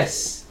 Oh,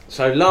 yes.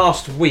 So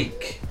last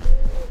week,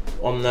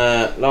 on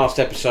the last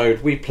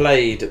episode, we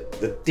played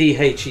the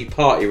DHE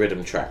Party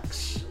Rhythm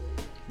tracks.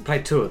 We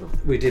played two of them.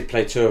 We did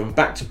play two of them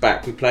back to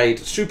back. We played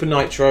Super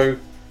Nitro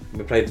and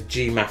we played the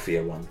G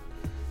Mafia one.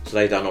 So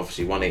they done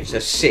obviously one each.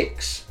 There's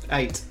 6.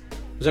 8.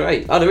 Was there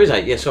 8? Oh, there is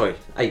 8. Yeah, sorry.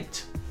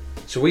 8.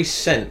 So I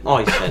sent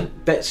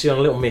Betsy on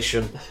a little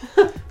mission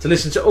to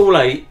listen to all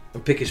 8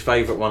 and pick his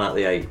favourite one out of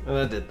the 8. And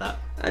I did that.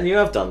 And you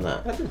have done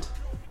that. I did.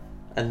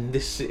 And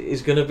this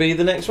is going to be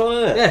the next one,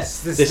 isn't it?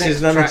 Yes. This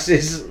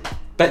is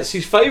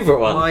Betsy's favourite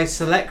one. My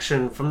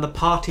selection from the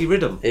Party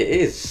Rhythm. It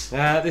is.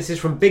 This is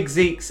from Big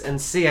Zeeks and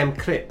CM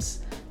Clipz.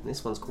 And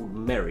this one's called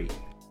Merry.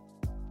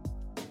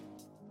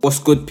 What's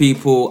good,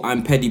 people?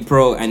 I'm Petty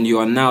Pro, and you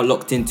are now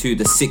locked into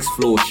the 6th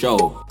Floor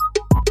Show.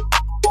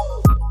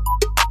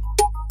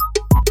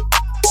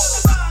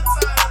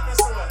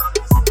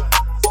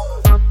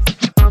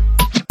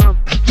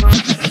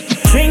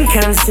 Drink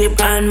and sip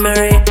and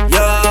marry.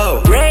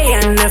 Yo, Ray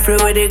and Nefri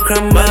with the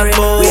cranberry.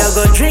 We all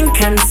go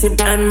drink and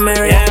sip and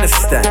marry. You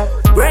understand?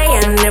 Ray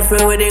and Nefri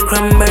with the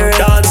cranberry.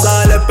 Dance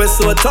all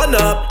episode turn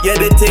up. Yeah,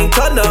 the thing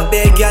turn up.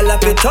 Big girl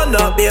have it turn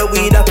up. Big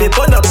weed have it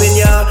burn up in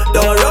ya.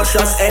 Don't rush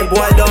us, hey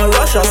boy, don't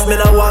rush us. Me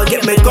no want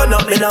get me gun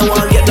up. Me no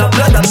want get no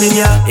blood up in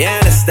ya. You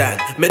understand?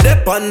 Me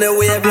dip on the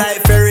wave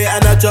like ferry,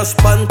 and I just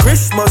spun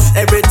Christmas.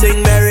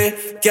 Everything merry.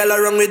 Girl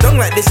around me down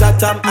like this at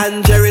Tom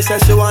and Jerry.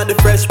 Said she want the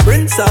Fresh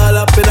Prince all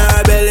up in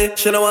her belly.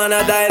 She don't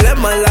wanna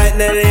dilemma like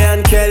Nelly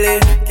and Kelly.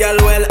 Girl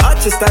well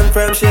hot, she stand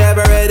firm, she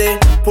ever ready.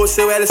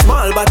 Pussy well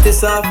small, but it's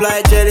soft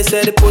like jelly.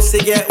 Said the pussy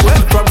get wet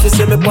from she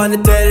see me on the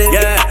telly.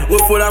 Yeah, we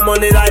full of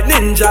money like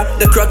ninja.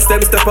 The crooks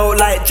them step out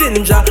like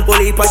ginger.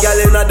 Only heap a girl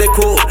inna the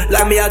cool,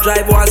 like me I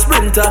drive one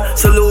Sprinter.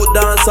 Salute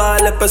dance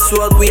all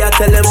episode, we are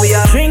telling we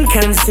are drink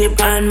and sip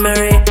and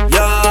marry.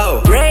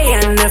 Yo, Ray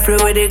and Nefri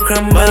with the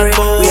cranberry.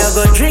 We all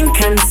go drink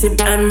and sip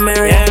and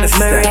marry.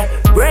 Marry.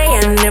 Ray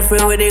and Nefri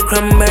with the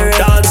cranberry.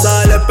 Dance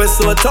all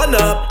episode turn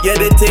up. Yeah,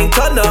 the thing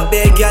turn up.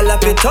 Big girl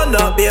have it turn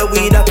up. Big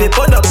weed have it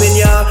burn up in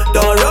ya.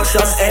 Don't rush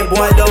us, hey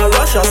boy, don't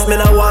rush us. Me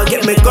no want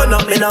get me gun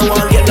up. Me no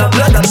want get no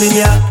blood up in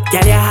ya.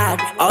 Girl you hot,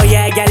 oh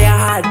yeah, girl you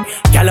hot.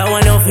 Girl I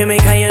wanna feel me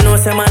 'cause you know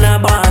some man a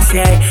boss,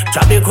 yeah.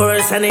 Drop the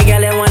chorus and the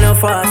girl you wanna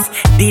fuss.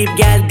 Deep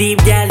girl,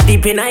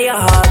 deep inna your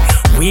heart.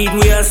 Weed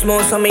we a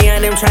smoke, so me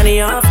and them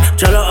trying off.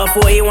 Jollo up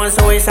what you want,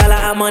 so it's a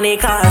lot of money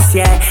cost,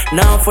 yeah.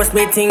 Now first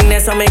me think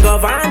this, so me go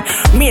van.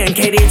 Me and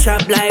Katie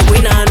trap like we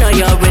nah know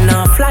you, we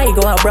nah fly.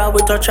 Go abroad,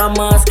 we touch on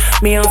Mars.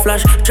 Me and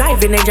Flash,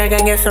 driving the jag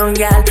and get some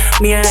gal.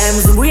 Me and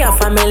M's, we a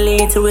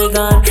family till we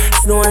gone.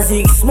 Snow and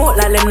Zeeks, smoke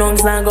like them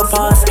lungs now go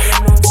past.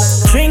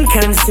 Drink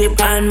and sip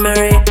and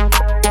marry.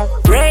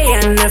 Ray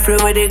and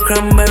Nefri with the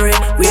cranberry.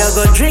 We all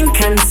go drink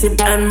and sip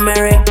and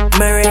marry.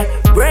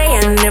 Ray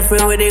and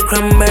Nefri with the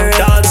cranberry.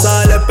 Dance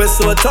all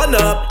episode turn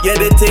up. Yeah,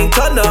 the thing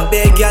turn up.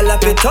 Big girl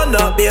have it turn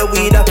up. Big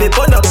weed have it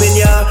burn up in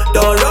ya.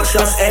 Don't rush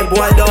us, hey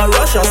boy, don't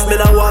rush us. Me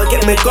no want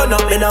get me gun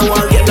up. Me no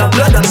want get no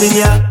blood up in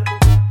ya.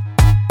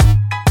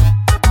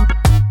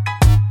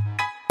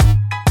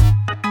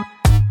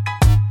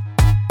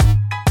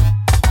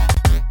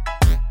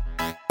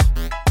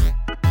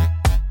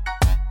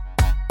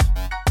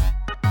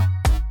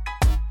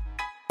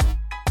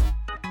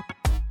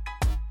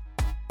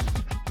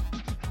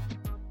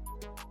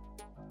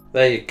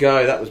 There you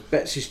go. That was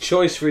Betsy's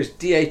choice for his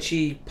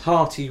DHE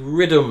Party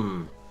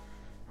Rhythm.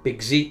 Big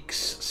Zeeks,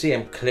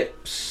 CM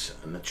Clipz,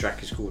 and the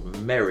track is called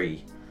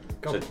Merry.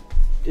 Go. So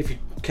if you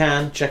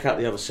can, check out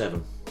the other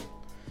 7.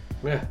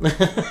 Yeah.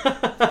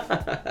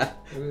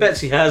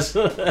 Betsy has.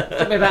 Took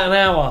me about an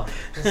hour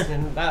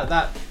listening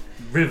that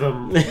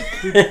rhythm.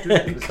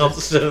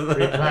 Constantly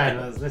replaying.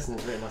 I was listening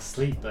to it in my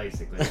sleep,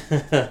 basically.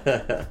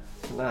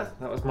 No,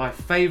 that was my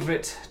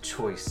favourite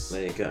choice.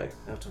 There you go.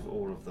 Out of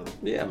all of them.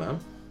 Yeah, man.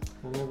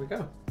 And there we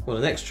go. Well,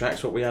 the next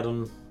track's what we had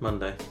on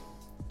Monday.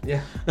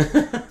 Yeah.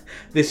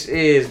 This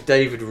is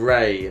David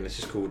Ray, and this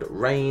is called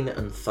Rain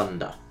and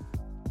Thunder.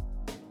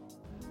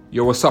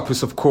 Yo, what's up?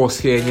 It's of course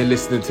here, and you're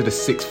listening to the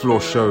 6th Floor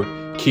Show.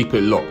 Keep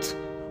it locked.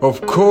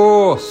 Of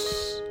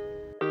course.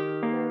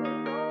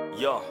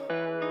 Yo.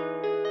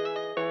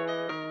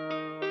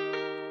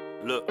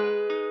 Look.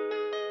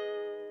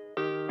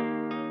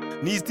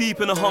 Knees deep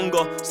in the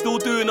hunger, still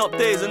doing up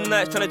days and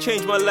nights, trying to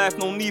change my life,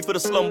 no need for the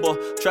slumber.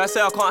 Try to say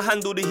I can't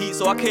handle the heat,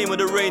 so I came with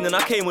the rain and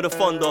I came with the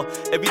thunder.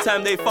 Every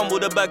time they fumble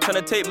the bag, trying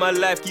to take my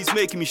life, keeps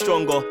making me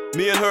stronger.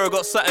 Me and her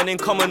got something in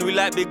common, we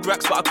like big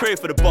racks, but I crave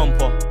for the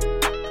bumper.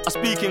 I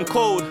speak in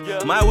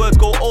code, my words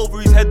go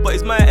over his head, but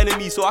he's my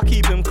enemy, so I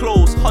keep him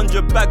close.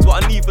 100 bags,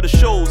 what I need for the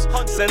shows.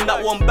 Send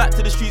that one back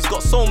to the streets,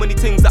 got so many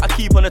things that I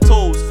keep on the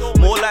toes.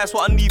 More lives,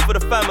 what I need for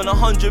the fam, and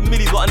 100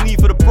 millies, what I need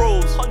for the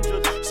pros.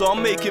 So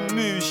I'm making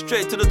moves,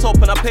 straight to the top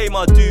and I pay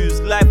my dues.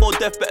 Life or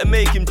death, better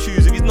make him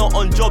choose. If he's not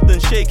on job, then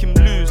shake him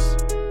loose.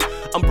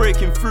 I'm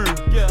breaking through,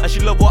 and she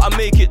love what I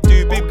make it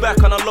do. Big back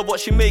and I love what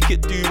she make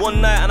it do.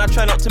 One night and I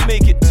try not to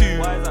make it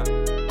two.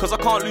 Cause I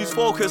can't lose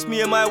focus,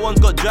 me and my ones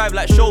got drive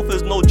like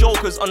chauffeurs. No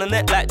jokers, on the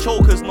net like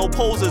chokers. No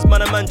posers,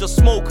 man and man just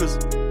smokers.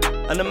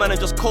 And the man are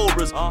just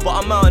cobras, but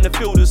I'm out in the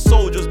field as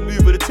soldiers.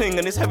 Move with the ting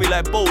and it's heavy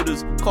like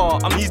boulders. Car,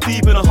 I'm knees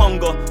deep in the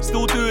hunger,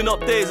 still doing up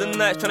days and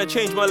nights, trying to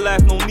change my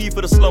life, no need for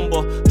the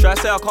slumber. Try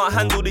to say I can't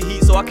handle the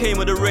heat, so I came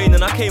with the rain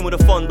and I came with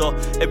the thunder.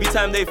 Every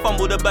time they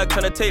fumble the bag,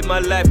 trying to take my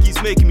life, keeps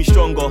making me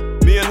stronger.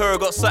 Me and her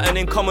got something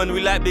in common,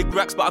 we like big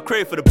racks, but I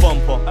crave for the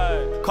bumper.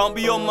 Can't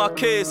be on my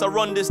case, I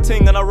run this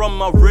ting and I run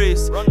my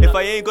race. If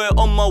I ain't got it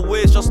on my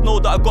waist, just know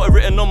that I got it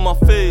written on my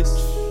face.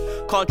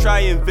 Can't try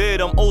invade,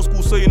 I'm old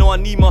school, so you know I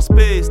need my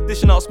space.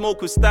 Dishing out smoke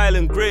with style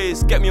and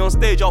grace. Get me on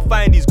stage, I'll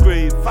find his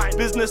grave.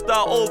 Business that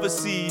I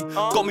oversee,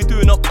 got me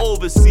doing up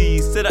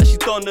overseas. Said that she's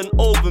done and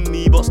over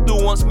me, but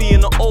still wants me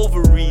in the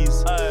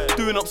ovaries.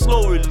 Doing up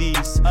slow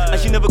release, and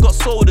she never got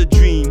sold a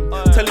dream.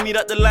 Telling me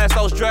that the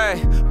lifestyle's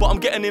dry, but I'm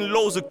getting in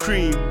loads of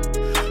cream.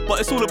 But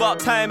it's all about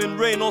timing,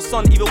 rain or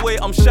sun, either way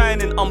I'm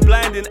shining, I'm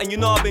blinding. And you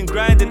know I've been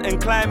grinding and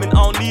climbing, I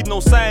don't need no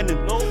signing.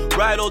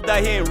 Ride or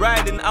die, he ain't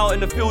riding, out in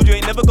the field you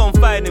ain't never gonna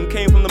find him.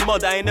 Came from the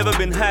mud, I ain't never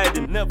been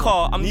hiding.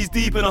 Car, I'm knees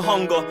deep in the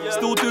hunger,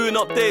 still doing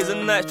up days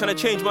and nights, trying to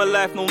change my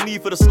life, no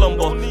need for the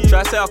slumber.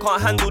 Try to say I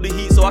can't handle the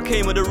heat, so I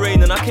came with the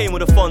rain and I came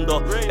with the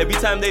thunder. Every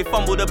time they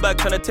fumble the bag,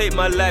 trying to take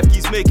my life,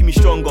 keeps making me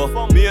stronger.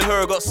 Me and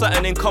her got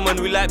something in common,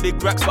 we like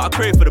big racks, but I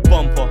crave for the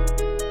bumper.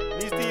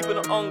 Knees deep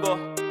in the hunger,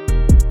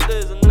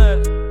 days and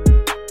nights,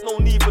 no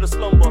need for the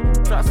slumber.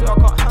 Try to say I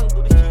can't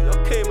handle the heat,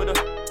 I came with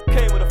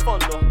the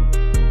thunder.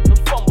 And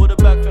fumble the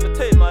bag, trying to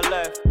take my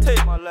life,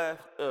 take my life.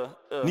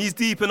 Knees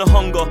deep in the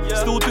hunger,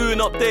 still doing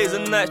up days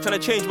and nights, trying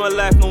to change my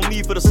life, no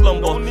need for the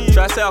slumber.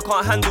 Try to say I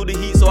can't handle the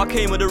heat, so I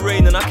came with the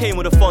rain and I came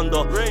with the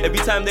thunder. Every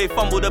time they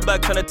fumble the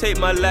bag, trying to take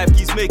my life,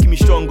 keeps making me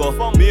stronger.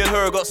 Me and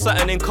her got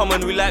something in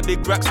common, we like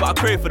big racks, but I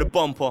crave for the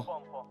bumper.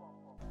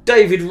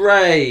 David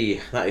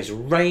Ray, that is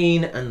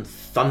Rain and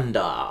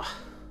Thunder.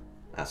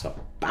 That's a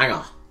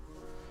banger.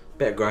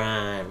 Bit of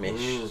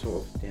grime-ish,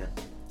 sort of, yeah.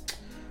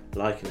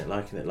 Liking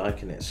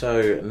it. So,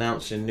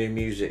 announcing new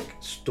music,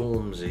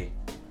 Stormzy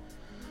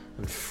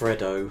and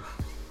Fredo.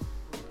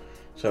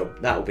 So,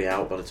 that will be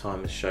out by the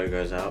time this show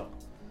goes out.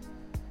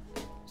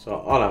 So,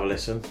 I'll have a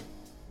listen.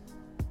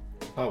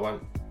 I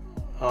won't.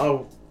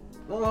 I'll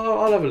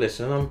have a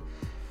listen.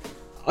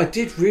 I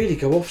did really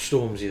go off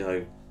Stormzy,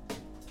 though,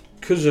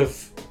 because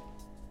of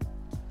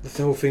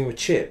the whole thing with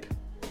Chip.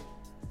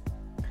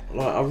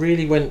 Like, I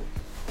really went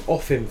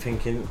off him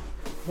thinking,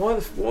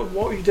 what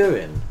are you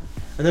doing?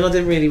 And then I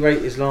didn't really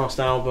rate his last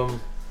album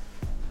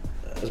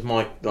as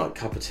my like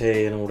cup of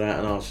tea and all that,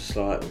 and I was just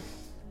like,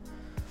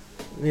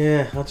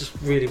 yeah, I just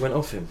really went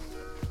off him.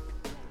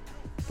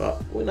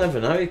 But we'll never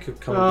know, he could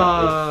come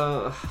back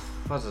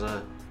with... I don't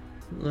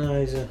know.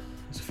 No, it's a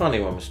funny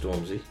one with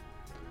Stormzy.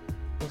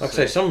 Like I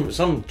say,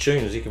 some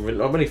tunes he can...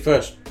 Like when he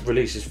first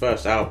released his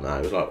first album,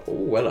 it was like,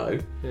 oh, hello.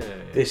 Yeah.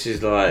 This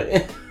is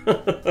like...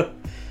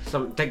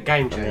 Some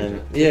game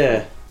changer.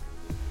 Yeah.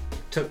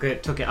 Took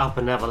it up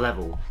another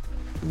level.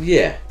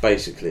 Yeah,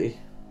 basically.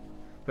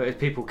 But is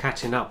people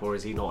catching up, or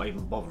is he not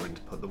even bothering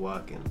to put the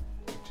work in?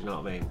 Do you know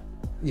what I mean?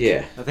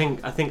 Yeah. I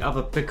think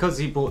because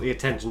he brought the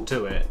attention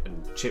to it,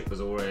 and Chip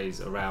was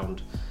always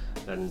around,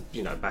 and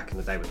you know, back in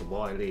the day with the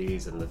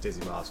Wileys and the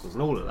Dizzy Rascals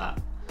and all of that.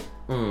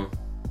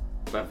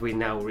 But have we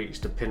now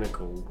reached a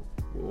pinnacle,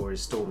 or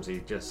is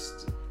Stormzy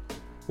just?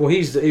 Well, he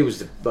was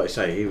the like I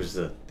say, he was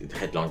the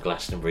headline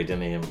Glastonbury,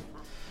 didn't he? And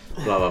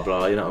blah blah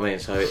blah. You know what I mean?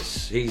 So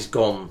he's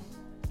gone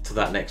to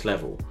that next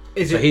level.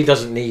 Is so it- he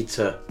doesn't need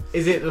to.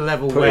 Is it the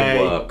level put in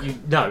where work.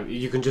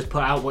 you can just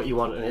put out what you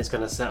want and it's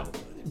going to sell?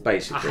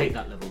 Basically, I hate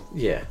that level.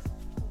 Yeah,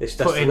 that's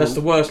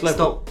the worst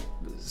level.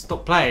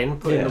 Stop playing.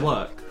 Put in the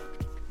work.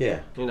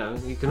 Yeah. You know,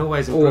 you can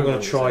always Or improve. we're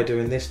going to try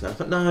doing this now.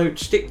 But no,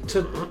 stick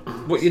to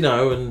what you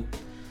know and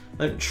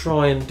don't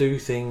try and do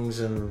things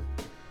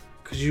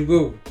because you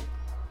will.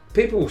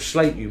 People will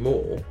slate you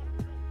more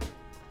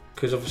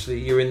because obviously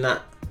you're in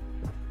that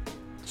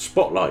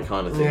spotlight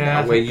kind of thing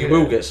now where you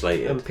will get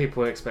slated. And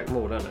people expect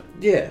more, don't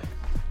they? Yeah.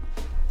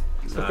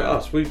 Look at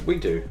us, we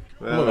do.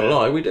 I'm not gonna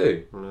lie, we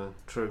do. No,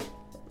 true.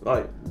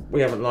 Like,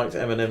 we haven't liked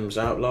Eminem's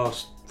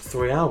last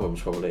 3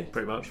 albums, probably.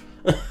 Pretty much.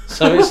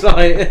 So it's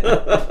like,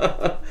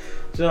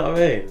 do you know what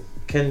I mean?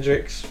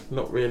 Kendrick's,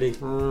 not really.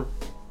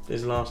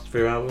 His last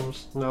 3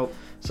 albums. No.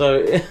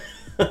 So.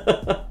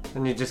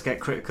 And you just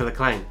get critical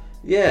acclaim.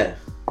 Yeah.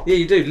 Yeah,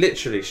 you do,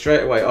 literally,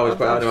 straight away. Oh, he's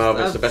put out an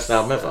album, it's the best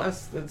album ever. I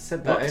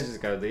said that ages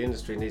ago. The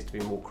industry needs to be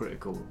more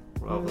critical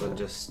rather than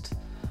just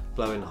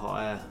blowing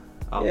hot air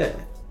up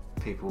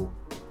people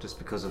just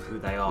because of who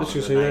they are. Just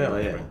because who they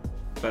are, yeah.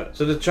 But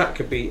so the track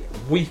could be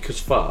weak as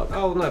fuck.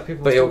 Oh no,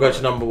 people. But it'll go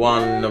to number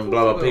 1 and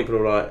blah blah. will. People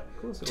are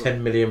like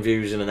 10 million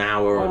views in an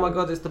hour. Oh my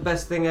god, it's the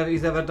best thing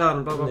he's ever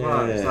done. Blah blah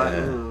blah. It's like,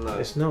 no.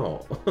 It's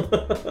not.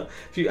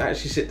 If you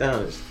actually sit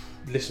down and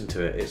listen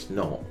to it, it's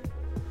not.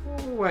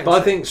 Wait, But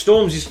I think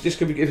Storms is just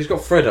gonna be, if it's got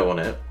Fredo on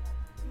it.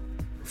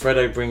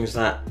 Fredo brings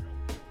that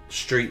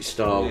street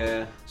style.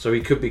 Yeah. So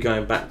he could be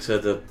going back to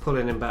the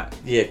pulling him back.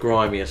 Yeah,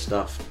 grimier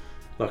stuff.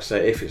 Like I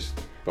say, if it's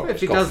If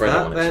he got does Fredo that,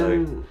 on it,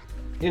 then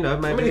so. you know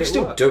maybe. I mean, he can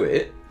still work. do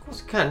it. Of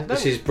course, he can.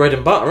 This is bread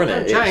and butter, isn't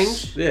it? Don't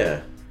It's- change.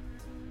 Yeah.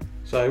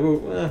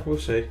 So we'll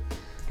see.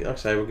 Like I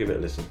say, we'll give it a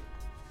listen.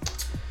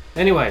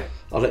 Anyway,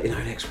 I'll let you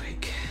know next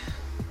week.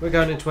 We're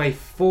going into a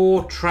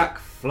 4-track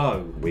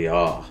flow. We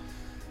are.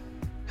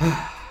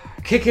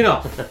 Kicking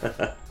off.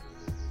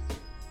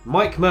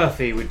 Mike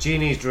Murphy with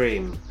Genie's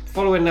Dream.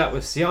 Following that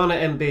with Sienna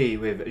MB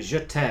with Je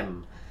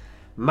T'aime.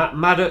 Matt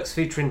Maddox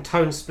featuring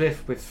Tone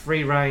Spliff with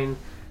Free Reign.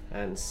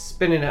 And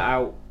spinning it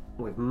out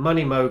with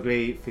Money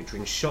Mowgli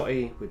featuring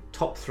Shotty with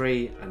Top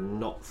 3 and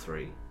Not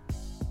 3.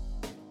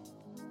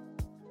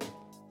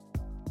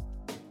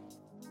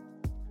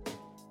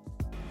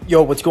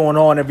 Yo, what's going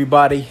on,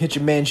 everybody? It's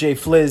your man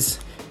JFliz,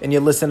 and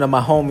you're listening to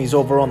my homies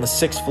over on the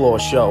 6th Floor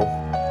Show.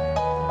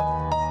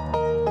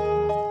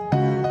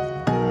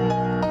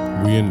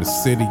 We in the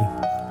city,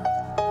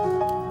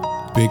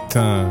 big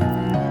time.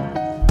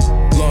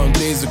 Long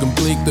days are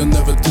complete, they'll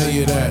never tell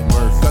you that.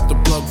 Got the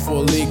plug for a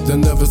leak, they'll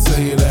never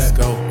say you that.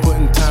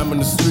 Putting time in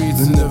the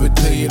streets, they'll never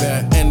tell you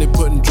that. And they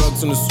putting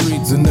drugs on the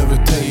streets, they'll never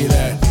tell you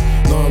that.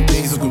 Long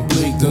days are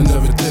complete, they'll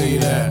never tell you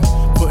that.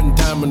 Putting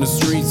time in the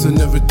streets, they'll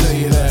never tell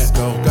you that.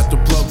 Got the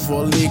plug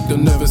for a leak, they'll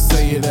never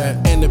say you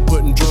that. And they're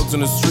putting drugs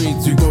on the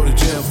streets, you go to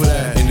jail for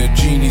that. In a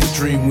genie's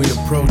dream, we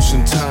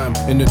approaching time.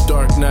 In the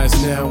dark nights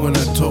now, when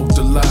I talk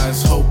the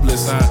lies,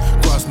 hopeless. I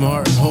cross my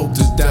heart and hope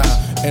to die.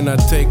 And I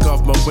take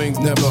off my wings,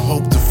 never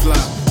hope to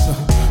fly.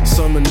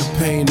 Summon the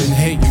pain and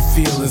hate you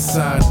feel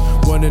inside.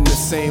 One and the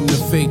same, the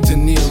fate to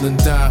kneel and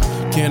die.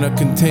 Cannot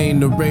contain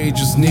the rage,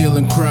 just kneel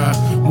and cry.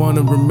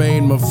 Wanna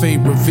remain, my fate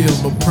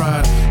revealed my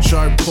pride.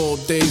 Sharp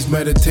cold days,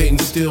 meditating,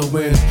 still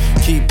win.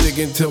 Keep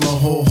digging till my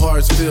whole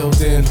heart's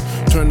filled in.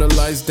 Turn the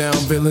lights down,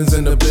 villains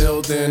in the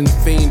building.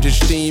 Fiendish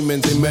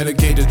demons, they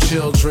medicate the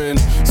children.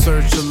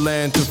 Search the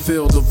land to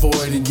fill the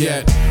void, and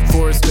yet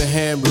force the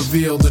hand,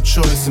 reveal the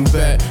choice and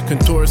bet.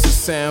 Contorts the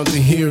sound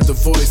to hear the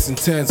voice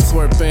intense.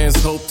 Court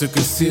bands hope to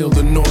conceal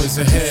the noise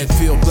ahead.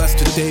 Feel blessed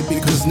today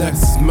because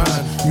next is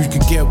mine. You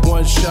could get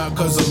one shot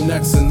cause I'm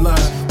next in line.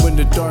 When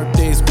the dark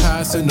days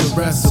pass and the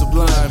rest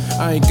sublime.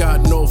 I ain't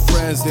got no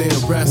friends, they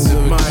arrested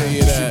mine.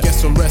 You should get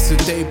some rest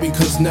today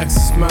because next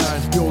is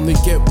mine. You only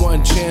get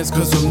one chance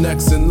cause I'm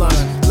next in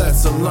line.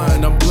 Let's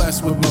align, I'm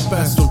blessed with my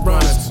best of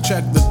rhymes.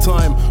 Check the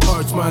time,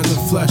 hearts, minds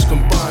and flesh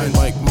combined.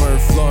 Like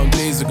Murph, long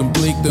days are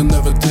complete, they'll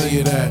never tell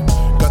you that.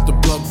 Got the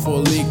plug for a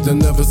leak, they'll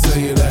never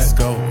say you that.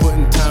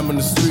 Putting time in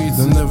the streets,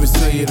 they'll never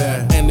say you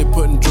that. And they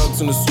putting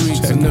drugs on the streets,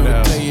 they'll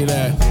never tell you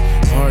that.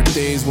 Hard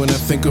days when I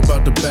think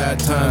about the bad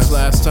times.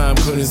 Last time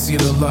couldn't see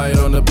the light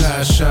on the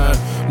past shine.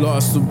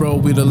 Lost the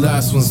road, we the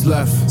last ones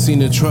left.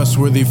 Seen a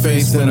trustworthy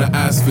face, then I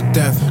asked for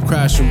death.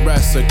 Crash and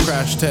rest, I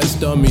crash test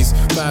dummies.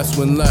 Fast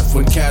when left,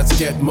 when cats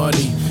get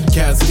money,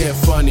 cats get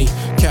funny.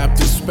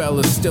 Captive spell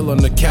is still on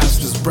the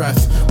caster's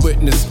breath.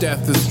 Witness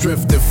death is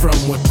drifted from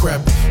what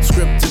crept.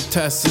 Scripted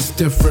test is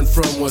different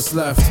from what's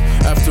left.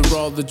 After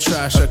all the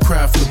trash, I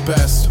craft the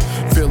best.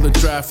 Feel the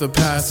draft that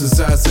passes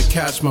as I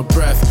catch my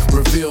breath.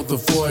 Reveal the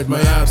void,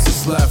 my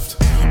absence left.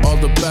 All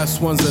the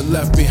best ones that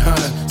left behind.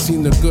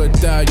 Seen the good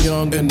die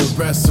young and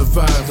the rest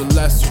survive. The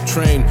less you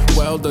train,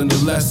 well then the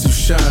less you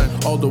shine.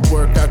 All the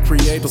work I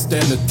create will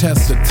stand the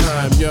test of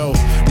time. Yo,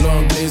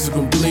 long days are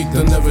complete,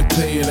 they'll never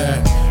tell you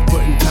that.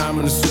 Putting time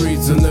in the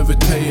streets, they'll never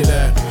tell you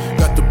that.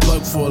 Got the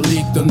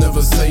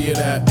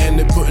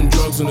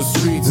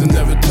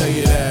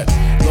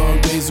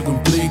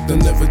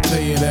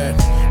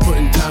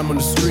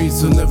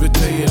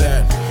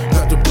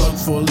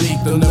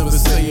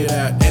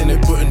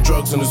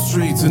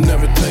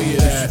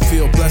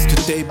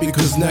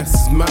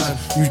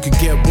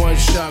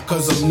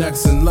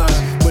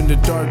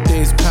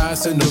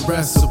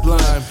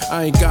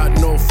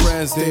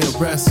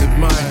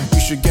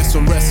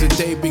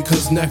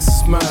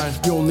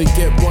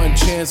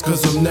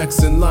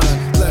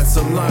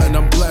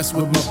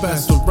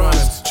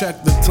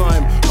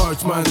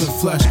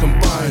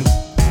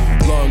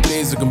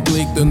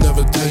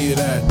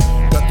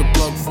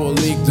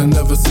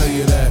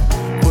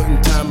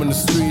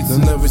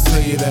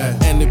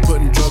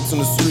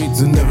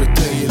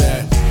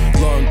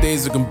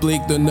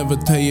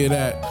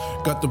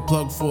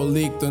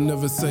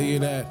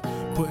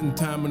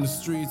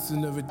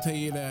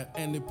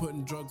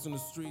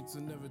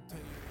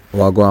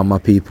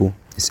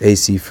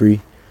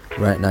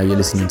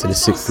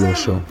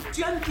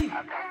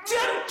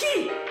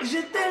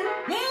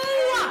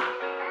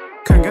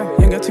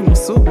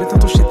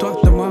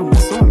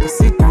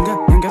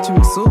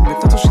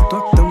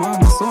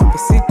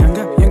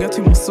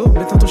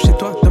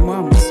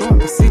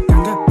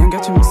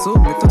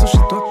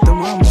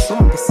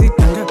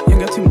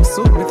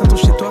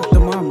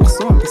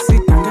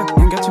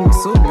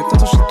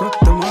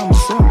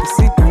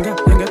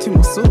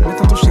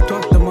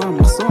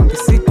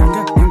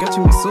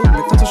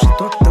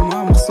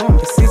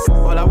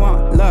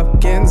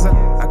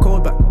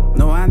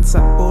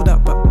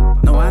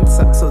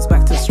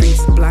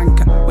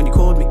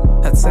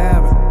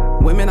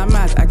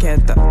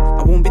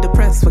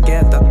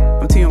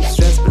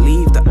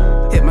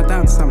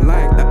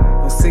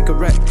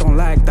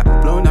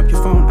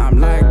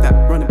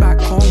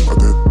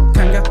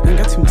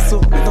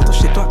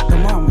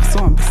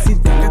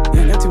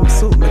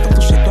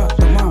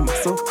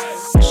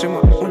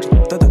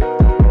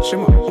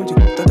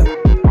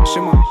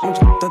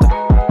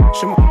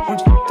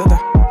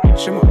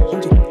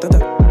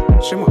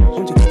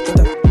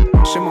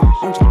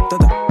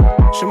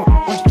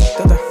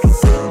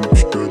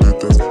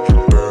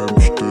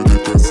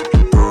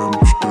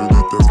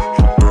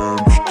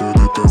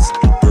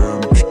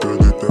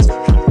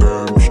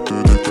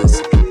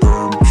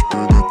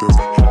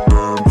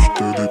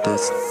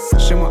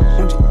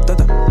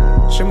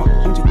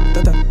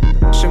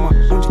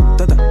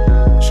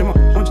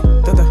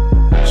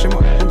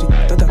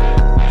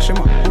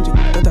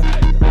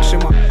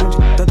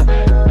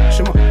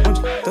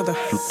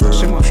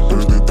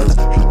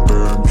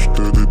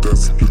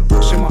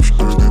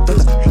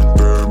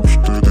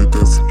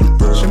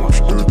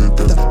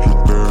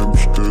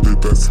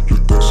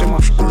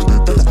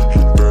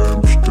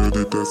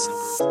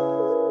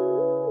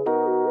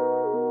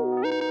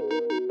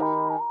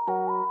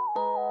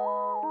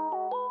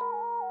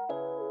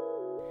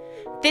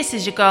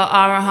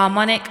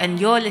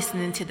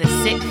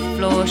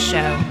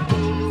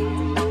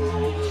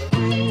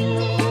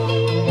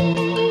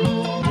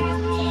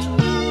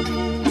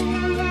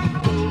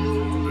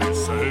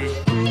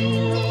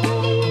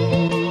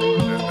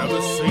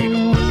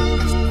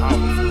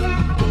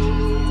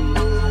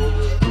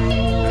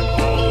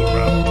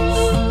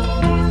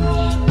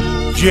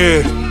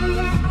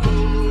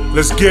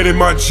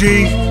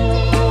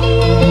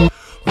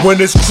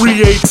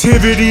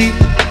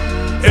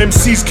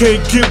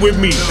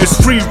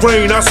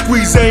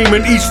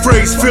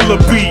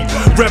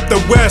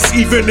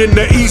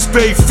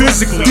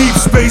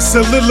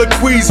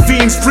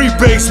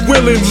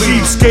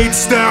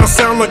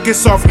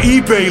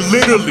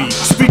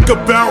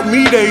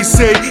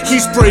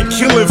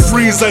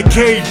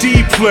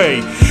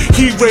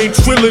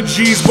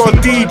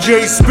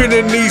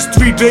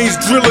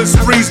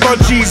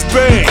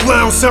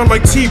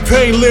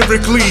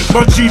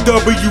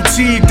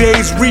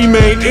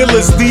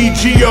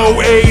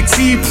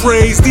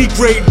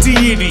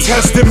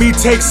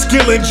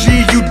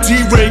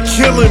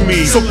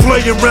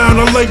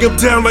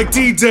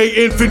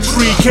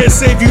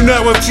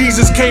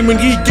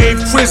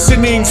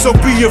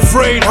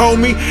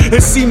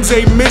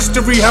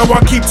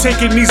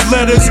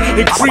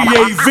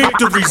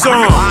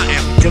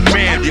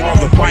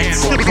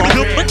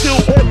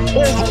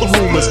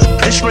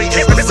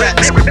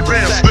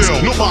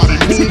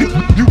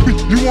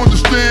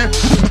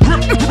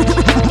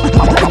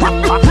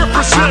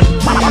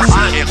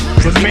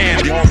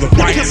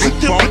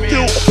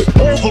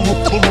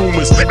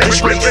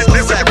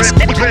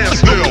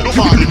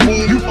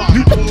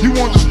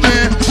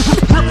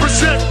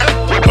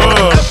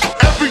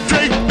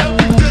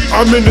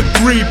I'm in a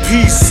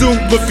 3-piece suit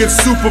looking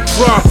super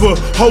proper.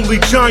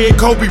 Holy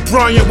giant Kobe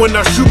Bryant when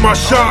I shoot my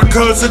shot.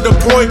 Cause at the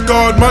point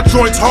guard, my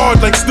joints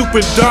hard like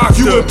stupid doctor.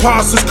 You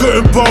imposters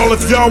couldn't ball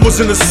if y'all was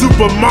in a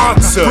super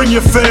matza. Bring your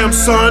fam,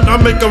 son, I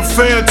make them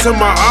fan to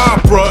my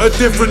opera. A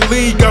different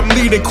league, I'm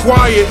leading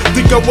quiet.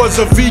 Think I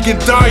was a vegan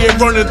diet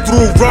running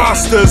through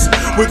rosters.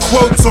 With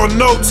quotes on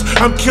notes,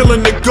 I'm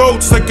killing the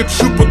goats like a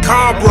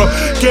chupacabra.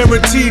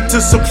 Guaranteed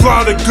to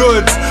supply the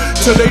goods.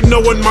 Till they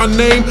knowin' my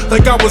name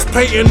like I was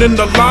painting in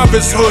the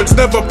Lavis hoods.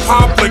 Never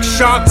pop like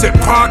shots at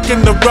Pac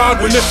in the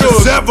rod. When if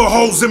there's ever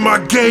holes in my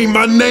game,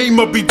 my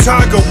name'll be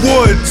Tiger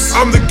Woods.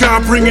 I'm the guy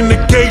bringing the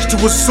gauge to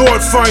a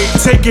sword fight.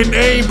 Taking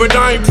aim, but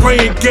I ain't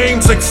playing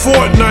games like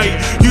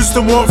Fortnite. Used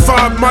to want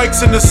 5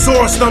 mics in the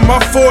source. Now my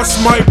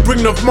force might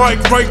bring the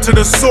mic right to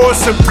the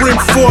source and bring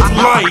forth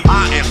light.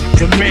 I am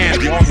the man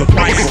on the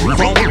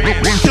microphone.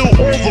 Kill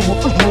all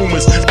the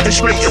rumors and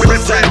straight to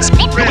red flags.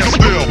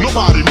 Still,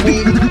 nobody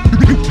move.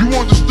 You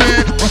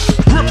understand?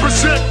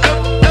 Represent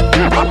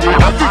every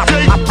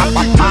day.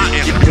 I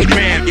am the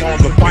man on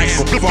the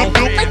microphone.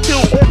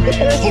 Kill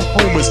all the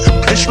rumors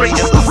and straight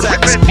to the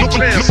facts.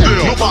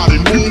 Still, nobody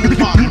move.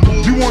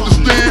 You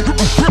understand?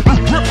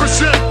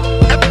 Represent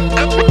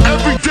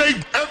every day.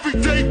 Every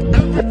day.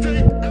 Every day.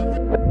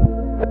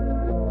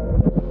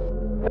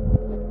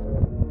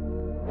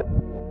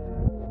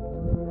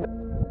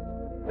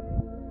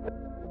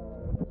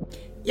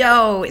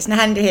 Yo, it's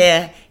Nahanda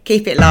here.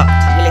 Keep it locked.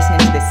 You're listening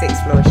to the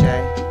 6th Floor Show.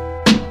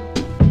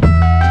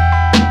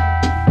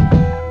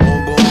 Boom,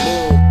 boom,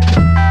 boom.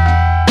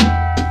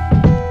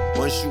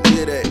 Once you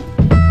hear that,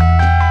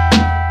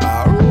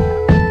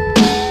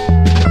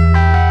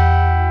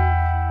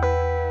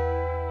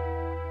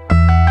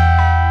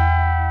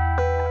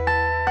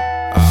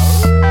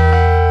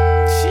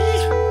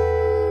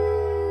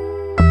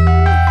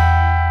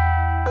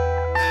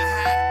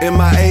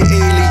 M.I.A.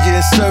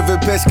 aliens, serving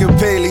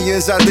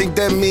Episcopalians, I think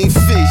that mean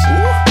fish.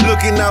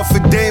 Looking out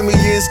for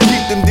Damians,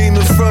 keep them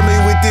demons from me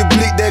with the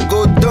bleak that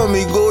go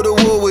dummy. Go to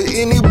war with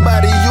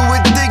anybody, you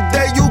would think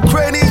that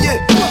Ukrainian.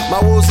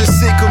 My woes are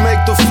sick, could make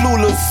the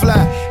flu look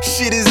fly.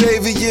 Shit is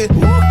avian,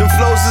 them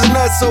flows is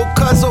nuts, so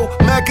cuzzo.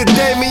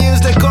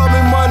 Macadamians, they call me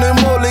Money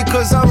Molly,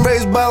 cause I'm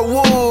raised by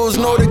wolves.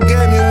 Know the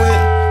game you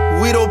win,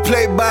 we don't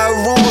play by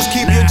rules,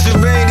 keep your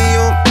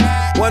geranium.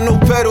 Want no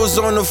petals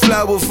on the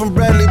flower from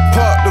Bradley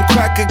Park. The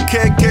cracker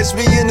can't catch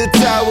me in the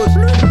towers.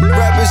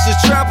 Rappers and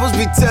trappers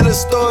be telling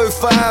story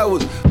for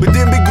hours, but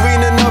then be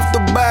green enough to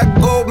buy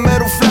gold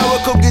medal flour.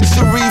 Come get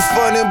your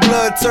refund in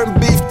blood, turn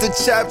beef to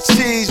chopped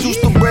cheese.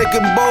 Used to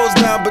breaking bowls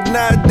down, but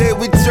nowadays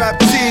we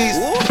trap teas.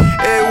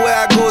 Everywhere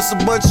I go, it's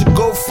a bunch of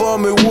go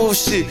farm and wolf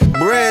shit.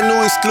 Brand new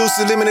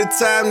exclusive, limited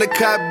time to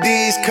cop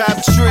these. Cop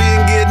tree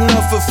and get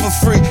nothing for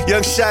free.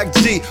 Young Shock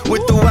G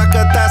with the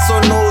wakatas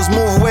on nose,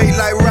 move weight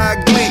like Rock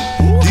Lee.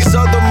 These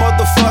other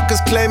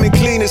motherfuckers claiming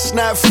clean, it's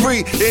not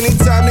free.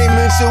 Anytime they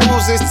mention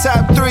wolves, it's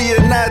top 3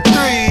 and not 3.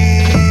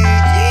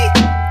 Yeah.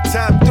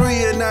 Top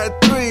 3 and not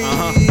 3.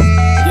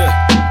 Yeah.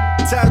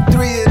 Top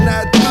 3 and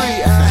not 3.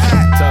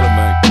 Tell him,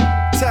 man.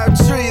 Top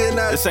 3 and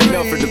not 3. This ain't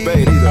up for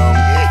debate either,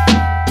 homie.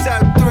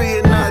 Top 3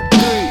 and not 3.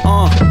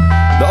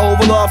 The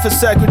Oval Office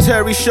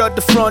secretary shut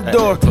the front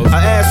door.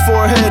 I asked for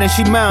her head and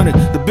she mounted.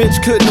 The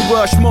bitch couldn't have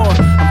rushed more.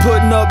 I'm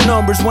putting up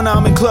numbers when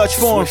I'm in clutch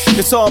form.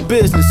 It's all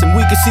business and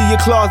we can see your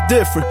cloth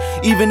different,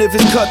 even if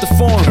it's cut the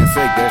form.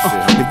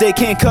 If they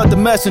can't cut the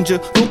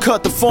messenger, we'll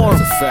cut the form.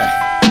 That's a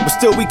fact. But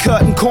still we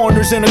cutting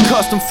corners in a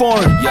custom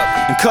foreign.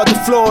 And cut to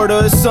Florida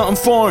is something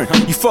foreign.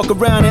 You fuck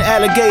around and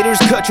alligators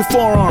cut your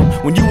forearm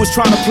when you was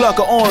trying to pluck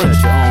an orange.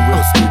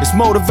 It's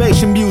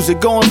motivation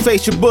music, go and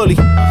face your bully.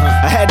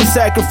 I had to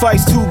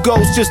sacrifice 2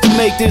 ghosts just to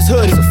make this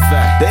hoodie.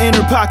 The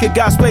inner pocket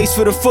got space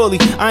for the fully.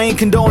 I ain't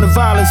condoning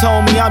violence,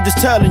 homie, I'm just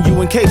telling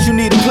you in case you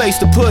need a place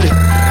to put it.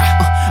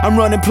 I'm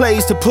running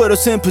plays to put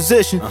us in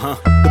position.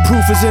 The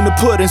proof is in the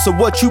pudding, so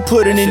what you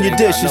putting in your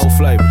dishes?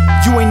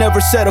 You ain't never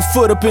set a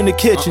foot up in the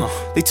kitchen.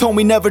 They told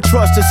me never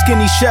trust a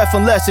skinny chef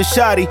unless it's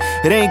shoddy.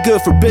 It ain't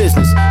good for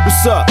business.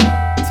 What's up?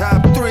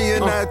 Top 3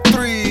 and not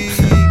 3.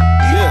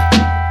 Yeah.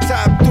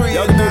 Top 3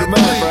 y'all can do the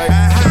math, right?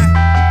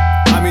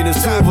 I mean,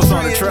 there's 2 of us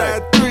on the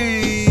track.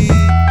 We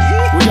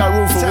got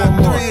room for one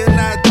more.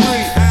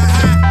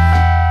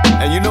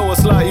 And you know what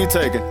slot you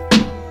taking?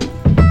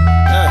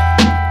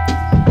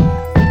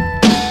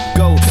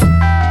 Goats,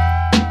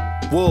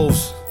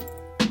 wolves.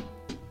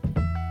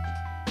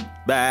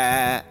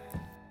 Bah.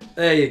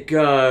 There you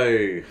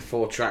go.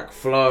 4-track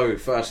flow.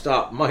 First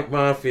up, Mike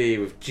Murphy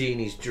with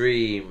Genie's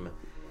Dream.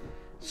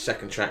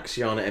 Second track,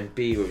 Sienna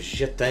MB with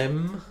Je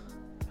T'aime.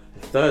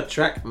 Third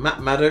track, Matt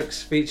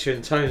Maddox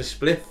featuring Tone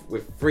Spliff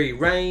with Free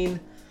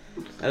Reign.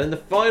 And then the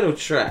final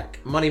track,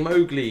 Money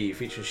Mowgli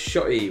featuring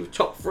Shotty with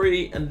Top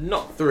 3 and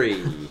Not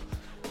 3.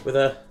 With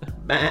a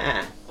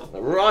bah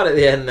right at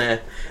the end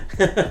there.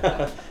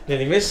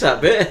 Nearly missed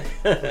that bit.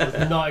 I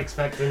was not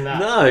expecting that.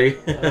 No.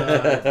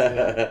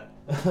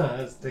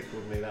 That's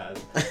tickled me, that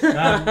is.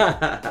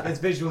 There's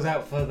visuals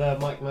out for the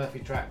Mike Murphy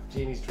track,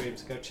 Genie's Dream,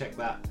 so go check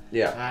that.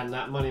 Yeah. And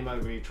that Money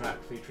Mowgli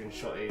track featuring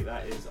Shotty,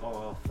 that is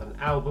off an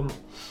album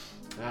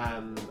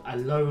A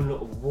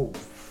Lone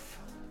Wolf.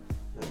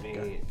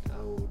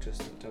 I'll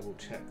just double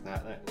check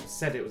that. That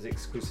said it was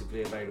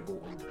exclusively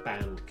available on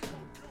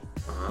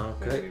Bandcamp.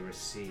 Where we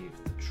received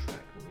the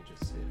track. Let me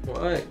just see.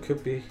 Well, it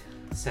could be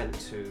sent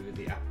to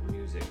the Apple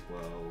Music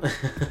world.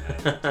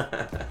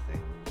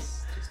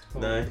 Things. Just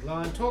No.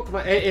 Line. Talk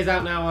about it. Is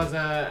out now as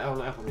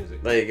on Apple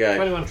Music. There you go.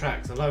 21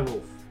 tracks. A Lone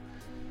Wolf.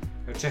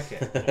 Go check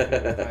it. We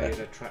played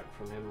a track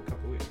from him a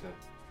couple of weeks ago.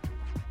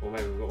 Or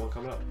maybe we've got one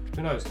coming up.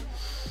 Who knows?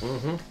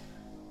 Mm-hmm.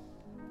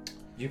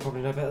 You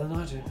probably know better than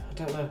I do. I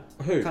don't know.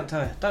 Who? Can't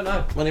tell you. Don't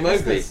know. Money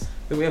Mowgli.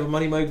 Did we have a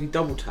Money Mowgli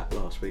double tap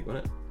last week,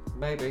 wasn't it?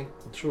 Maybe.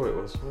 I'm sure it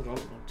was. Hold on,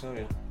 I'll tell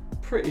you.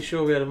 Pretty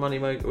sure we had a Money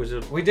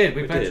Mowgli. We did.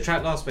 We played the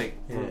track last week.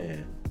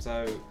 Yeah.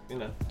 So,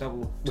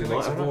 double. We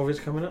might have more of his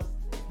coming up.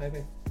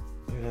 Maybe.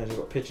 Who knows? We've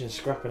got pigeons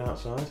scrapping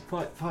outside.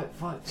 Fight.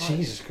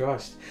 Jesus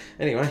Christ.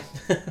 Anyway.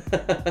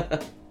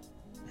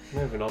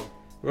 Moving on.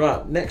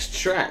 Right, next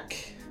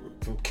track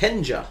from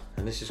Kenja,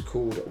 and this is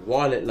called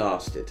While It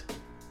Lasted.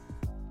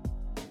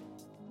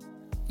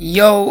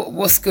 Yo,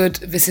 what's good?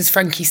 This is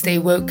Frankie Stay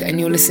Woke, and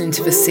you're listening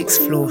to the Sixth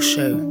Floor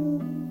Show.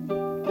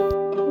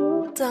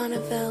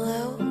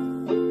 Donavello.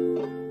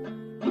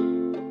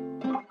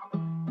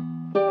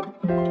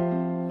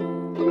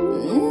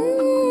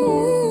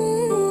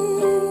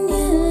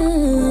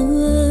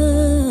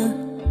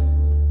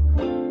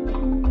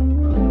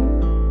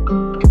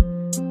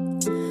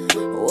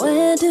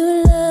 Where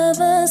do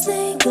lovers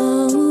they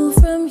go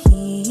from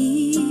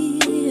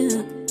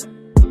here?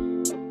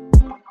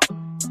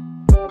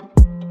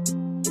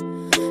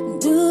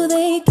 Do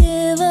they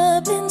give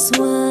up and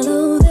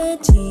swallow their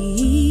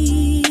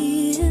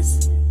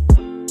tears?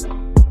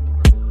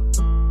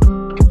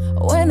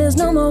 When there's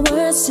no more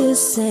words to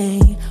say,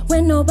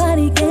 when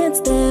nobody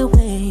gets their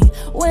way,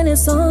 when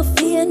it's all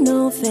fear,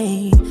 no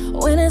faith,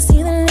 when it's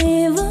either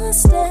leave or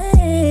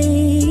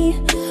stay,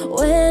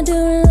 where do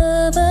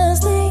lovers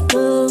they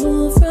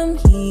go from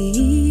here?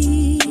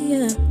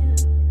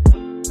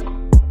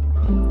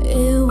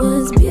 It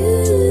was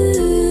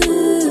beautiful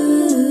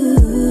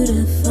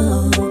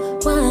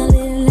while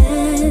it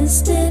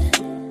lasted.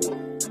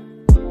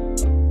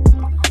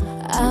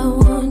 I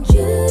want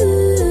you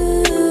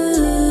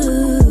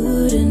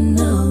to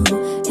know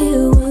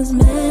it was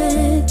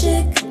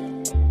magic.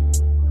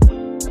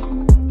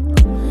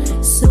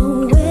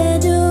 So where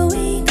do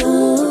we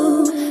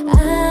go?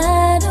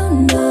 I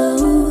don't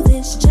know.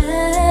 This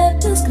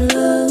chapter's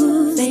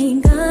closed.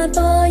 Thank God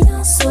for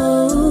your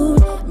soul.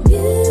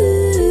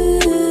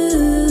 Beautiful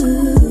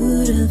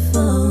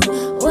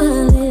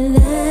while it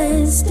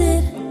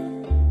lasted.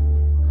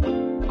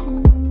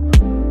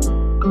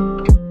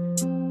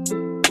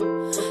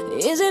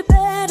 Is it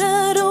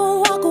better to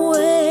walk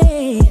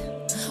away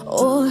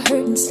or hurt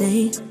and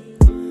stay?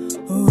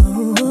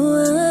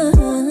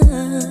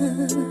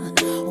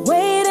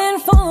 Waiting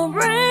for a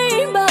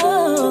rainbow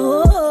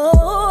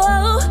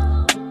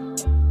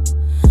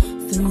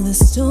through the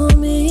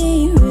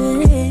stormy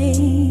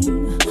rain.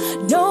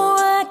 No,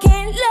 I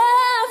can't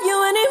love you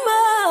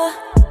anymore.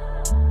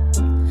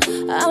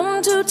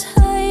 I'm too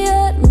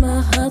tired,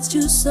 my heart's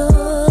too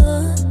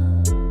sore.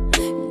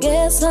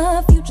 Guess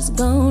our future's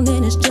gone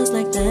and it's just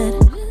like that.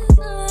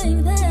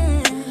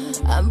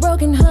 I'm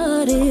broken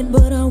hearted,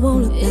 but I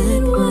won't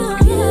look back.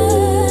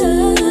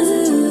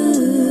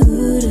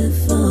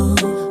 Beautiful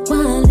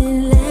while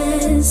it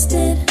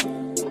lasted.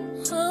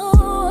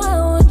 Oh, I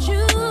want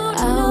you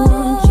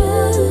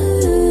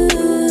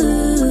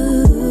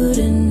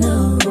to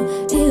know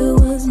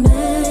it was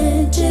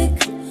magic.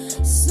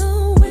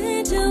 So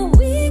where do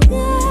we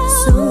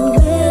go?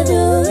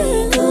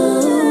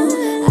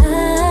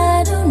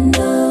 I don't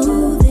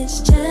know.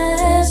 This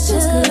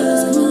chapter's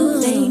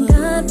closed. Thank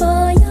God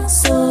for your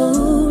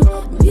soul.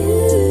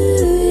 Beautiful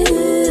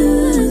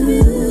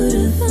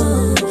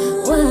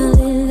while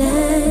it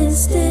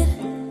lasted.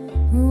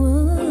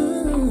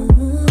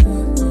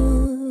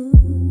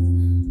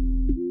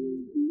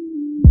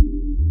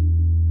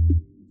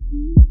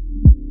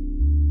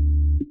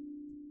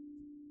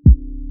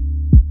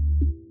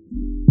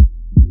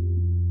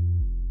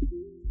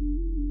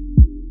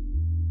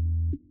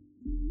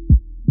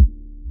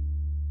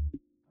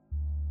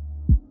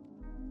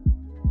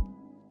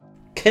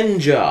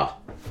 Kenja,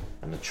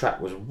 and the track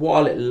was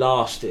While It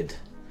Lasted.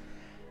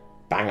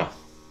 Banger.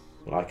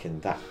 Liking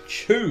that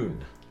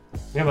tune.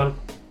 Yeah, man.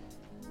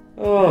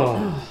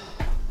 Oh.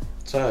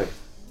 So,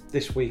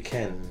 this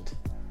weekend.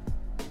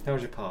 How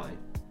was your party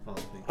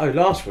last week? Oh,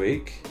 last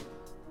week?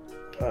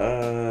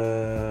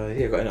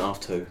 Yeah, got in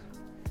at 2:30.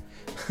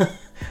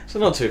 So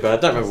not too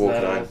bad. Don't remember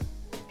walking home.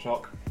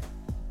 Shock.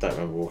 Don't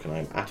remember walking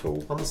home at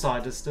all. On the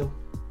ciders still?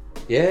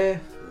 Yeah.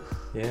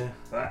 A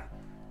Ah.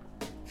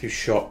 few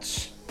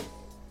shots.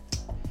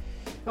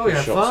 Oh, we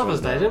had Shots Father's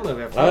from Day, that. didn't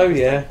we? Oh,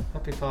 yeah.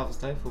 Happy Father's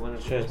Day for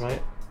whenever. Cheers, mate.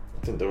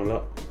 Didn't do a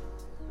lot.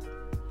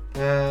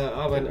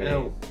 I went Didn't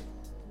out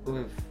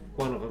with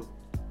one of them.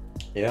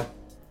 Yeah.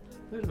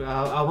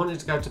 I wanted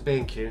to go to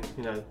B&Q,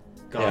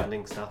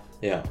 gardening stuff.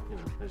 Yeah.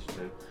 As you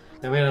do.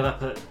 Then we ended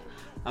up at,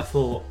 I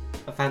thought,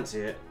 I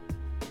fancy it.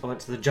 I went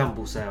to the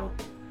jumble sale.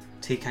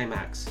 TK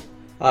Maxx.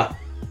 Ah.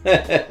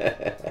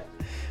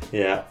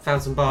 Yeah.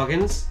 Found some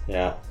bargains.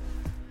 Yeah.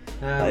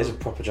 That is a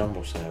proper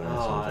jumble sale.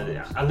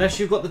 Yeah. Unless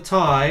you've got the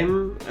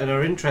time and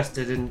are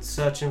interested in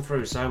searching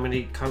through so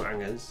many coat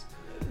hangers.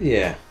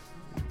 Yeah.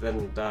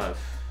 Then, but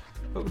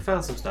we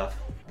found some stuff.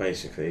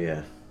 Basically,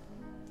 yeah.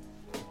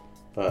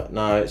 But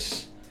no,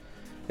 it's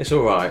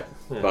all right.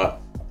 Yeah.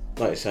 But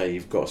like you say,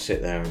 you've got to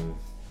sit there and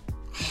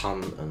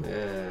hunt and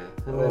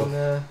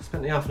then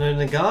spent the afternoon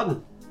in the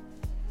garden.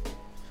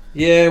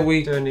 Yeah,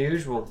 we doing the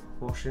usual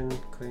washing,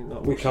 clean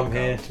up. We come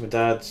here to my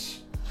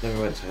dad's, then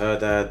we went to her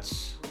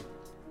dad's,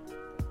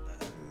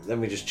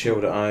 then we just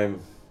chilled at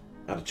home,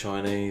 had a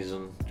Chinese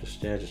and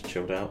just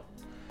chilled out.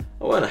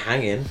 I weren't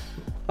hanging.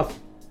 I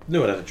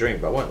knew I'd had a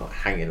drink, but I weren't like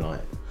hanging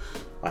like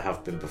I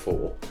have been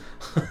before.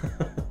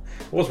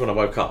 It was when I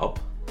woke up,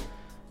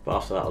 but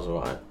after that I was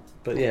alright.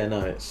 But yeah, no,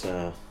 it's.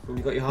 And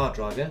you got your hard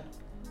drive, yeah?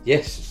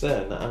 Yes, it's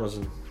there in that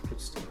Amazon. Good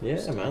stuff.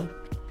 Yeah, man.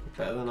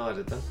 Better than I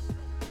did then.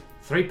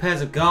 3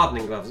 pairs of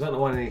gardening gloves. I don't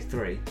know why I need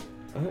 3.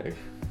 Oh.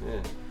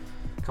 Yeah.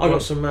 I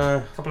got some.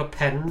 Couple of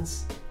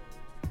pens.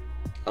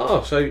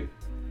 Oh, so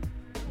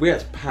we had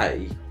to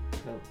pay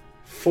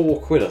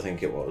 £4, I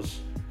think it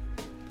was,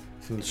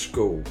 from the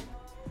school.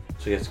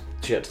 So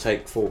she had to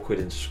take £4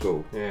 into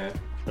school. Yeah.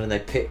 And then they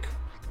pick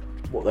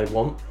what they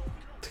want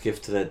to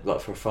give to their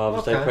for a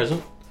Father's Day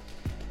present.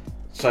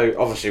 So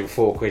obviously with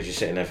 £4 you're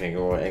sitting there thinking,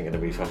 oh, it ain't gonna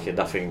be fucking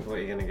nothing. What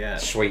are you gonna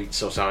get?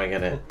 Sweets or something,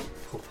 innit?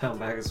 £4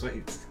 bag of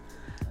sweets.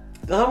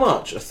 How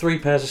much? 3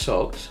 pairs of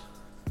socks?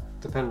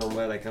 Depending on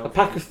where they come. A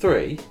pack of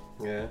 3?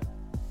 Yeah.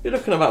 You're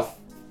looking at about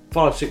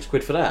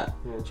 £5-6 for that.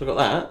 Yeah. So I got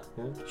that.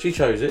 Yeah. She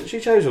chose it. She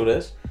chose all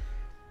this.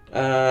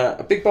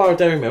 A big bar of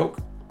dairy milk.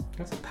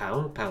 That's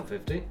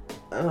 £1.50.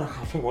 And I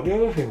think what the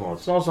other thing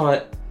was. So I was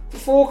like,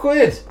 for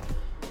 £4.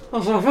 I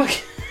was like, fuck.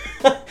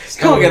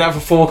 Can't get that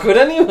for £4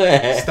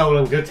 anywhere.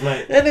 Stolen goods,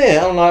 mate. Isn't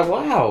it? I'm like,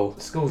 wow.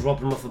 The school's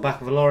robbed them off the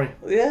back of a lorry.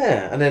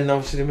 Yeah, and then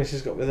obviously the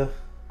missus got me the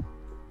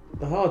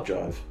hard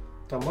drive.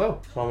 Done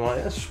well. So I'm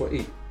like, that's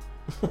sweet.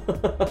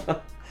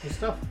 Good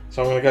stuff.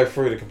 So I'm going to go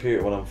through the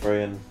computer when I'm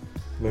free and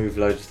move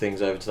loads of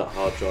things over to that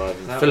hard drive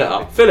and That fill it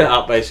won't up. be- Fill it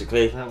up,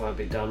 basically. That won't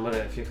be done, will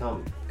it? If you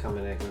can't come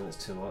in here when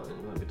it's too hot, then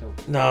it won't be done.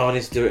 No, I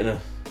need to do it in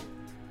a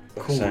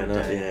Cool saying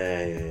that.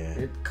 day.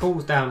 Yeah. It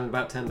cools down in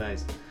about 10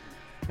 days.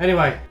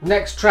 Anyway,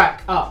 next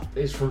track up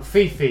is from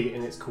Fifi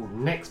and it's called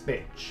Next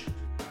Bitch.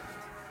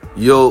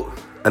 Yo,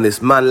 and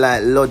it's man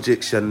like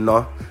Logic, you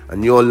know,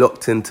 and you're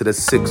locked into the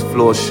 6th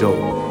Floor Show.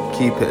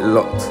 Keep it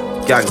locked.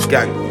 Gang,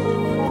 gang.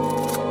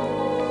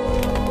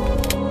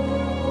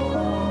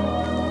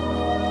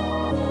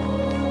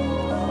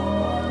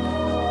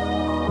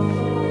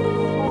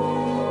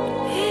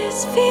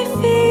 It's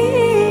Fifi.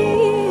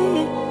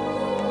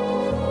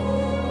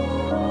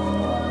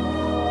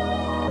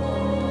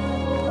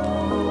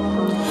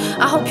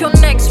 I hope your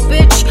next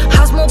bitch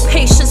has more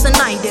patience than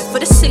I did for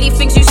the silly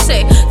things you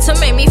say to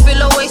make me feel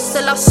away.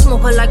 Still I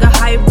smoke her like a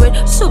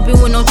hybrid. Still be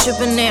with no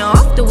chip in there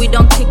after we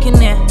done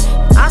kicking it.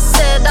 I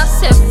said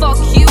fuck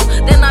you,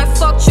 then I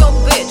fucked your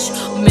bitch.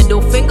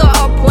 Middle finger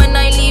up when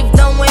I leave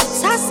them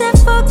whips. I said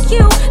fuck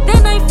you,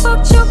 then I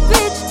fucked your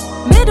bitch.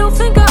 Middle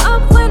finger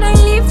up when I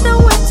leave the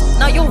whips.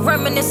 Now you're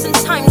reminiscing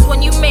times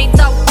when you made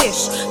that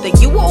wish that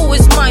you were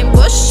always mine,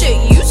 but shit,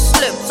 you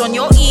slipped on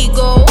your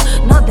ego.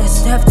 Now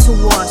there's death to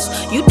us.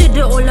 You did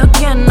it all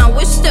again, now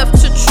it's death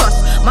to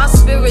trust. My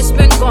spirit's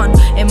been gone,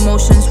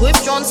 emotions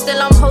withdrawn.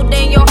 Still I'm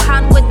holding your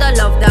hand with the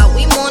love that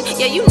we mourn.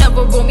 Yeah, you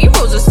never brought me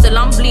roses, still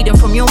I'm bleeding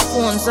from your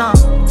thorns,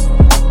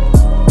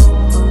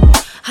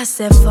 I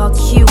said fuck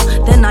you,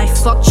 then I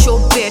fucked your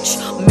bitch.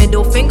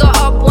 Middle finger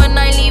up when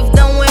I leave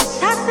them whips.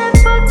 I said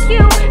fuck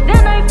you,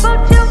 then I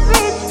fucked your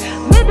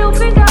bitch. Middle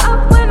finger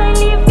up when I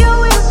leave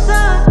your whips.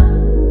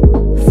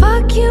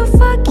 Fuck you,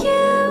 fuck you.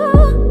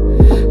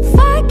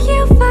 Fuck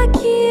you, fuck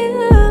you.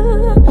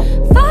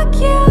 Fuck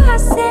you, I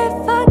said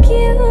fuck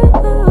you.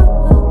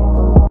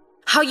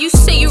 How you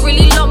say you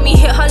really love me,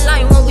 hit her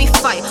line when we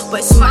fight.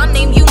 But it's my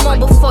name you moan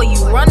before you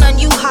run and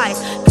you hide.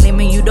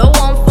 Claiming you the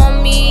one for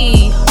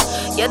me.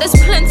 Yeah, there's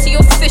plenty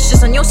of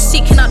fishes and you're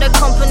seeking out their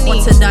company.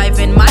 Want to dive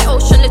in my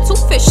ocean, little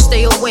fish,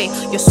 stay away.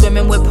 You're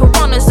swimming with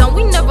piranhas and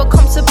we never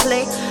come to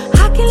play.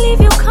 I can leave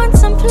you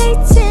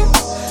contemplating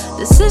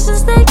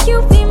decisions that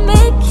you be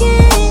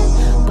making.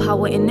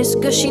 Power in this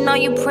gushy, now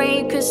you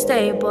pray you could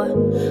stay. But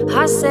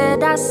I said,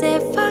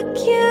 fuck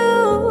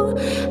you.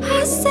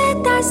 I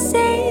said,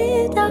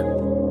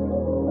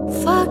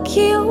 fuck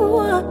you.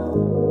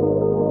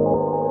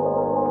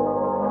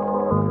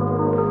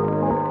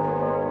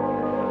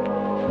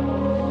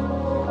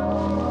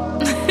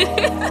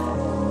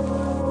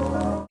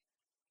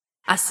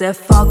 I said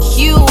fuck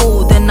you,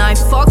 then I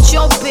fucked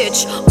your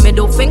bitch.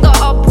 Middle finger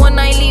up when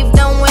I leave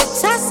them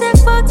whips. I said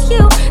fuck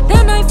you,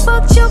 then I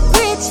fucked your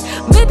bitch.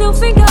 Middle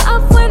finger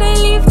up when I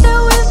leave the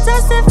whips. I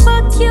said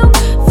fuck you,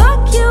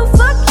 fuck you,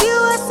 fuck you.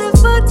 I said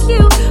fuck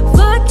you,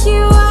 fuck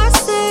you. I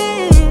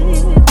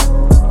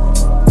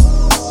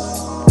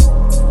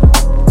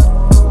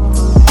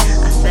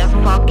said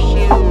fuck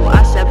you,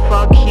 I said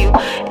fuck you.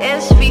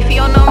 It's Fifi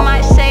on the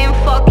mic saying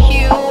fuck you.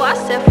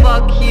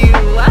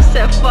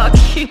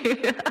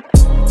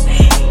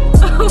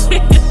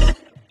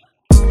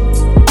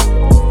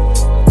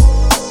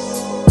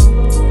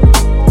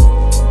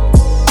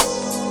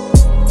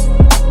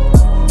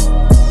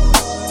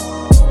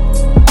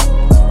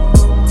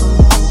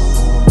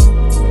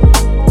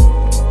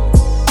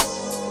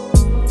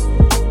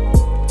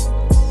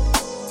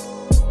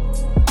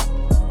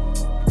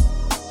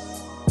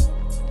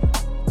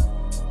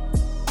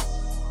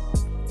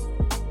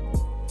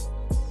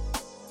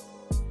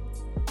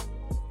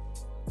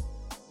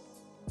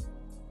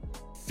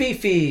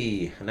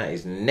 Fifi, and that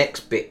is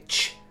Next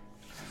Bitch.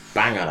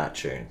 Banger, that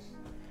tune.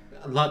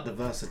 I like the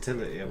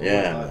versatility. I've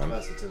Yeah, always liked the man.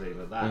 versatility,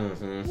 but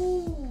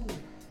that.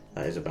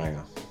 That is a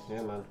banger.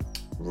 Yeah, man.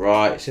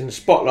 Right, it's in the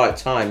spotlight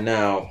time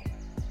now.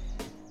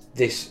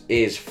 This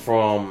is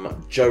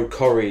from Joe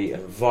Corey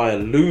and Via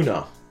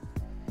Luna.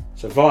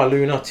 So Via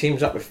Luna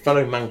teams up with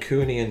fellow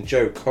Mancunian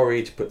Joe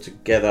Corey to put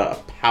together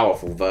a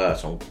powerful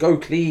verse on Go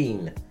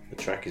Clean, the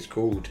track is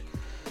called.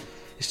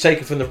 It's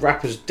taken from the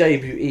rapper's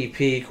debut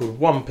EP called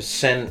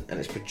 1%, and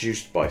it's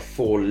produced by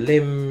 4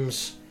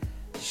 Limbs.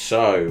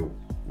 So,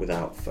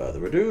 without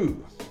further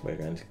ado, we're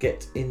going to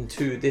get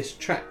into this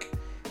track.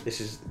 This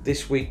is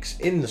this week's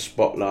In the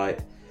Spotlight.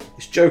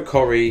 It's Joe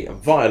Corey and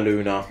Via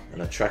Luna,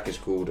 and the track is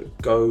called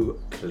Go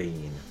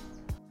Clean.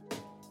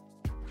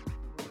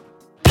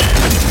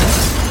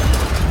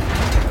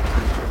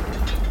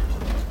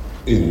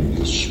 In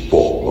the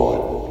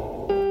spotlight.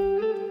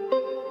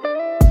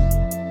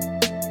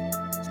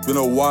 It's been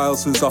a while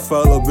since I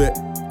felt a bit.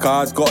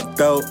 Cards got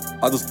dealt,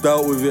 I just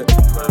dealt with it.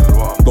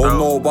 Don't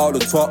know about the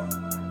top,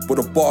 but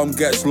the bottom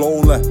gets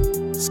lonely.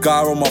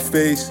 Scar on my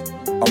face,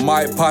 I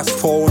might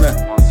pass Tony.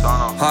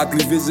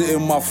 Hardly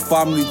visiting my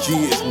family,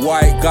 G, it's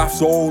white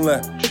gaffs only.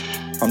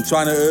 I'm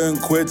trying to earn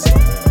quids.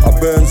 I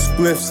burn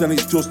spliffs and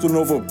it's just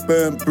another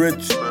burnt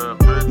bridge.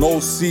 No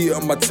seat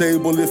at my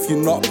table if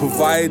you're not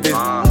providing.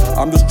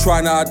 I'm just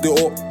trying to add it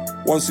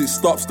up once it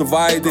stops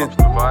dividing.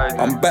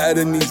 I'm better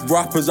than these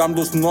rappers, I'm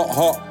just not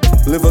hot.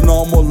 Live a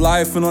normal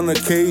life and on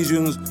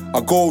occasions I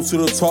go to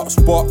the top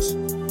spots.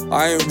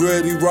 I ain't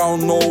really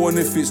round no one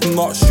if it's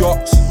not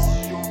shots.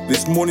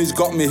 This money's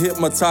got me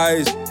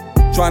hypnotized,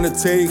 trying to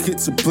take it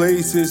to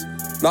places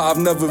that I've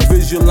never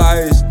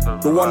visualized.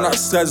 The one that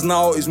says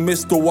now is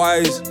Mr.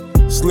 Wise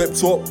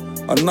slipped up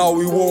and now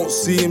we won't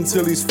see him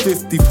till he's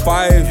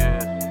 55.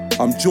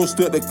 I'm just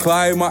at the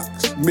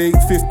climax, make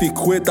 50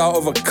 quid out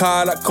of a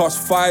car that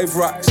cost 5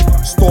 racks.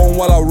 Stone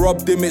while I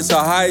robbed him, it's a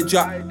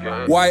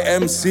hijack. White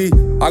MC,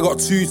 I got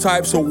 2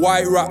 types of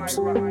white raps.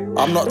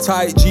 I'm not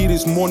tight G,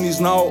 this money's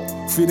now.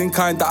 Feeling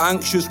kinda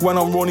anxious when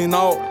I'm running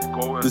out.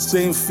 The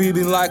same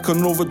feeling like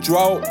another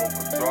drought.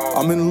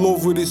 I'm in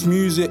love with this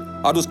music,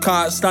 I just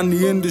can't stand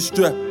the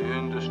industry.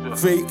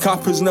 Fake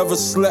cappers never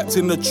slept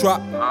in the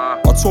trap.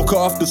 I took it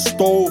off the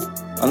stove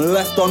and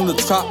left on the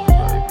tap.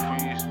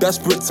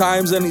 Desperate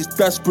times and it's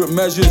desperate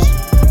measures.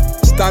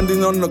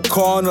 Standing on the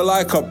corner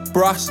like a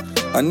brass,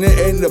 and it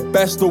ain't the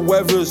best of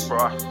weathers.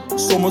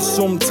 Some are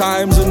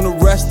sometimes and the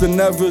rest are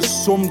nevers.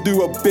 Some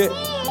do a bit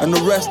and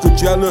the rest are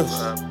jealous.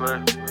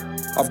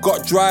 I've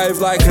got drive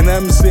like an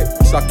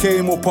M6, I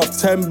came up off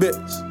 10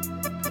 bits.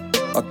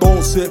 I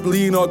don't sip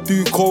lean or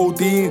do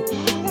codeine,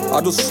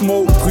 I just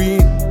smoke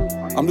green.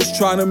 I'm just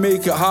trying to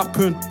make it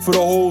happen for the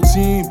whole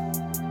team.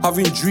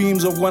 Having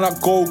dreams of when I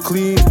go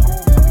clean.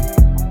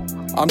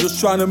 I'm just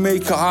trying to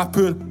make it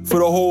happen for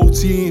the whole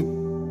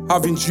team.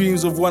 Having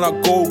dreams of when I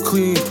go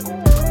clean.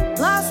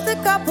 Lost a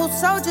couple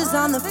soldiers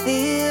on the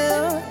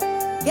field.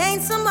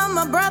 Gained some of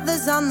my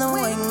brothers on the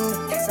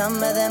wing.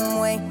 Some of them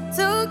way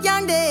too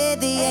young to hear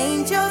the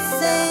angels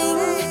sing.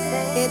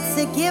 It's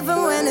a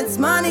given when it's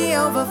money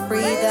over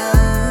freedom.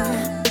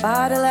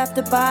 Bottle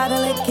after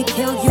bottle, it could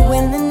kill you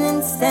in an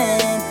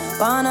instant.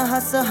 Wanna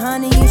hustle,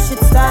 honey, you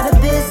should start a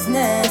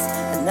business.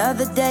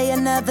 Another day,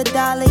 another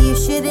dollar, you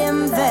should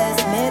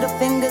invest. Middle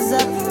fingers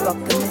up, fuck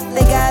 'em if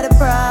they got a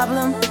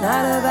problem.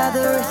 Not about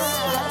the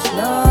risk,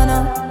 no, no.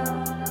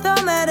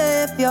 Don't matter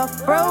if you're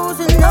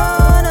frozen,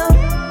 no, no.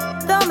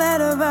 Don't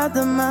matter about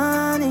the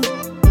money.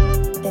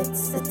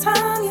 It's the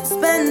time you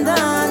spend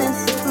on it.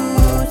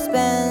 Who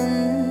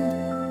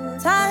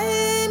spend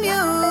time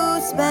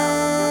you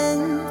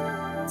spend.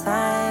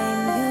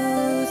 Time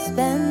you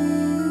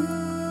spend.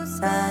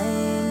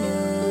 Time you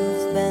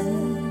spend.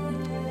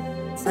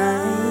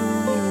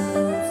 Time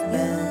you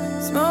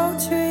spend. Smoke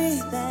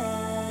trees.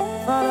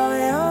 Follow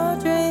your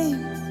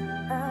dreams.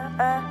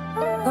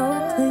 Go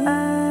clean.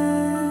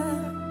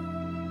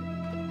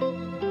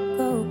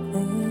 Go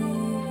clean.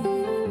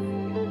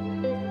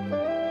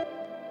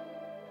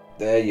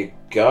 There you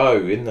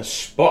go, in the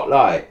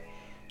spotlight.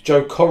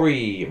 Joe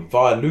Corey and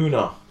Via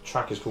Luna. The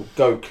track is called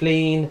Go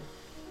Clean,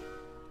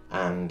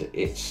 and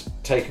it's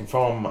taken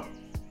from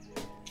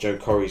Joe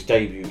Corey's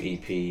debut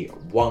EP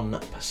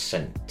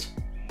 1%.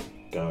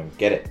 Go and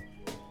get it.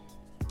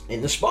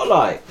 In the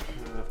spotlight.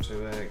 I'll have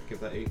to give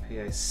that EP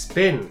a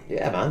spin.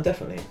 Yeah, man,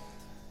 definitely.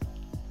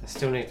 I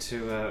still need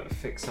to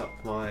fix up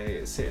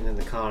my sitting in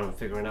the car and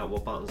figuring out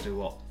what buttons do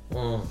what.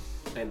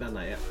 Ain't done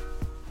that yet.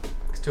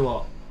 It's too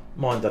hot.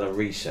 Mine done a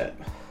reset.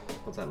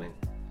 What's that mean?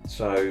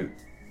 So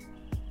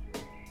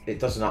it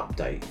does an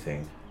update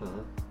thing,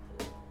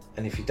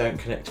 and if you don't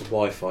connect to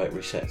Wi-Fi, it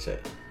resets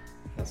it.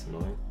 That's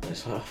annoying.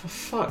 It's like, oh, for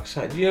fuck's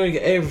sake, you know, you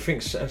get everything.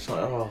 It's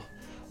like, oh,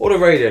 all the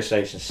radio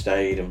stations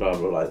stayed and blah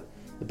blah, like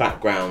the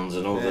backgrounds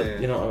and all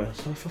you know what I mean.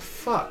 It's like, for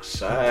fuck's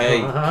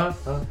sake.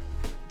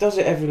 Does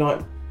it every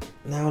like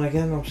now and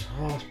again? I'm just,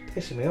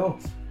 it's pissing me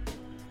off.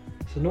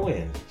 It's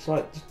annoying. It's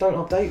like, just don't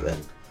update then.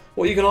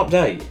 What are you gonna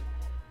update?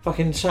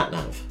 Fucking sat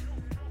nav.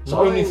 It's the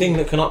only thing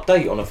that can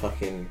update on a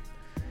fucking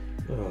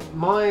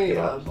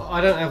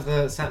I don't have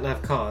the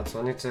sat-nav card, so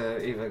I need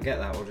to either get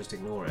that or just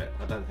ignore it.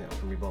 I don't think I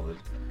can be bothered.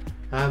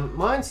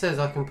 Mine says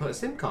I can put a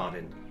SIM card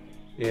in.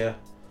 Yeah.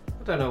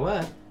 I don't know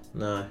where.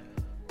 No.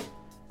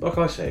 Like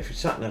I say, if your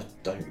sat-nav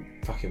don't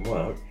fucking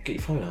work, get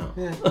your phone out.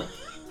 Yeah.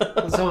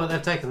 Someone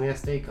they've taken the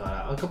SD card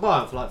out. I could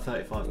buy it for like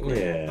 35 quid.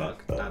 Yeah.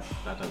 But I don't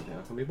think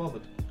I can be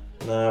bothered.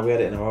 No, we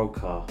had it in our old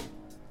car.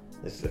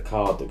 There's a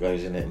card that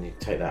goes in it, and you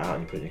take that out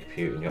and you put it in your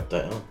computer and you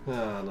update it on.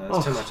 Oh no,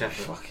 it's too much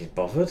effort. Fucking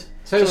bothered.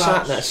 Too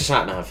much. It's a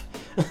sat-nav.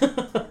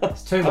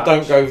 It's too much. I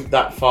don't go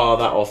that far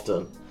that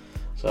often,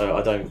 so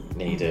I don't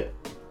need it.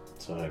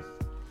 So,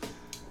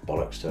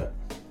 bollocks to it.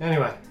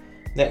 Anyway.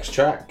 Next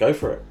track, go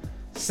for it.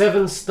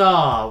 7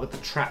 Star with the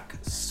track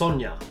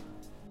Sonia.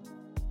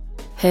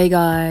 Hey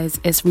guys,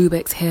 it's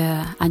Rubik's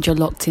here, and you're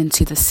locked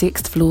into the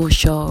 6th Floor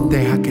Show.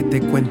 Deja que te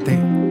cuente,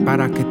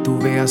 para que tú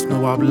veas,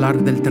 no va a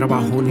hablar del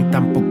trabajo ni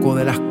tampoco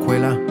de la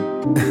escuela.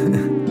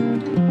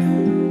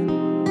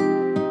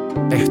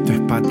 Esto es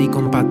pa' ti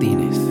con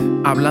patines.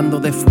 Hablando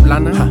de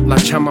fulana, la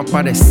chama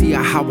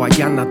parecía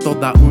hawaiana,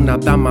 toda una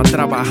dama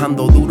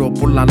trabajando duro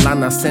por la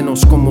lana.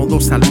 Senos como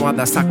 2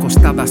 almohadas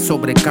acostadas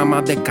sobre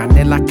cama de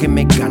canela que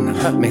me gana,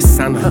 me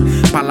sana.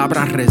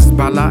 Palabras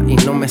resbala y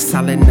no me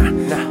sale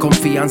nada.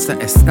 Confianza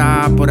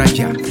está por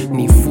allá,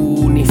 ni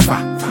fu ni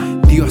fa.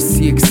 Dios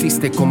sí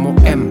existe como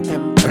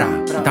hembra.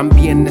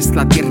 También es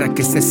la tierra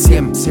que se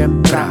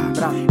siembra.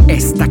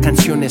 Esta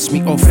canción es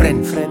mi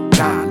ofrenda.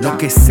 Lo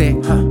que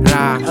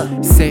será,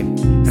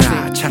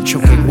 será.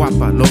 Chacho, qué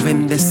guapa, lo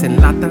vendes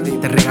en lata.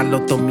 Te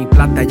regalo toda mi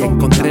plata, ya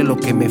encontré lo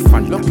que me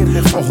falta.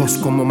 Ojos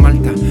como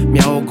Malta, me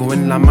ahogo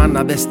en la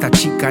mano de esta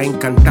chica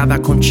encantada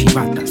con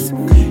chivatas.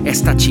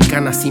 Esta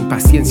chicana sin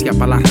paciencia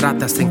para las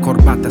ratas en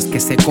corbatas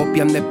que se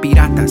copian de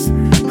piratas.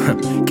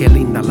 Qué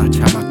linda la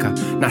chamaca.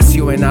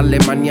 Nació en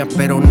Alemania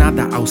pero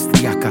nada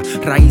austriaca.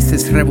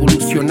 Raíces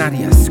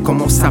revolucionarias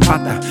como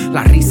Zapata.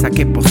 La risa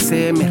que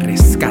posee me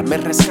rescata.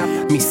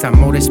 Mis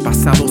amores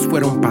pasados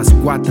fueron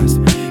pasguatas.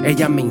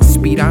 Ella me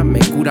inspira, me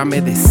cura,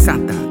 me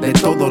desata de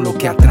todo lo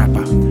que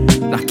atrapa.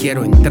 La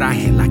quiero en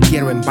traje, la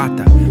quiero en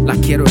bata, la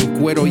quiero en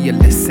cuero y el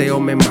deseo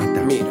me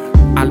mata.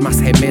 Almas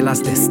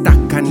gemelas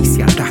destacan y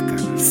se atacan.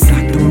 Si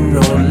tú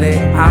no le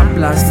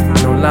hablas,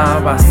 no la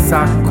vas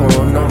a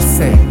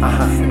conocer.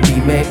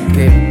 Dime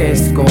qué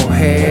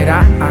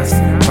escogerás,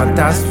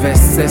 cuántas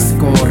veces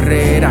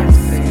correrás.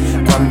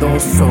 Cuando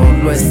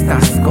solo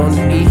estás con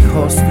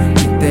hijos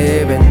y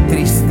te ven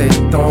triste,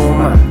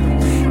 toma.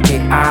 ¿Qué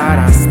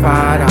harás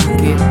para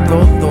que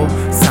todo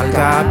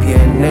salga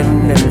bien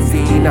en el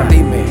final?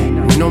 Dime,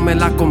 no me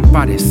la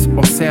compares,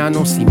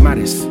 océanos y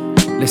mares.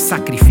 Le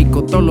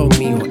sacrifico todo lo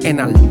mío en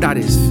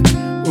altares.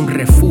 Un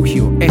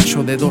refugio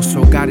hecho de 2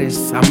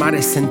 hogares.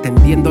 Amares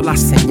entendiendo las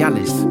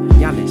señales.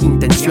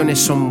 Intenciones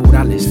son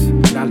murales.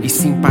 Y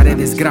sin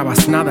paredes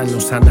grabas nada en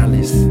los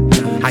anales.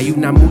 Hay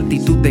una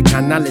multitud de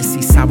canales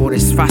y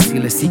sabores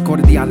fáciles y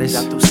cordiales.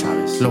 Ya tú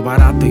sabes. Lo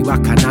barato y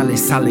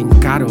bacanales salen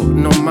caro,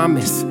 no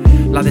mames.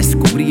 La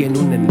descubrí en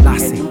un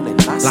enlace.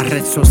 La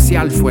red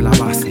social fue la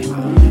base.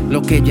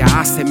 Lo que ella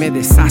hace me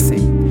deshace.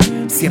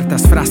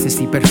 Ciertas frases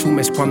y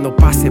perfumes cuando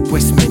pase,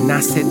 pues me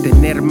nace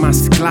tener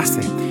más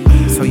clase.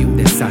 Soy un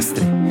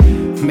desastre.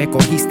 Me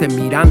cogiste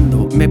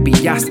mirando, me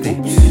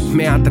pillaste,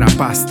 me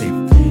atrapaste.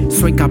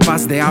 Soy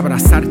capaz de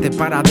abrazarte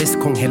para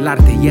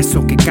descongelarte. Y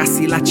eso que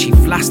casi la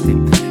chiflaste,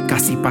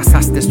 casi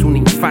pasaste un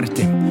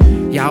infarte.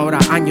 Y ahora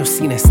años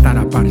sin estar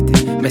aparte.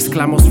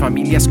 Mezclamos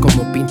familias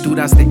como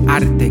pinturas de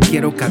arte.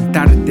 Quiero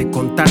cantarte,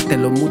 contarte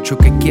lo mucho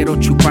que quiero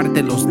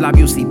chuparte los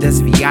labios y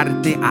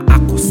desviarte a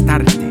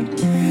acostarte.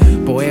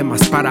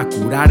 Poemas para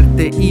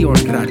curarte y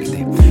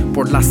honrarte.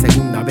 Por la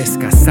segunda vez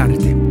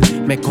casarte.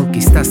 Me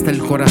conquistaste el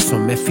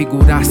corazón, me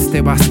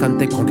figuraste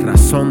bastante, con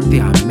razón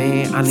te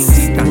amé al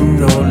instante. Si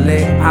no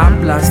le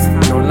hablas,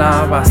 no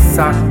la vas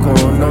a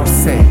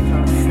conocer.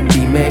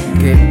 Dime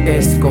qué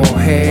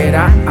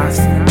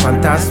escogerás,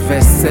 cuántas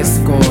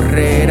veces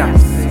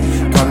correrás.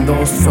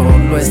 Cuando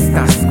solo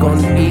estás con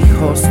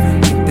hijos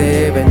y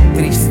te ven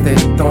triste,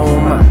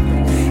 toma.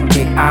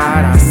 ¿Qué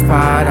harás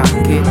para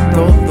que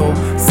todo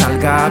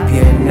salga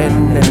bien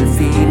en el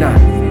final?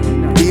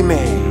 Dime,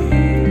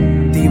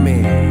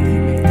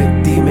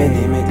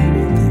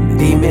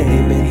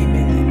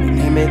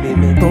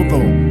 todo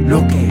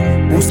lo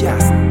que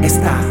buscas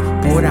está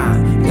por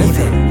ahí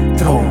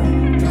dentro.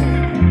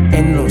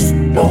 En los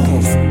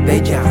ojos de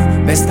ella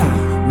ves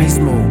el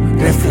mismo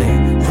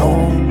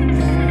reflejo.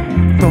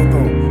 Todo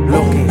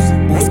lo que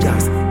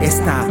buscas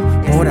está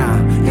por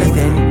ahí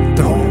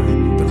dentro.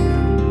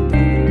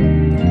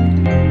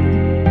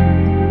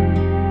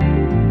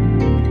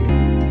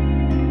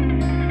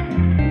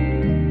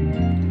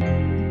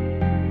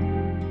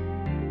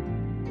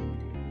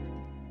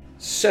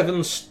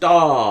 Seven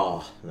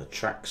Star, the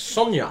track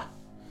Sonia.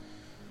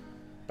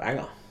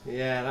 Banger.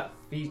 Yeah, that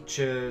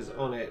features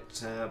on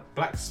it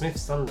Blacksmith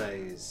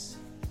Sundays.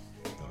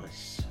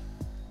 Nice.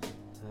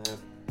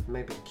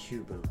 Maybe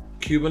Cuban.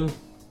 Cuban?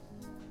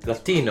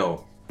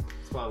 Latino.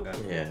 That's what I'm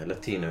going. Yeah,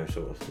 Latino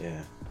sort of,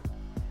 yeah.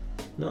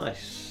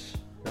 Nice.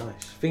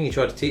 Thing you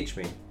tried to teach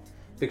me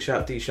Big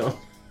shout out D-Sean.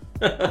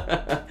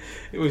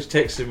 He was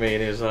texting me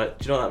and he was like,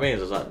 do you know what that means?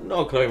 I was like,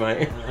 no clue,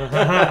 mate.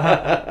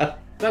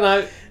 Don't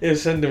know. He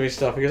was sending me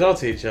stuff. He goes, I'll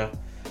teach you.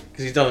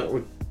 Because he's done it,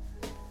 we're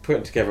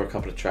putting together a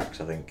couple of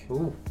tracks, I think.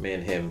 Ooh. Me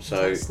and him.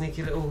 So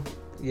sneaky little...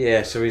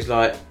 Yeah, so he's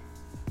like,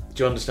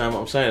 do you understand what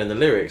I'm saying in the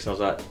lyrics? And I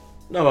was like,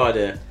 no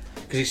idea.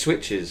 Because he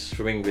switches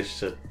from English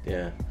to,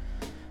 yeah.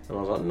 And I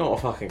was like, not a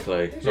fucking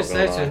clue. You just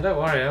say to him, don't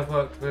worry, I've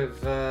worked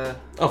with...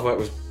 I've worked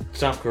with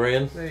South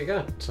Korean. There you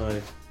go.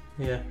 So,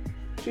 yeah.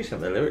 She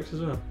sent me the lyrics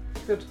as well.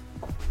 Good.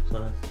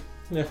 So,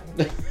 yeah.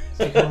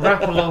 So you can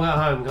rap along at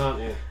home,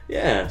 can't you?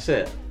 Yeah, that's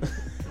it.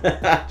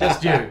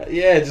 Just you?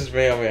 Yeah, just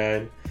me on my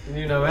own. And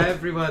you know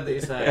every word that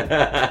you're saying.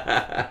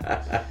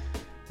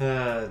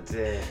 Oh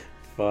dear.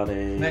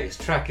 Funny.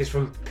 Next track is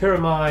from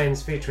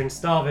Pyramids featuring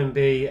Starvin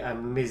B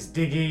and Ms.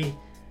 Diggy.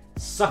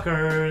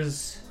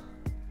 Suckers.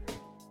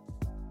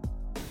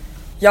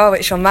 Yo,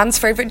 it's your man's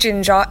favourite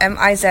ginger,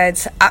 M.I.C,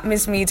 at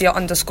Ms Media _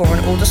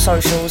 on all the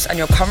socials, and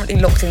you're currently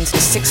locked into the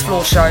 6th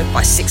Floor show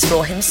by 6th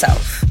Floor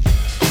himself.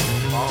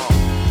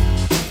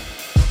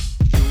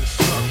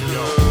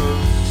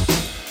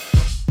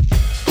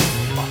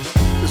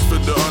 It's for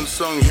the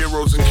unsung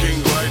heroes and king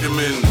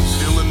vitamins.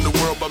 Healing the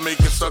world by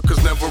making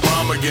suckers never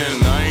rhyme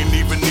again. I ain't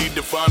even need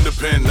to find a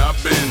pen. I've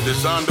been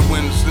designed to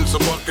win since I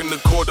walked in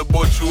the quarter,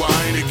 bought you a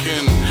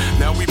Heineken.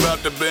 Now we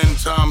about to bend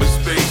time and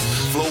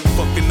space. Flow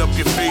fucking up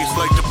your face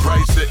like the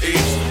price of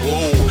ace.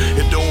 Whoa,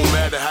 it don't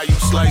matter how you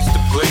slice the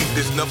plate.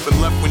 There's nothing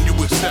left when you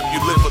accept you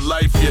live a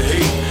life you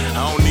hate.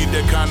 I don't need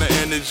that kind of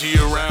energy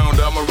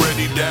around. I'm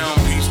already down.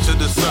 Peace to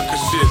the sucker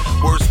shit.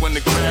 Worse when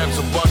the crab's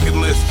a bucket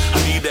list. I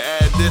need to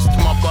add this to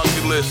my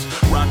bucket list.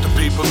 Rock the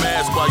paper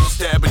mask while you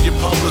stabbing your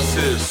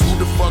publicist. Who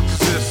the fuck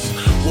is this?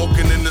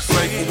 Walking in the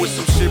cypher with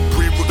some shit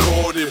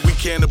pre-recorded. We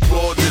can't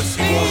applaud this.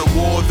 You want a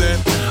war then?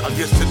 I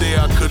guess today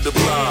I could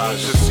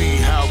oblige to see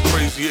how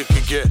crazy it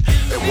could get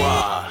and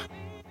why.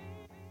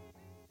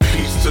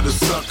 Peace to the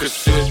sucker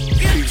shit.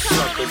 Peace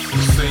suckers.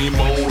 Same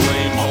old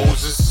lame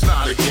hoes. It's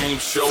not a game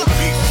show.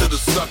 Peace to the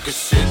sucker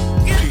shit.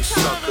 Peace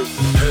suckers.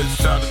 Heads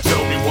try to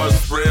tell me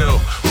what's real.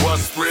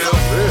 What's real?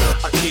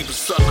 I keep a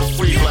sucker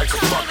free like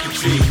a fucking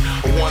G.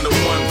 A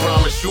one-to-one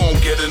promise you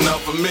won't get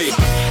enough of me.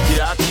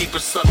 Yeah, I keep a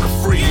sucker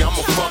free. I'm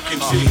a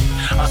fucking G.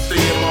 I stay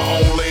in my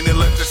own lane and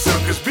let the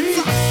suckers be.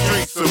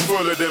 Streets are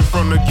full of them,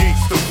 from the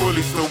geeks to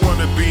bullies to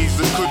wannabes.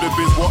 It could have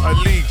been what a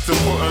league to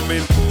put them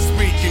in.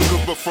 Speaking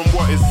good, but from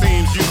what it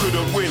seems, you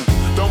couldn't win.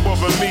 Don't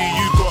bother me,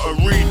 you gotta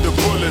read the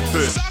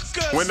bulletin.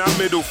 When that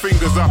middle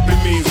finger's up, it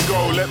means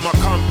go. Let my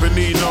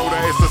company know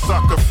that it's a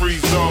sucker-free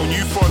zone.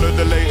 You follow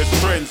the latest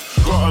trends.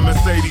 Got a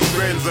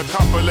Mercedes-Benz, a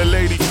couple of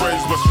lady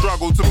friends, but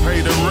struggle to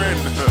pay the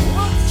rent.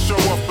 Show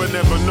off but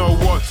never know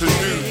what to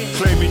do.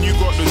 Claiming you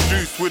got the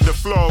juice with the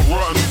flow of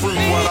rotten fruit,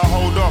 while I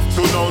hold off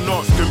till no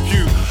knots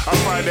compute. I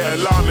find it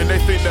alarming, they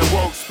think they're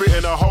woke,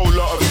 spitting a whole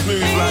lot of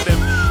snooze like them.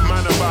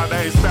 Man about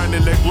they ain't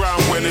standing their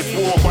ground when it's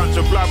war. Bunch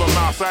of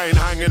blabbermouths, I ain't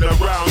hanging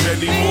around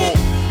anymore.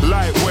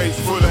 Lightweights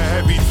full of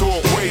heavy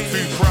talk, way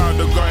too proud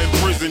to go in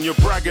prison. You're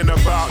bragging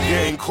about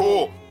getting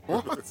caught.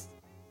 What?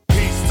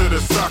 Peace to the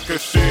sucker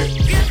shit.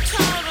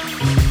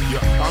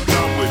 Yeah, I'm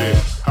done with it.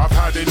 I've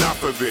had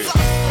enough of it.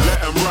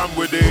 Let them run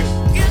with it.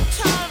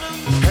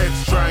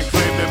 Heads try and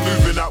claim they're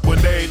moving up when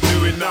they ain't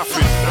doing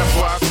nothing. That's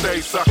why I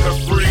stay sucker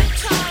free.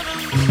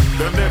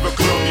 They'll never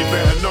clone me,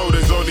 better know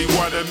there's only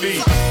one of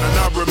me. And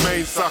I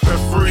remain sucker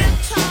free.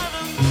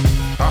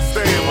 I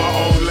stay in my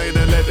own lane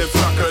and let them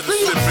sucker be.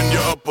 Slipping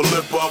your upper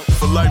lip up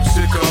for life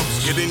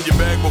hiccups. Get in your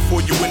bag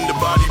before you win the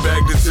body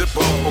bag to zip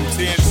up. I'm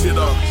tearing shit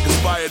up.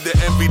 Inspired to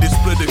envy to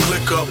split the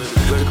click up.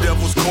 The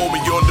devil's call me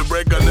on the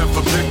reg, I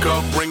never pick up.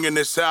 Bringing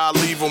this how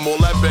I leave them.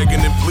 All that begging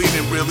and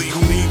pleading. Really,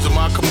 who needs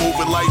them? I can move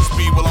at light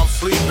speed while I'm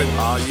sleeping.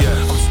 Yeah,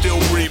 I'm still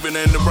breathing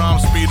and the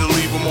rhyme speed to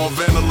leave them on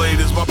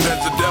ventilators. My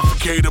pen's a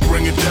defecator,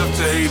 bringing death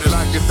to haters.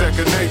 Like it's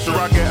second nature,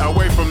 I get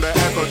away from the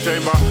echo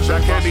chamber.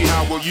 Like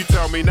anyhow, will you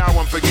tell me now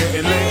I'm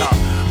forgetting later?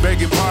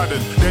 Begging pardon,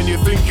 then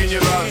you're thinking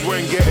you're large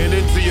when getting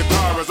into your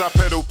car as I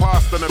pedal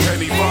past on a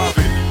penny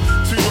farthing.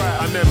 Too right,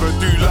 I never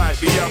do like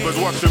the others.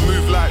 Watch them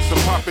move like some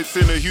puppets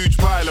in a huge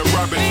pile of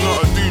rubbish.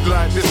 Not a dude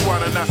like this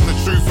one, and that's the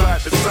truth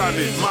like the sun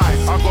is.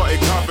 I got it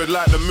covered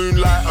like the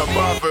moonlight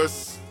above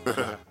us.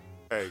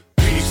 Hey.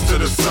 Peace to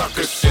the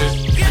sucker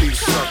shit. Peace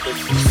suckers.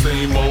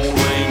 Same old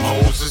lame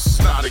hoes. It's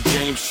not a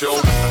game show.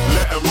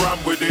 Let them run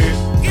with it.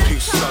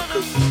 Peace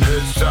suckers.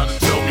 Heads try to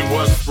tell me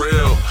what's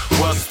real.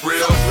 What's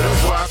real?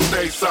 That's why I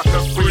stay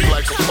sucker free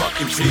like a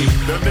fucking G.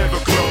 They'll never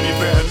clone me,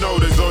 better know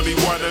there's only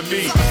one of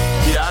me.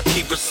 Yeah, I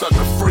keep it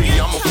sucker free.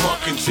 I'm a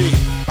fucking G.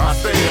 I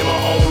stay in my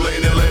own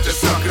lane and let the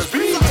suckers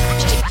be.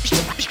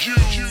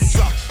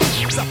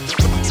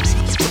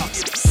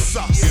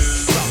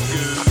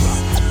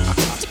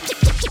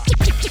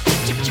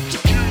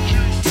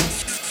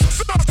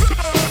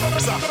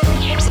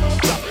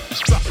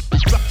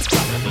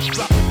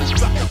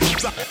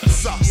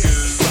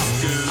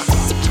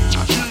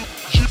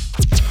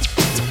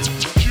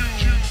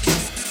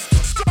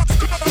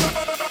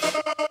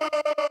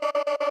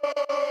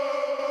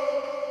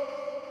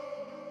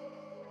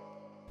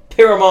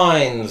 Mirror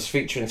Minds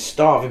featuring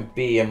Starving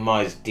B and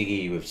Mize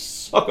Diggy with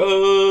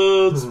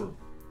Suckers.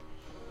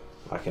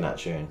 Liking that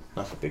tune.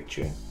 That's a big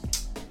tune.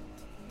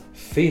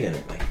 Feeling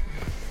it, mate.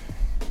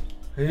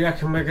 Who you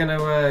reckon we're going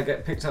to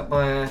get picked up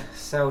by a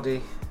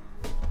Saudi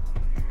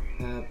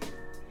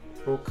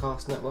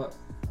broadcast network?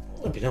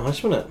 That'd be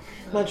nice, wouldn't it?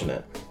 Imagine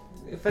it.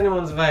 If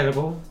anyone's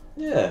available.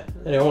 Yeah.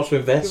 Anyone wants to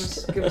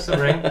invest? Give us a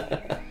ring.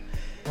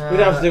 We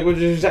don't have to do, we'll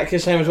do exactly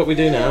the same as what we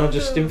do now,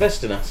 just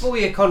invest in us.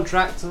 4-year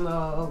contract and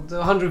I'll do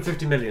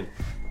 150 million.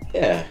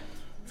 Yeah.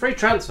 Free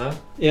transfer.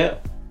 Yeah.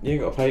 You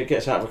got to pay, it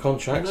gets out of a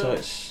contract, so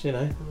it's, you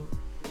know,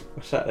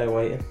 we're sat there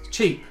waiting. It's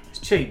cheap. It's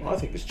cheap. I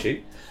think it's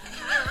cheap.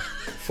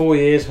 4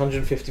 years,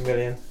 150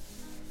 million.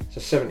 So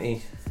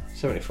 70,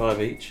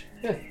 75 each.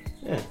 Yeah.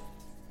 Yeah.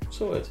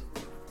 Sorted.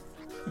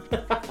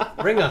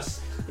 Ring us.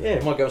 Yeah,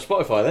 it might go on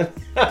Spotify then.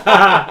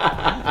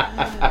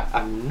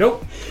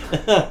 Nope.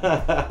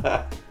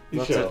 You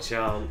Not sure? a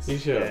chance. You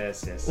sure?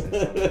 Yes, I'm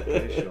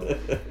pretty sure.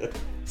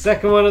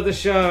 Second one of the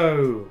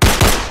show.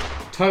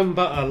 Tone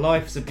Butter,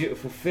 Life's a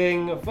Beautiful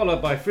Thing,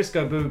 followed by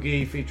Frisco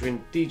Boogie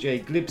featuring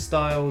DJ Glib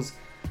Styles,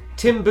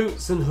 Tim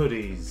Boots and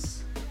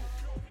Hoodies.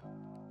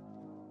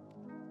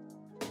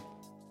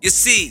 You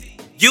see,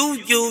 you,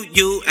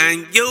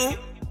 and you.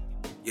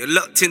 You're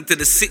locked into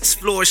the 6th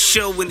Floor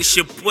show and it's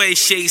your boy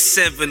Shay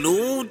 7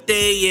 all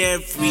day,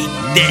 every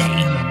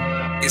day.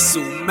 It's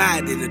so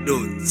mad in the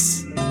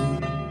dudes.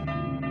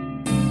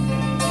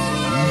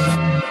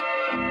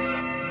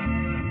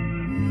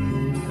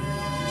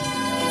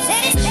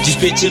 Just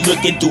picture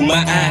looking through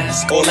my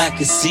eyes, all I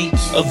could see,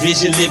 a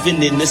vision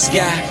living in the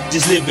sky,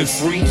 just living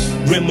free,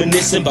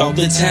 reminiscing about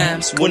the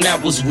times when I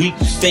was weak,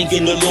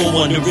 thanking the Lord,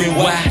 wondering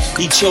why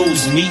He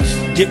chose me.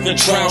 Different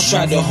trials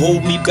tried to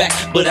hold me back,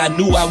 but I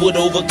knew I would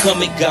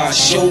overcome it. God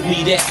showed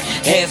me that.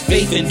 Have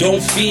faith and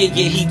don't fear,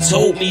 yeah, He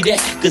told me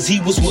that, cause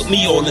He was with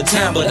me all the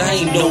time, but I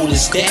ain't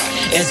noticed that.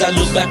 As I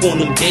look back on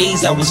them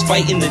days, I was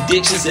fighting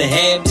addictions and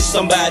habits.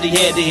 Somebody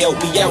had to help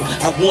me out,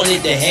 I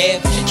wanted to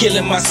have.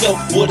 Killing myself,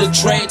 what a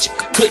tragedy.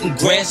 Couldn't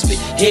grasp it,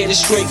 headed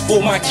straight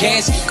for my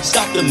casket.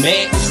 Stop the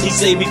madness, He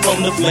saved me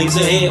from the flames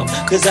of hell.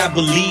 Cause I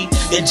believe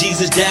that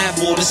Jesus died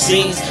for the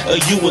sins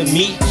of you and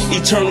me.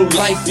 Eternal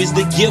life is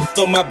the gift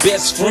of my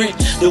best friend,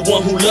 the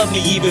one who loved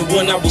me even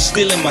when I was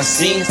still in my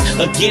sins.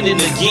 Again and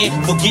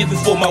again, forgiven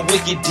for my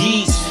wicked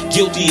deeds.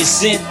 Guilty of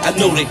sin, I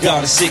know that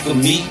God is sick of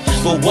me.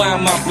 But why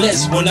am I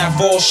blessed when I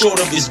fall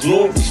short of His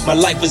glory? My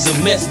life is a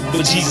mess,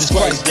 but Jesus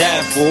Christ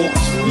died for.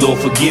 Lord,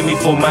 forgive me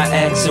for my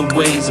acts and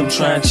ways. I'm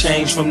trying to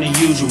change from the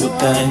usual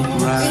thing.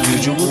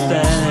 Usual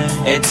thing.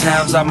 At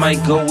times I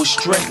might go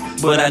astray,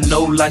 but I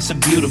know life's a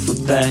beautiful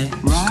thing.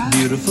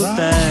 Beautiful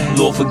thing.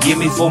 Lord, forgive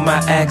me for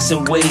my acts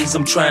and ways.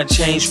 I'm trying to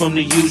change from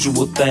the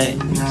usual thing.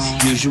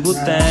 Usual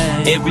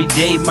thing. Every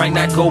day might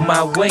not go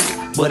my way,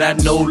 but I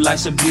know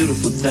life's a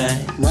beautiful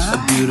thing. A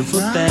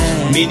beautiful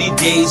thing. Many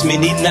days,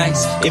 many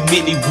nights, and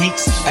many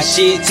weeks I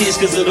shed tears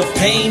cause of the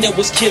pain that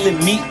was killing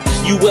me.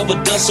 You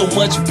ever done so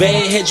much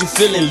bad, had you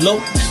feeling low?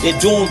 That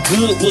doing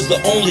good was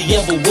the only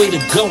ever way to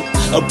go.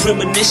 A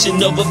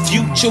premonition of a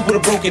future with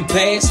a broken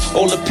past.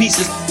 All the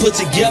pieces put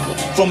together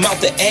from out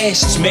the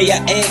ashes. May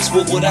I ask,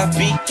 what would I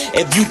be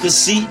if you could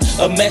see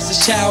a master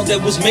child that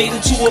was made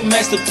into a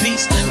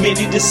masterpiece?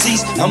 Many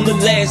deceased, I'm the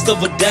last of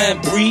a dying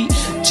breed.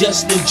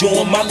 Just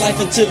enjoying my life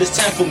until it's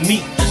time for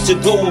me to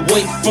go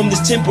away from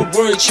this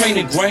temporary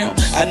training ground.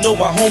 I know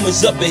my home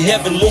is up in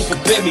heaven, Lord,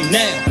 prepare me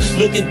now.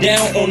 Looking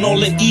down on all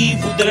the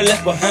evil that I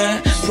left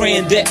behind,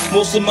 praying that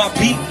most of my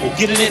people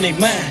get it in their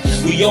mind.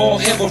 We all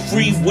have a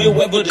free will,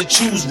 whether to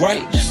choose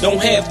right. Don't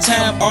have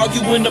time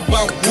arguing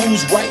about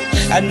who's right.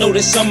 I know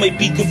that some may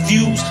be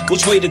confused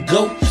which way to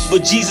go,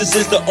 but Jesus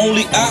is the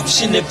only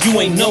option if you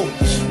ain't know.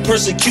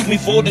 Persecute me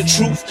for the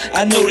truth,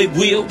 I know they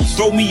will.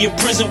 Throw me in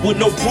prison with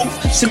no proof,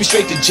 send me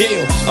straight to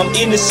jail. I'm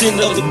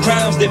innocent of the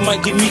crimes that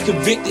might get me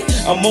convicted.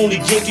 I'm only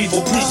guilty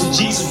for preaching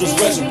Jesus was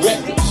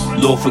resurrected.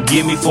 Lord,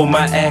 forgive me for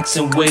my acts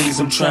and ways.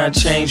 I'm trying to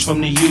change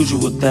from the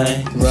usual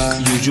thing.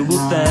 Usual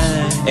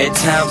thing. At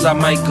times I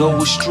might go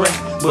astray,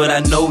 but I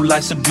know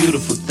life's a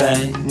beautiful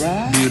thing.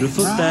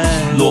 Beautiful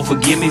thing. Lord,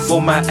 forgive me for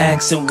my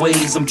acts and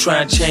ways. I'm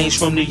trying to change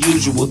from the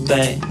usual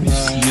thing.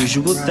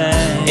 Usual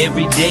thing.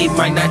 Every day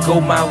might not go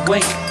my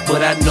way,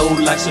 but I know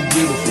life's a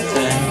beautiful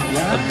thing.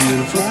 A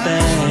beautiful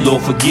thing.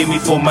 Lord, forgive me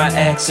for my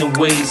acts and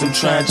ways. I'm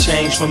trying to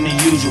change from the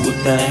usual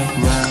thing.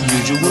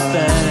 Usual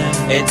thing.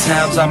 At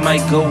times I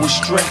might go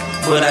astray,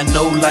 but I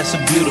know life's a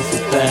beautiful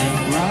thing.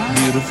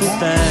 Beautiful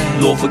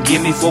thing. Lord,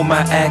 forgive me for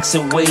my acts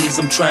and ways.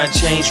 I'm trying to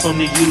change from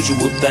the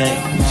usual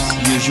thing.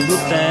 Usual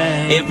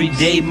thing. Every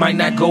day might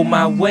not go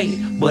my way,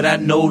 but I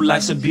know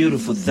life's a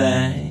beautiful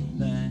thing.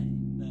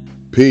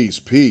 Peace,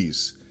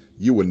 peace.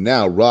 You are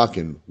now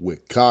rocking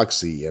with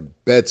Coxie and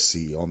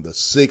Betsy on the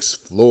 6th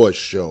Floor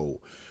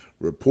Show,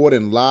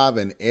 reporting live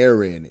and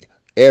airing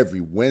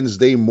every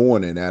Wednesday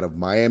morning out of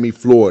Miami,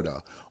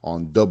 Florida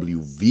on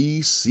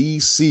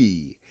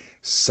WVCC.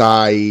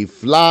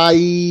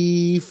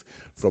 CLIF.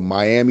 From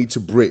Miami to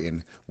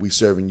Britain, we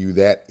serving you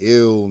that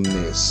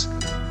illness.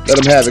 Let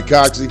them have it,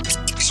 Coxie.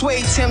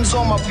 Suede Timbs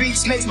on my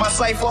beats makes my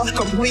cipher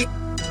complete.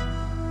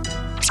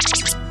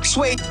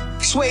 Suede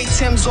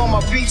Timbs on my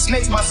beats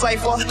makes my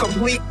cipher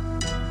complete.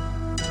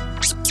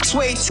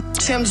 Suede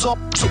Timbs on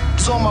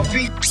my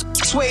beats.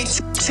 Suede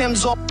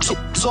Timbs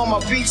on my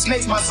beats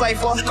makes my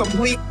cipher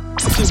complete.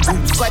 It's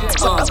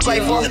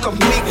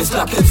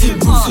like a Tim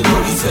Boots and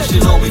Hoodie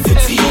session on with the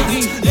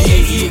teens. The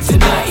 88 to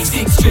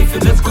 96 straight from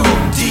the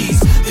boom D's.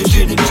 The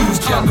gin and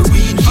juice,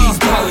 jamboree and G's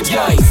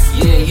paradise.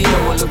 Yeah, you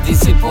know I love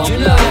this hip hop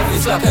life.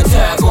 It's like a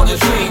tag on a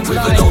train with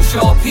an old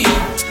Sharpie.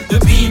 The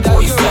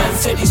B-boy stand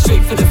steady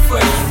straight for the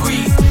fresh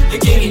freeze. They're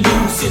getting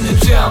loose in the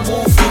jam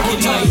all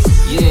freaking night.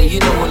 Yeah, you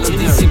know I love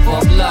this hip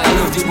hop life. I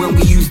loved it when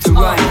we used to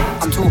rhyme.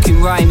 I'm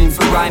talking rhyming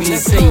for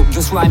rhyming's sake.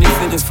 Just rhyming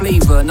for the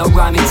flavour, not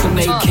rhyming to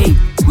make cake.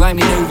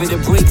 Rhyming over the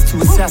breaks to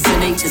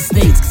assassinate the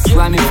snakes.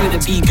 Rhyming for the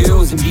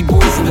B-girls and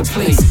B-boys in the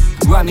place.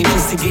 Rhyming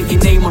just to get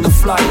your name on the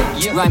flyer.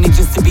 Rhyming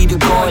just to be the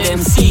god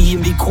MC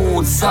and be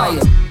called sire.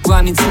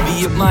 Rhyming to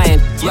be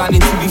admired.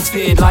 Rhyming to be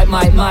feared like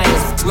Mike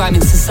Myers.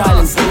 Rhyming to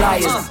silence the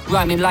liars.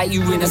 Rhyming like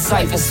you in a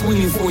cypher,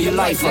 swinging for your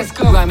life.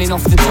 Rhyming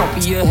off the top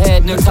of your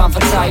head, no time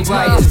for tight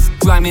riders.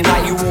 Rhyming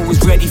like you always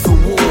ready for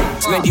war.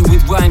 Ready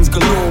with rhymes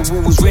galore,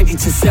 always ready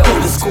to settle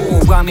the score.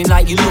 Rhyming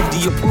like you love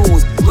the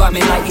applause.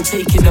 Rhyming like you're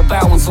taking the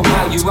bow and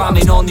somehow you're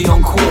rhyming on the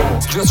encore.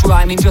 Just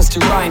rhyming just to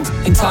rhyme.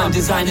 In time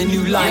design a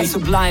new line.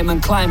 Sublime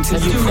and climb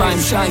till your prime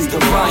shines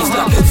divine. It's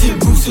like a Tim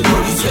Boots and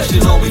Hoodie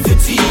session on with the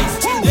T's.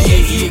 The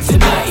 88 to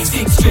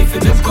 96 straight from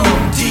the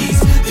boom D's.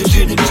 The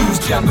gin and juice,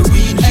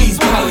 jamboree and G's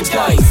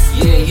paradise.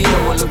 Yeah, you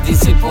know I love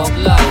this hip hop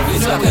life.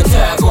 It's like a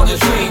tag on a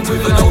train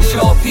with an old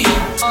Sharpie.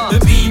 The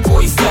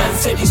B-boy stand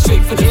steady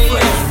straight for the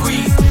fresh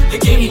freeze. They're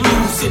getting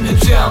loose in the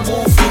jam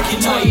all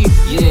freaking night.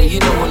 Yeah, you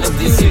know I love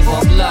this hip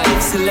hop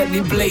life. So let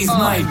me blaze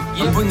mine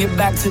and bring it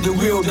back to the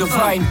real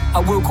divine. I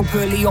woke up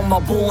early on my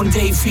born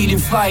day feeling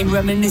fine,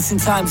 reminiscing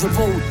times of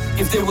old.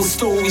 If there were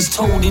stories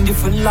told in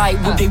different light,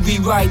 would they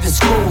rewrite the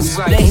scrolls?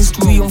 Let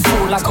history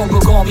unfold like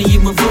origami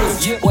in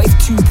reverse. What if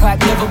Tupac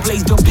never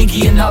blazed up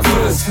Biggie in that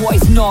verse? What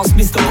if Nas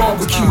missed the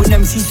barbecue and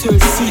MC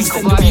Search ceased?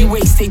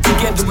 NWA stayed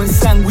together and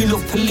sang We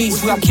Love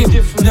Police. Rakim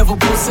never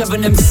put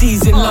 7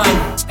 MCs in line.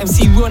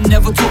 MC Run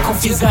never took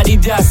off his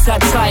Adidas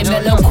that time.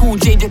 LL Cool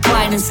J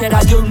declined and said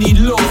I don't need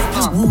love.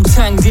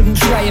 Wu-Tang didn't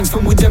triumph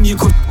and with them you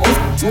could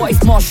off. What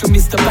if Marshall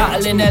missed the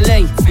battle in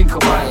LA? Think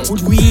about it.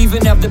 Would we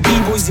even have the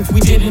B-boys if we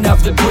didn't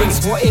have the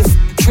breaks? What if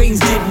trains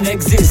didn't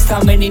exist?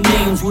 How many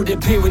names would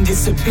appear and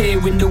disappear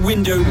when the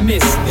window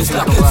missed? It's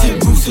like a Tim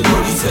Boots and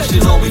Hoodie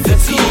session on with the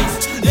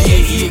T's. The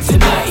 88 to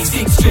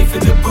 96 straight for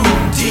the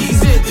boom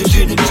D's. The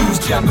gin and juice,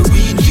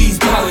 jamboree and G's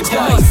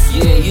paradise.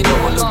 Yeah, you know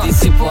I love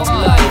this hip hop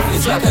life.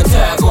 It's like a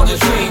tag on a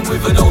train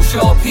with an old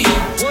Sharpie.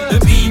 The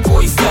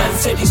B-boy stand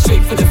steady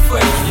straight for the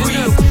fresh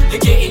freeze. They're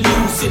getting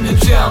loose in the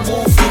jam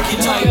all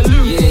freaking night.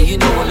 Yeah, you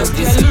know I love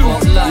this hip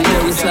hop life. You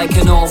know it's like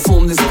an art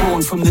form that's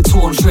born from the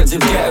torn shreds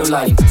of ghetto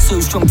life. So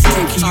strong to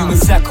take a human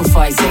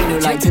sacrifice. Ain't no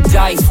like to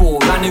die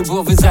for. I know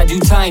brothers I do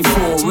time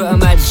for. At Her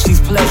Majesty's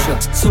pleasure.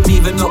 Some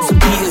even knock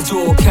St. Peter's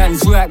door.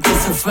 Cans racked,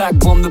 it's a fact.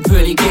 Bomb the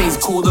pearly gates.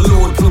 Call the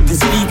Lord, plug the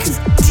speakers.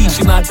 Teach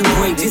him how to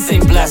break. This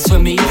ain't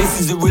blasphemy. This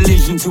is a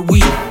religion to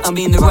we. I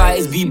mean the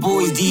writers,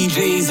 B-boys,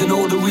 DJs and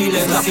all the real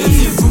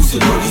MCs. Boots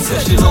and Hoodie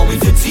session on with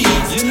the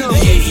T's. The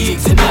 88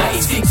 to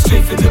 96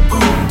 straight for the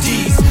boom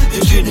D's. The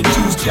gin and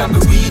juice,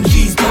 jamboree and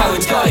G's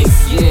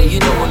paradise. Yeah, you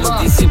know I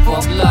love this hip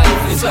hop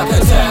life. It's like a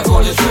tag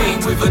on a train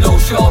with an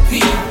old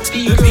Sharpie.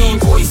 The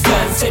B-boy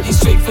stand steady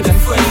straight for the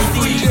fresh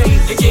freeze.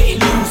 They're getting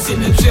loose in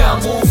the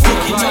jam all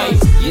freaking night.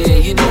 Yeah,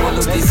 you know I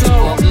love this hip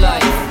hop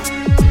life.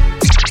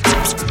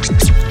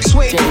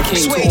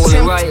 Dedicated to all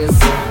the writers,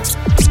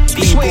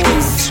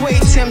 B-boys,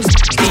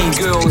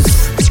 B-girls,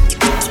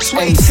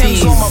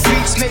 MCs,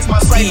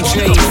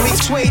 DJs,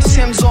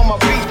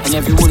 and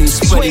everyone who's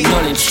spreading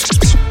knowledge.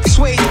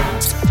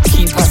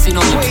 Keep passing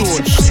on the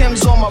torch.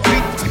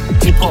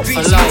 Hip hop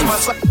for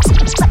life.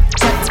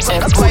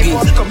 F-Boogie.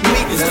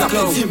 It's like a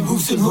Tim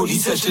Boots and Hoodie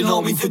session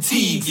on with the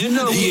T's. The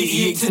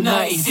 88 to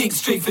 96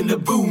 straight from the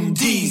boom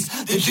D's.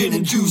 The gin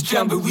and juice,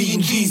 jamboree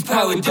and G's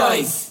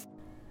paradise.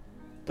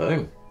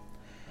 Boom.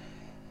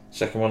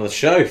 Second one of the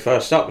show.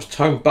 First up was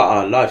Tone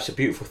Butter, Life's a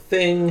Beautiful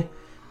Thing.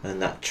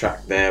 And that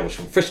track there was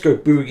from Frisco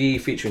Boogie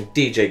featuring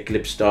DJ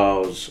Glib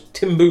Styles,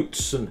 Tim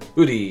Boots and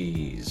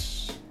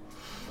Hoodies.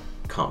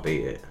 Can't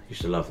beat it.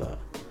 Used to love that.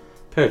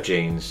 Pair of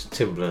jeans,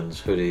 Timberlands,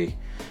 hoodie,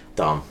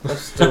 done. I've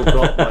still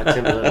got my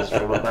Timberlands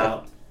from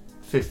about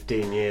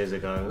 15 years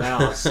ago. They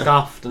are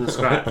scuffed and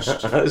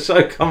scratched.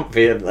 So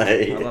comfy, aren't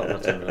they? I love my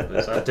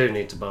Timberlands. I do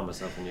need to buy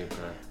myself a new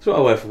pair. That's what I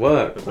wear for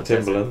work, my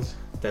Timberlands.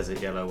 Desert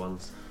yellow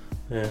ones.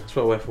 Yeah, that's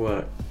what I wear for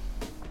work.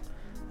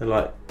 They're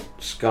like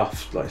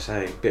scuffed, like I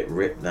say, a bit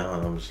ripped now,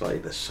 and I'm just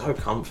like, they're so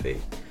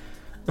comfy.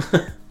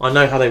 I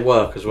know how they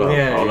work as well,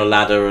 on a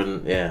ladder,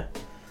 and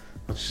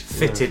just,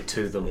 fitted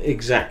to them.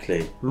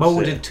 Exactly.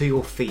 Moulded to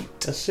your feet.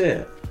 That's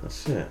it.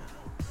 That's it.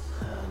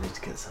 I need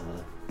to get some of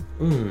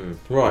them.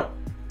 Right.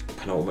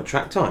 Penultimate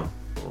track time.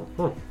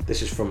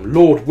 This is from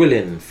Lord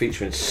Willin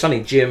featuring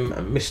Sonny Jim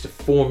and Mr.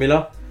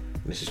 Formula.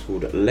 This is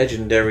called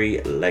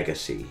Legendary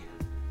Legacy.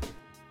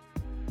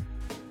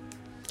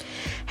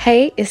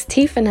 Hey, it's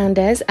T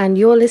Fernandez, and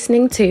you're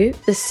listening to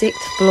The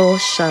Sixth Floor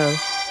Show.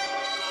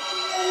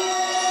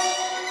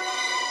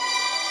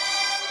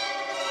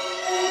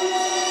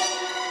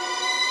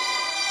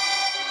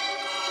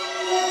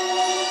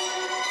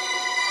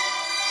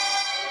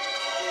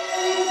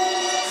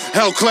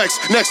 Hell Klex,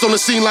 next on the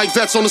scene like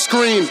vets on the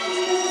screen.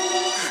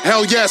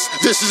 Hell yes,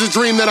 this is a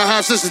dream that I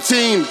have since a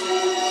teen.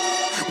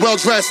 Well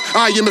dressed,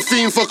 I am a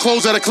fiend for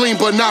clothes that are clean,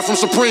 but not from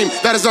Supreme.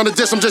 That is not a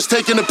diss, I'm just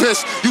taking a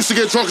piss. Used to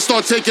get drunk and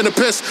start taking a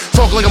piss.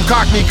 Talk like I'm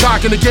Cockney,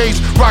 cocking the gauge.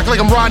 Rock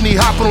like I'm Rodney,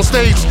 hopping on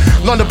stage.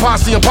 London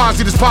posse and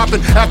posse that's popping.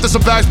 After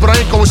some bags, but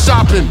I ain't going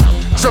shopping.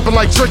 Tripping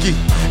like Tricky.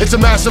 It's a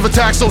massive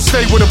attack, so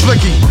stay with a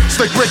blicky.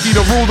 Slick Ricky,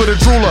 the ruler, the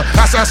drooler.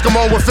 Ask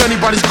Eskimo if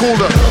anybody's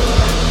cooler.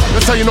 They'll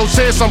tell you no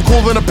chance, I'm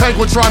cooler than a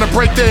penguin trying to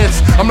break dance.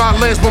 I'm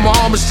not Lance, but my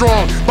arm is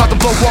strong. About to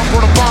blow up,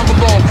 brought a bomb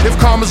along. If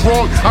calm is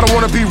wrong, I don't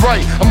wanna be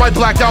right. I might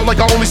black out like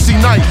I only see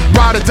night.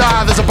 Ride or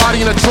die, there's a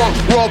body in a trunk.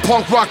 We're all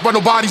punk rock, but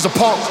nobody's a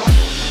punk.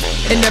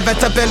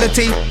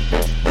 Inevitability,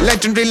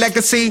 legendary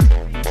legacy,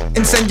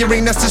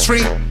 incendiary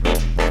necessary.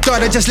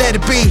 Gotta just let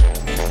it be.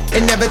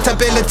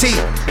 Inevitability,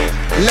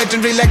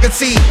 legendary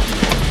legacy,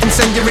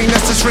 incendiary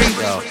necessary.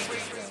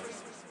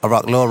 I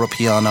rock Laura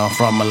piano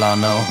from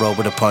Milano. Roll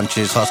with the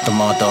punches,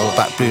 Hostamado.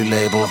 Back blue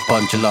label,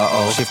 bun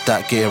gelato. Shift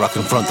that gear, I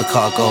confront the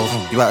cargo.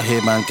 You out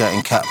here, man,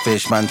 getting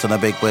catfish. Man's on a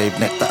big wave,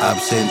 neck the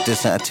absinthe.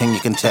 This ain't a thing you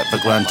can take for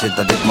granted.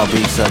 I did my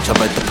research, I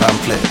read the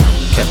pamphlet.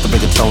 Kept the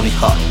bigger Tony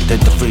hot. Did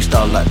the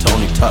freestyle like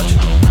Tony Touch.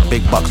 Big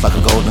bucks like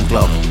a golden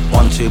glove.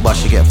 1-2 bus,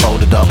 you get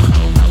folded up.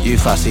 You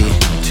fussy,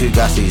 too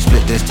gassy.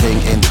 Split this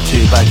thing into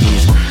 2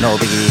 baggies. No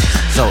biggie,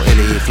 so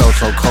illy. Flow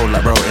so cold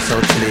like bro, it's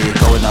so chilly.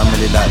 Going on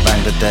milli like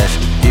Bangladesh.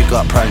 You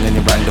got prang and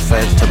you rang the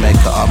feds. To make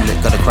an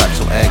omelette, gotta crack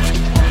some eggs.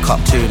 Cop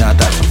 2, now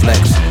that's a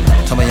flex.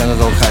 Tell my younger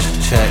go cash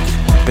the check.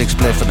 Big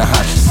split for the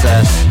hatch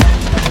success.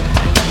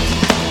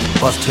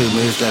 Boss 2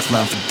 moves, left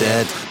man for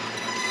dead.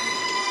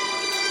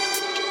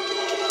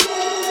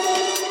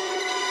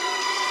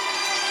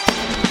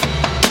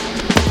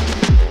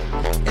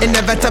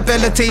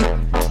 Inevitability,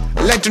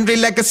 legendary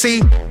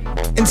legacy,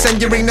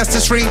 incendiary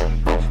necessary.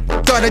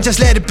 Gotta just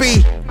let it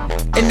be.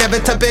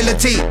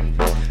 Inevitability,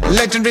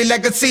 legendary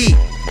legacy,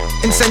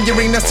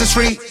 incendiary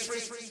necessary.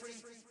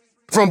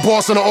 From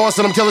Boston to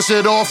Austin, I'm killing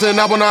shit often.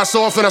 I will not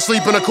soften, I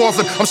sleep in a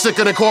coffin. I'm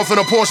sicker than coughing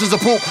on portions of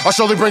poop. I'll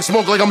surely bring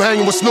smoke like I'm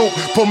hanging with Snoop.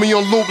 Put me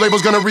on loop,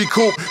 label's gonna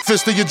recoup.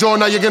 Fist to your jaw,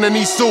 now you're gonna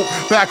need soup.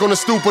 Back on the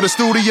stoop of the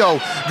studio.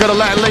 Got a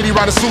Latin lady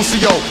riding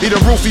Susio. Eat a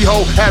roofie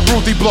hoe, had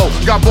Ruthie blow.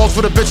 Got balls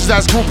for the bitches,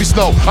 that's groupie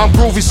snow. I'm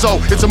groovy so,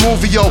 it's a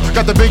movie yo.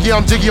 Got the biggie,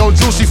 I'm jiggy on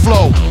juicy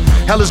flow.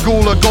 Hell is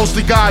ghoul, a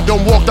ghostly guy.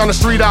 Don't walk down the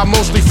street, I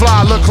mostly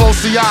fly. Look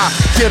close to the eye,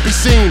 can't be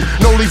seen.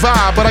 No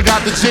Levi, but I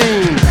got the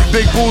gene.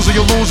 Big boozer,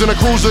 you're losing a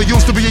cruiser.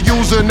 Used to be a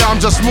user, now I'm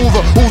just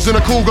smoother. Who's in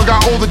a cougar,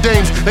 got older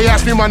dames. They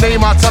ask me my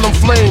name, I tell them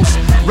flames.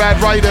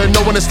 Rad writer,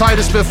 knowing it's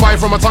tighter. Spit fire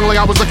from my tongue like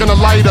I was licking a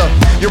lighter.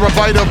 You're a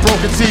biter,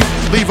 broken teeth.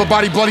 Leave a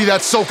body bloody,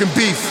 that's soaking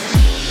beef.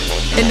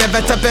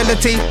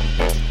 Inevitability,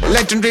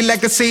 legendary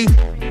legacy,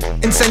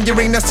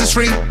 incendiary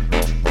necessary.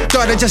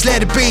 Gotta just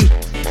let it be.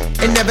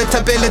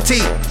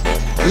 Inevitability,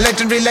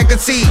 legendary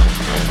legacy,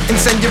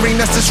 incendiary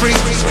necessary.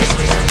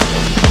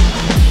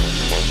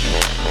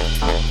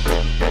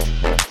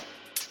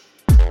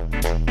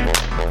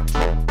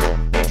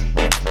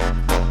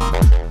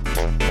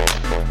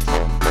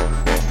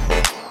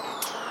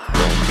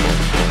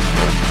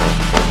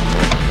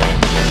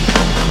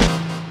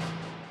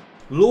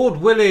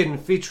 Lord Willin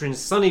featuring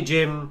Sonny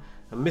Jim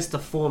and Mr.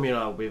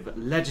 Formula with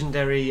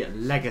Legendary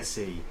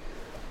Legacy.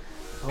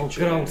 Oh,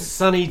 good old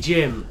Sonny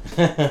Jim.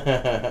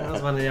 That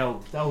was one of the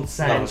old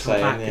sayings from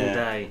back in the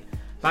day.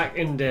 Back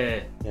in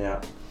the...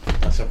 Yeah,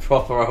 that's a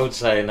proper old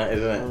saying, that,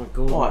 isn't it? Oh,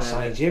 God, what,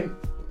 Sonny Jim?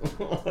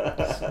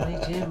 Sonny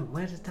Jim,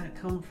 where did that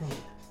come from?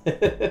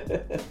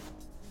 Doesn't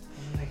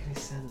make any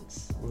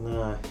sense.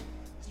 No.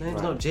 His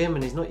name's not Jim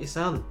and he's not your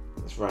son.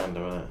 It's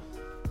random, isn't it?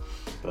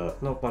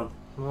 But not one.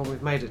 Well,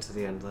 we've made it to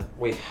the end though.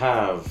 We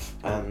have,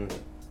 and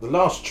the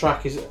last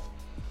track is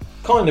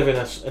kind of in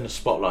a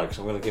spotlight, because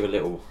I'm going to give a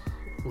little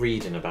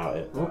reading about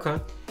it. Okay.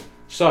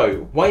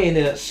 So, weighing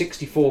in at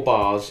 64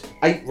 bars,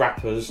 8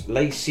 rappers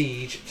lay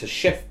siege to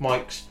Chef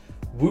Mike's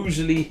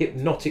woozily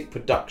hypnotic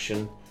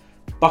production.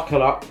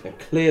 Buckle up and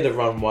clear the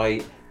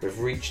runway. We've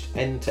reached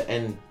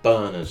end-to-end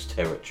burners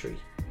territory.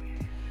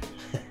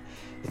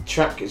 The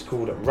track is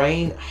called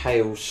Rain,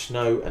 Hail,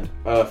 Snow and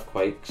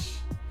Earthquakes.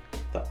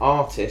 The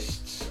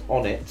artists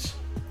on it,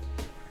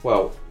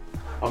 well,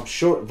 I'm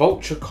sure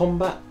Vulture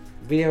Combat,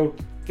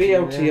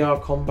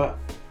 VLTR Combat,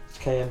 it's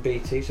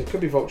KMBT, so it could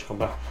be Vulture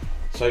Combat.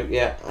 So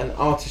yeah, and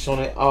artists on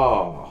it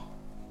are,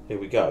 here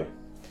we go,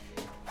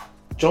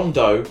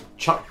 JON-DOE,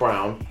 Chuck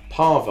Brown,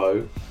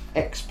 Parvo,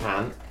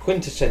 X-Pan,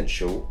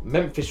 Quintessential,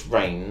 Memphis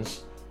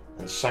Reigns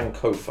and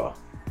Sankofa.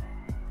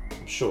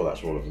 I'm sure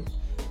that's all of them.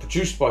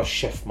 Produced by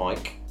Chef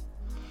Mike.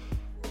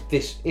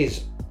 This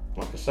is,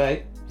 like I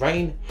say,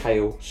 Rain,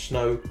 Hail,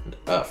 Snow and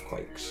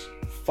Earthquakes.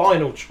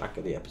 Final track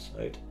of the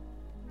episode.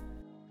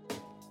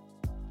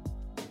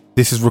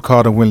 This is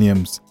Ricardo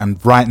Williams,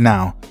 and right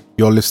now,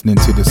 you're listening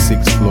to the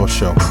Sixth Floor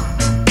Show.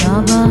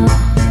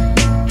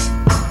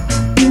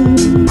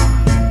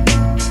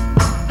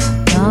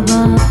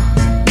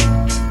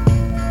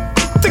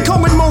 They call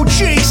me Mo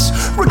Chase.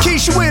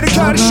 Rikishi with a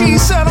kind of sheet,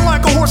 sounding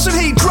like a horse in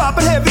heat,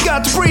 dropping heavy,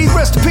 got to breathe.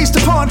 Rest in peace to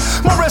pun.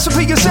 My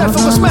recipe is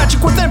effortless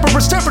magic with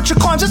emperor's temperature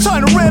climbs. It's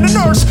time to rent a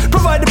nurse.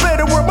 Provide the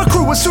better work. My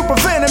crew is super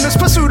venomous.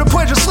 Pursuit of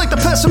pleasure, slick the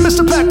pessimist,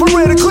 pack with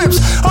red Clipz.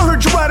 I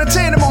heard you ride a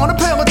tandem on a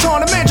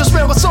peloton. A man just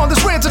smell us on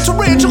this rancid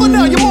tarantula.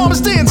 Now your mom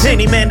is dancing.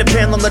 Any man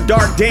depend on the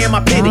dark, damn,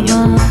 I pity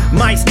him.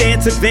 My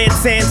stance,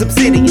 advanced sands,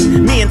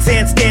 obsidian. Me and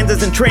sand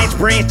stanzas and trench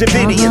branch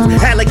Davidians.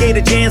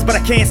 Alligator jams, but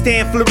I can't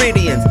stand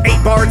Floridians.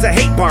 8 bards, I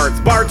hate bards.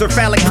 Bards are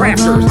phallic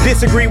crafters.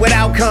 Disagree with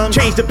outcome,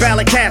 change the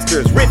ballot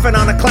casters. Riffing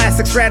on a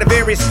classic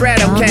Stradivarius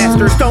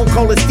Stratocaster. Stone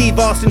Cold is Steve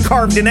Austin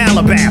carved in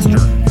alabaster.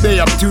 They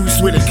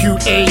obtuse with a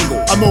cute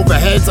angle. I'm over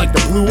heads like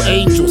the Blue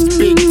Angels.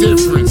 Big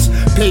difference.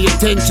 Pay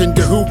attention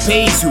to who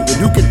pays you and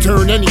who can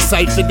turn any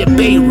cipher to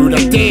Beirut.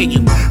 I dare you.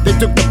 They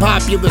took the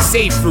popular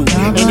safe route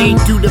and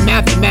ain't do the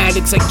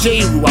mathematics like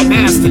J-Ru. I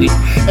mastered it,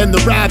 and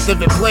the wrath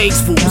of it plagues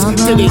fools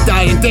till they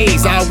die in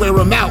days. I'll wear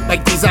them out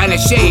like designer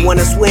shades.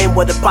 Wanna swim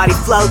where the body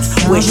floats?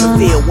 Wish you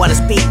feel. Wanna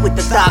speak with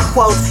the thought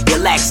quotes? You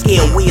lack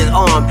skill. We is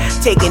armed,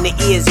 taking the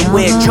ears and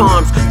wear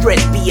charms.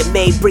 Threats being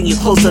made, bring you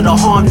closer to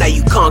harm. Now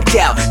you conked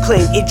out.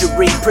 Claim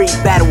injury,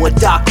 pre-battle with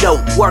doc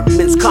note.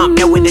 Workman's comp,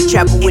 now in the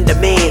chapel in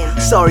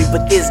demand. Sorry,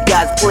 but this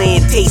guy's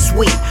plan tastes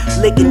sweet,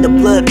 licking the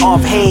blood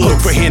off hands.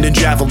 Hook for hand and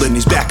javelin,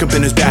 he's back up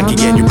in his back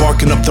again. You're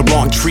barking up the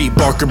wrong tree,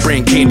 Barker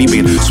brand candy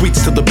man.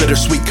 Sweets to the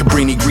bittersweet,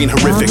 Cabrini green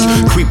horrific.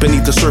 Creep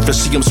beneath the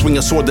surface, see him swing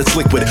a sword that's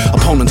liquid.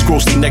 Opponents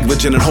grossly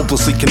negligent and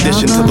hopelessly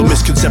conditioned to the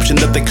misconception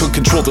that they could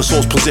control their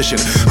soul's position.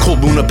 Cold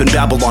moon up in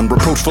Babylon,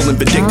 reproachful and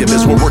vindictive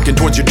as we're working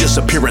towards your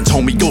disappearance,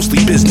 homie,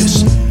 ghostly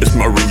business. It's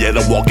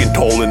Marietta walking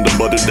tall in the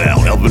butter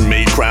down. Elvin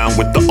made crown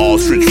with the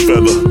ostrich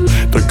feather.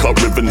 The cut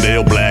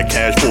Rivendell, black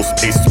cash, full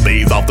ace of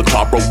spades off the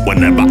top rope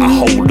whenever I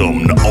hold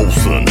them, the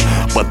Olsen.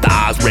 But the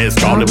eyes red,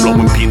 scarlet,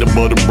 blowing peanut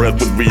butter breath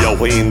with Rio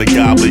in the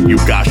goblet. You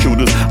got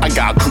shooters, I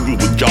got cougars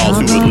with jaws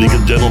who is League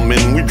of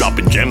Gentlemen. We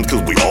dropping gems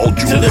cause we all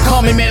jewels. To the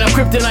call me man, I'm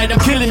kryptonite, I'm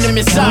killing them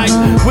inside.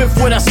 With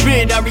what I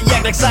spit, I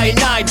react like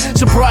cyanide.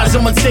 Surprise,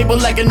 I'm unstable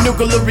like a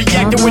nuclear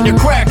reactor. With a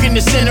crack in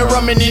the center,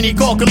 I'm in any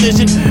call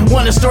collision.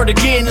 Wanna start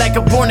again like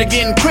a born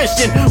again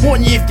Christian.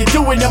 Warn you if you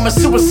do it, I'm a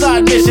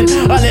suicide mission.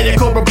 I let a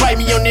cobra bite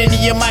me on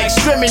any of my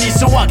extremities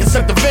so I can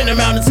suck the venom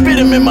out and spit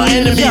them in my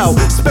enemies. Yo,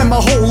 spend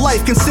my whole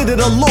life considered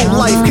a low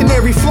life.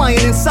 Canary flying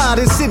inside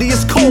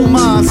insidious coal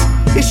mines.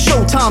 It's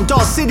showtime,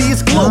 Dark City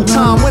is glow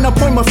time. When I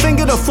point my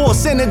finger, the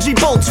force energy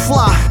bolts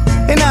fly.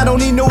 And I don't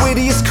need no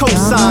idiot's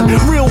cosign.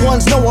 Real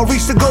ones know I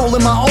reach the goal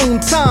in my own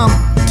time.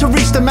 To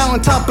reach the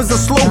mountaintop is a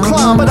slow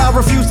climb, but I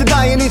refuse to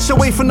die an inch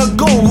away from the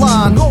goal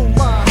line.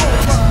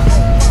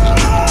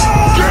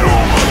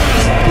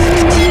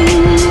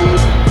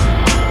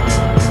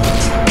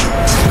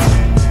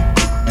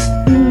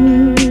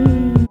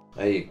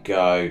 There you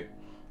go.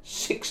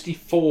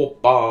 64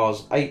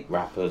 bars, 8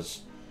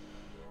 rappers.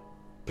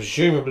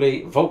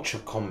 Presumably vulture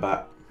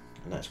combat,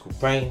 and that's called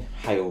rain,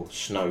 hail,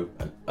 snow,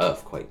 and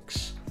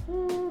earthquakes.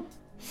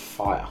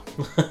 Fire.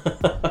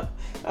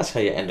 That's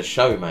how you end a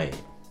show, mate.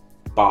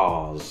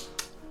 Bars.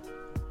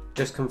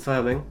 Just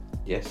confirming.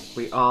 Yes.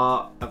 We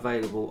are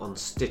available on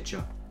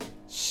Stitcher.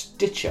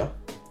 Stitcher?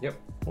 Yep.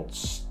 What's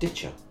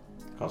Stitcher?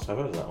 Can't say I've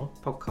heard of that one.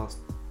 Podcast.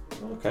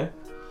 Okay.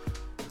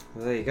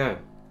 Well, there you go.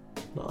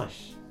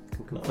 Nice.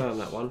 Can confirm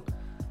that one.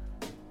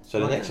 So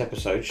the next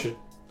episode should...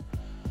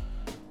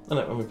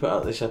 when we put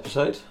out this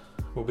episode,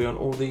 we'll be on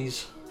all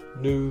these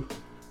new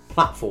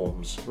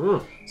platforms.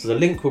 So the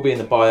link will be in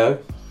the bio.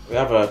 We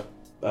have a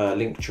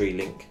Linktree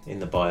link in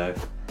the bio,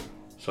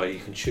 so you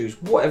can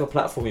choose whatever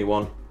platform you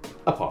want,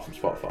 apart from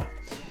Spotify.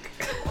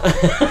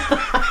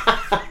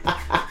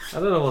 I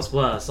don't know what's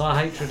worse, our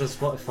hatred of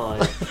Spotify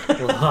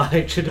or our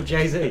hatred of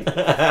Jay-Z.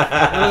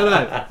 I don't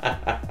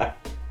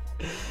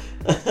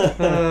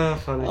know.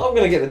 Funny. I'm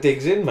going to get the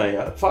digs in, mate.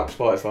 Fuck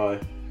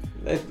Spotify.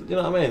 You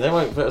know what I mean? They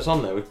won't put us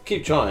on there. We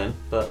keep trying,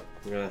 but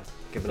yeah,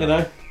 you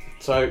know.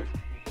 So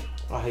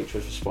our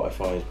hatred for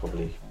Spotify is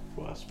probably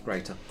worse.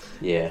 Greater.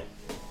 Yeah.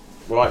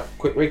 Right.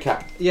 Quick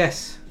recap.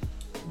 Yes.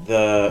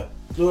 Where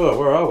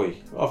are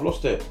we? I've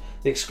lost it.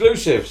 The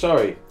exclusive.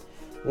 Sorry.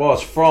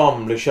 Was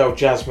from Lutchelle,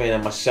 Jasmine,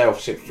 and myself.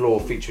 Sixth Floor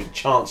featuring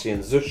Chancy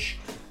and Zush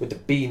with the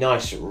Be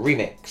Nice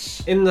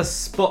remix. In the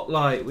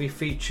spotlight, we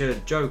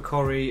featured Joe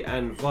Corey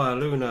and Via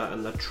Luna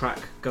and the track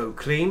Go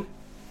Clean.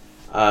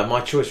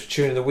 My choice for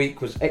tune of the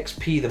week was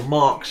XP the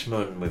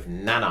Marxman with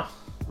Nana.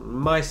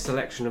 My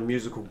selection of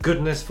musical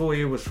goodness for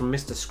you was from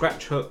Mr.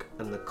 ScratchHook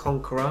and the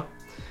Conqueror.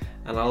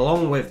 And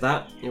along with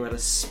that, you had a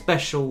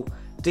special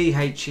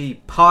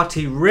DHE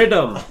party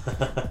rhythm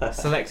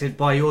selected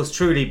by yours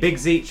truly, Big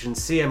Zeeks and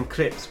CM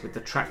Clipz with the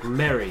track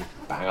Merry.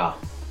 Banger.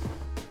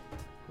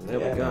 And there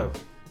we go.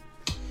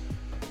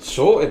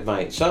 Sorted,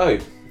 mate. So,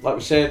 like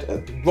we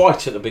said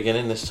right at the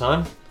beginning this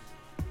time,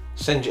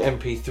 send your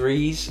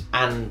MP3s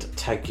and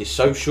tag your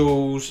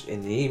socials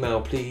in the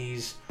email,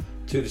 please.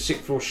 to the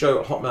Sixth Floor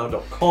Show at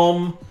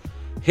hotmail.com.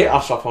 Hit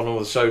us up on all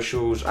the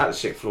socials at the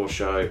Sixth Floor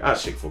Show, at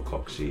Sixth Floor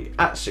Coxie,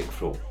 at Sixth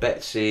Floor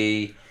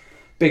Betsy.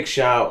 Big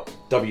shout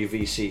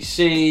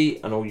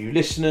WVCC and all you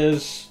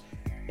listeners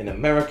in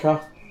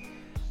America.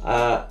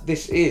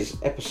 This is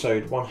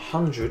episode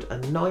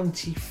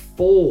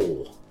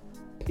 194.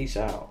 Peace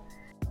out.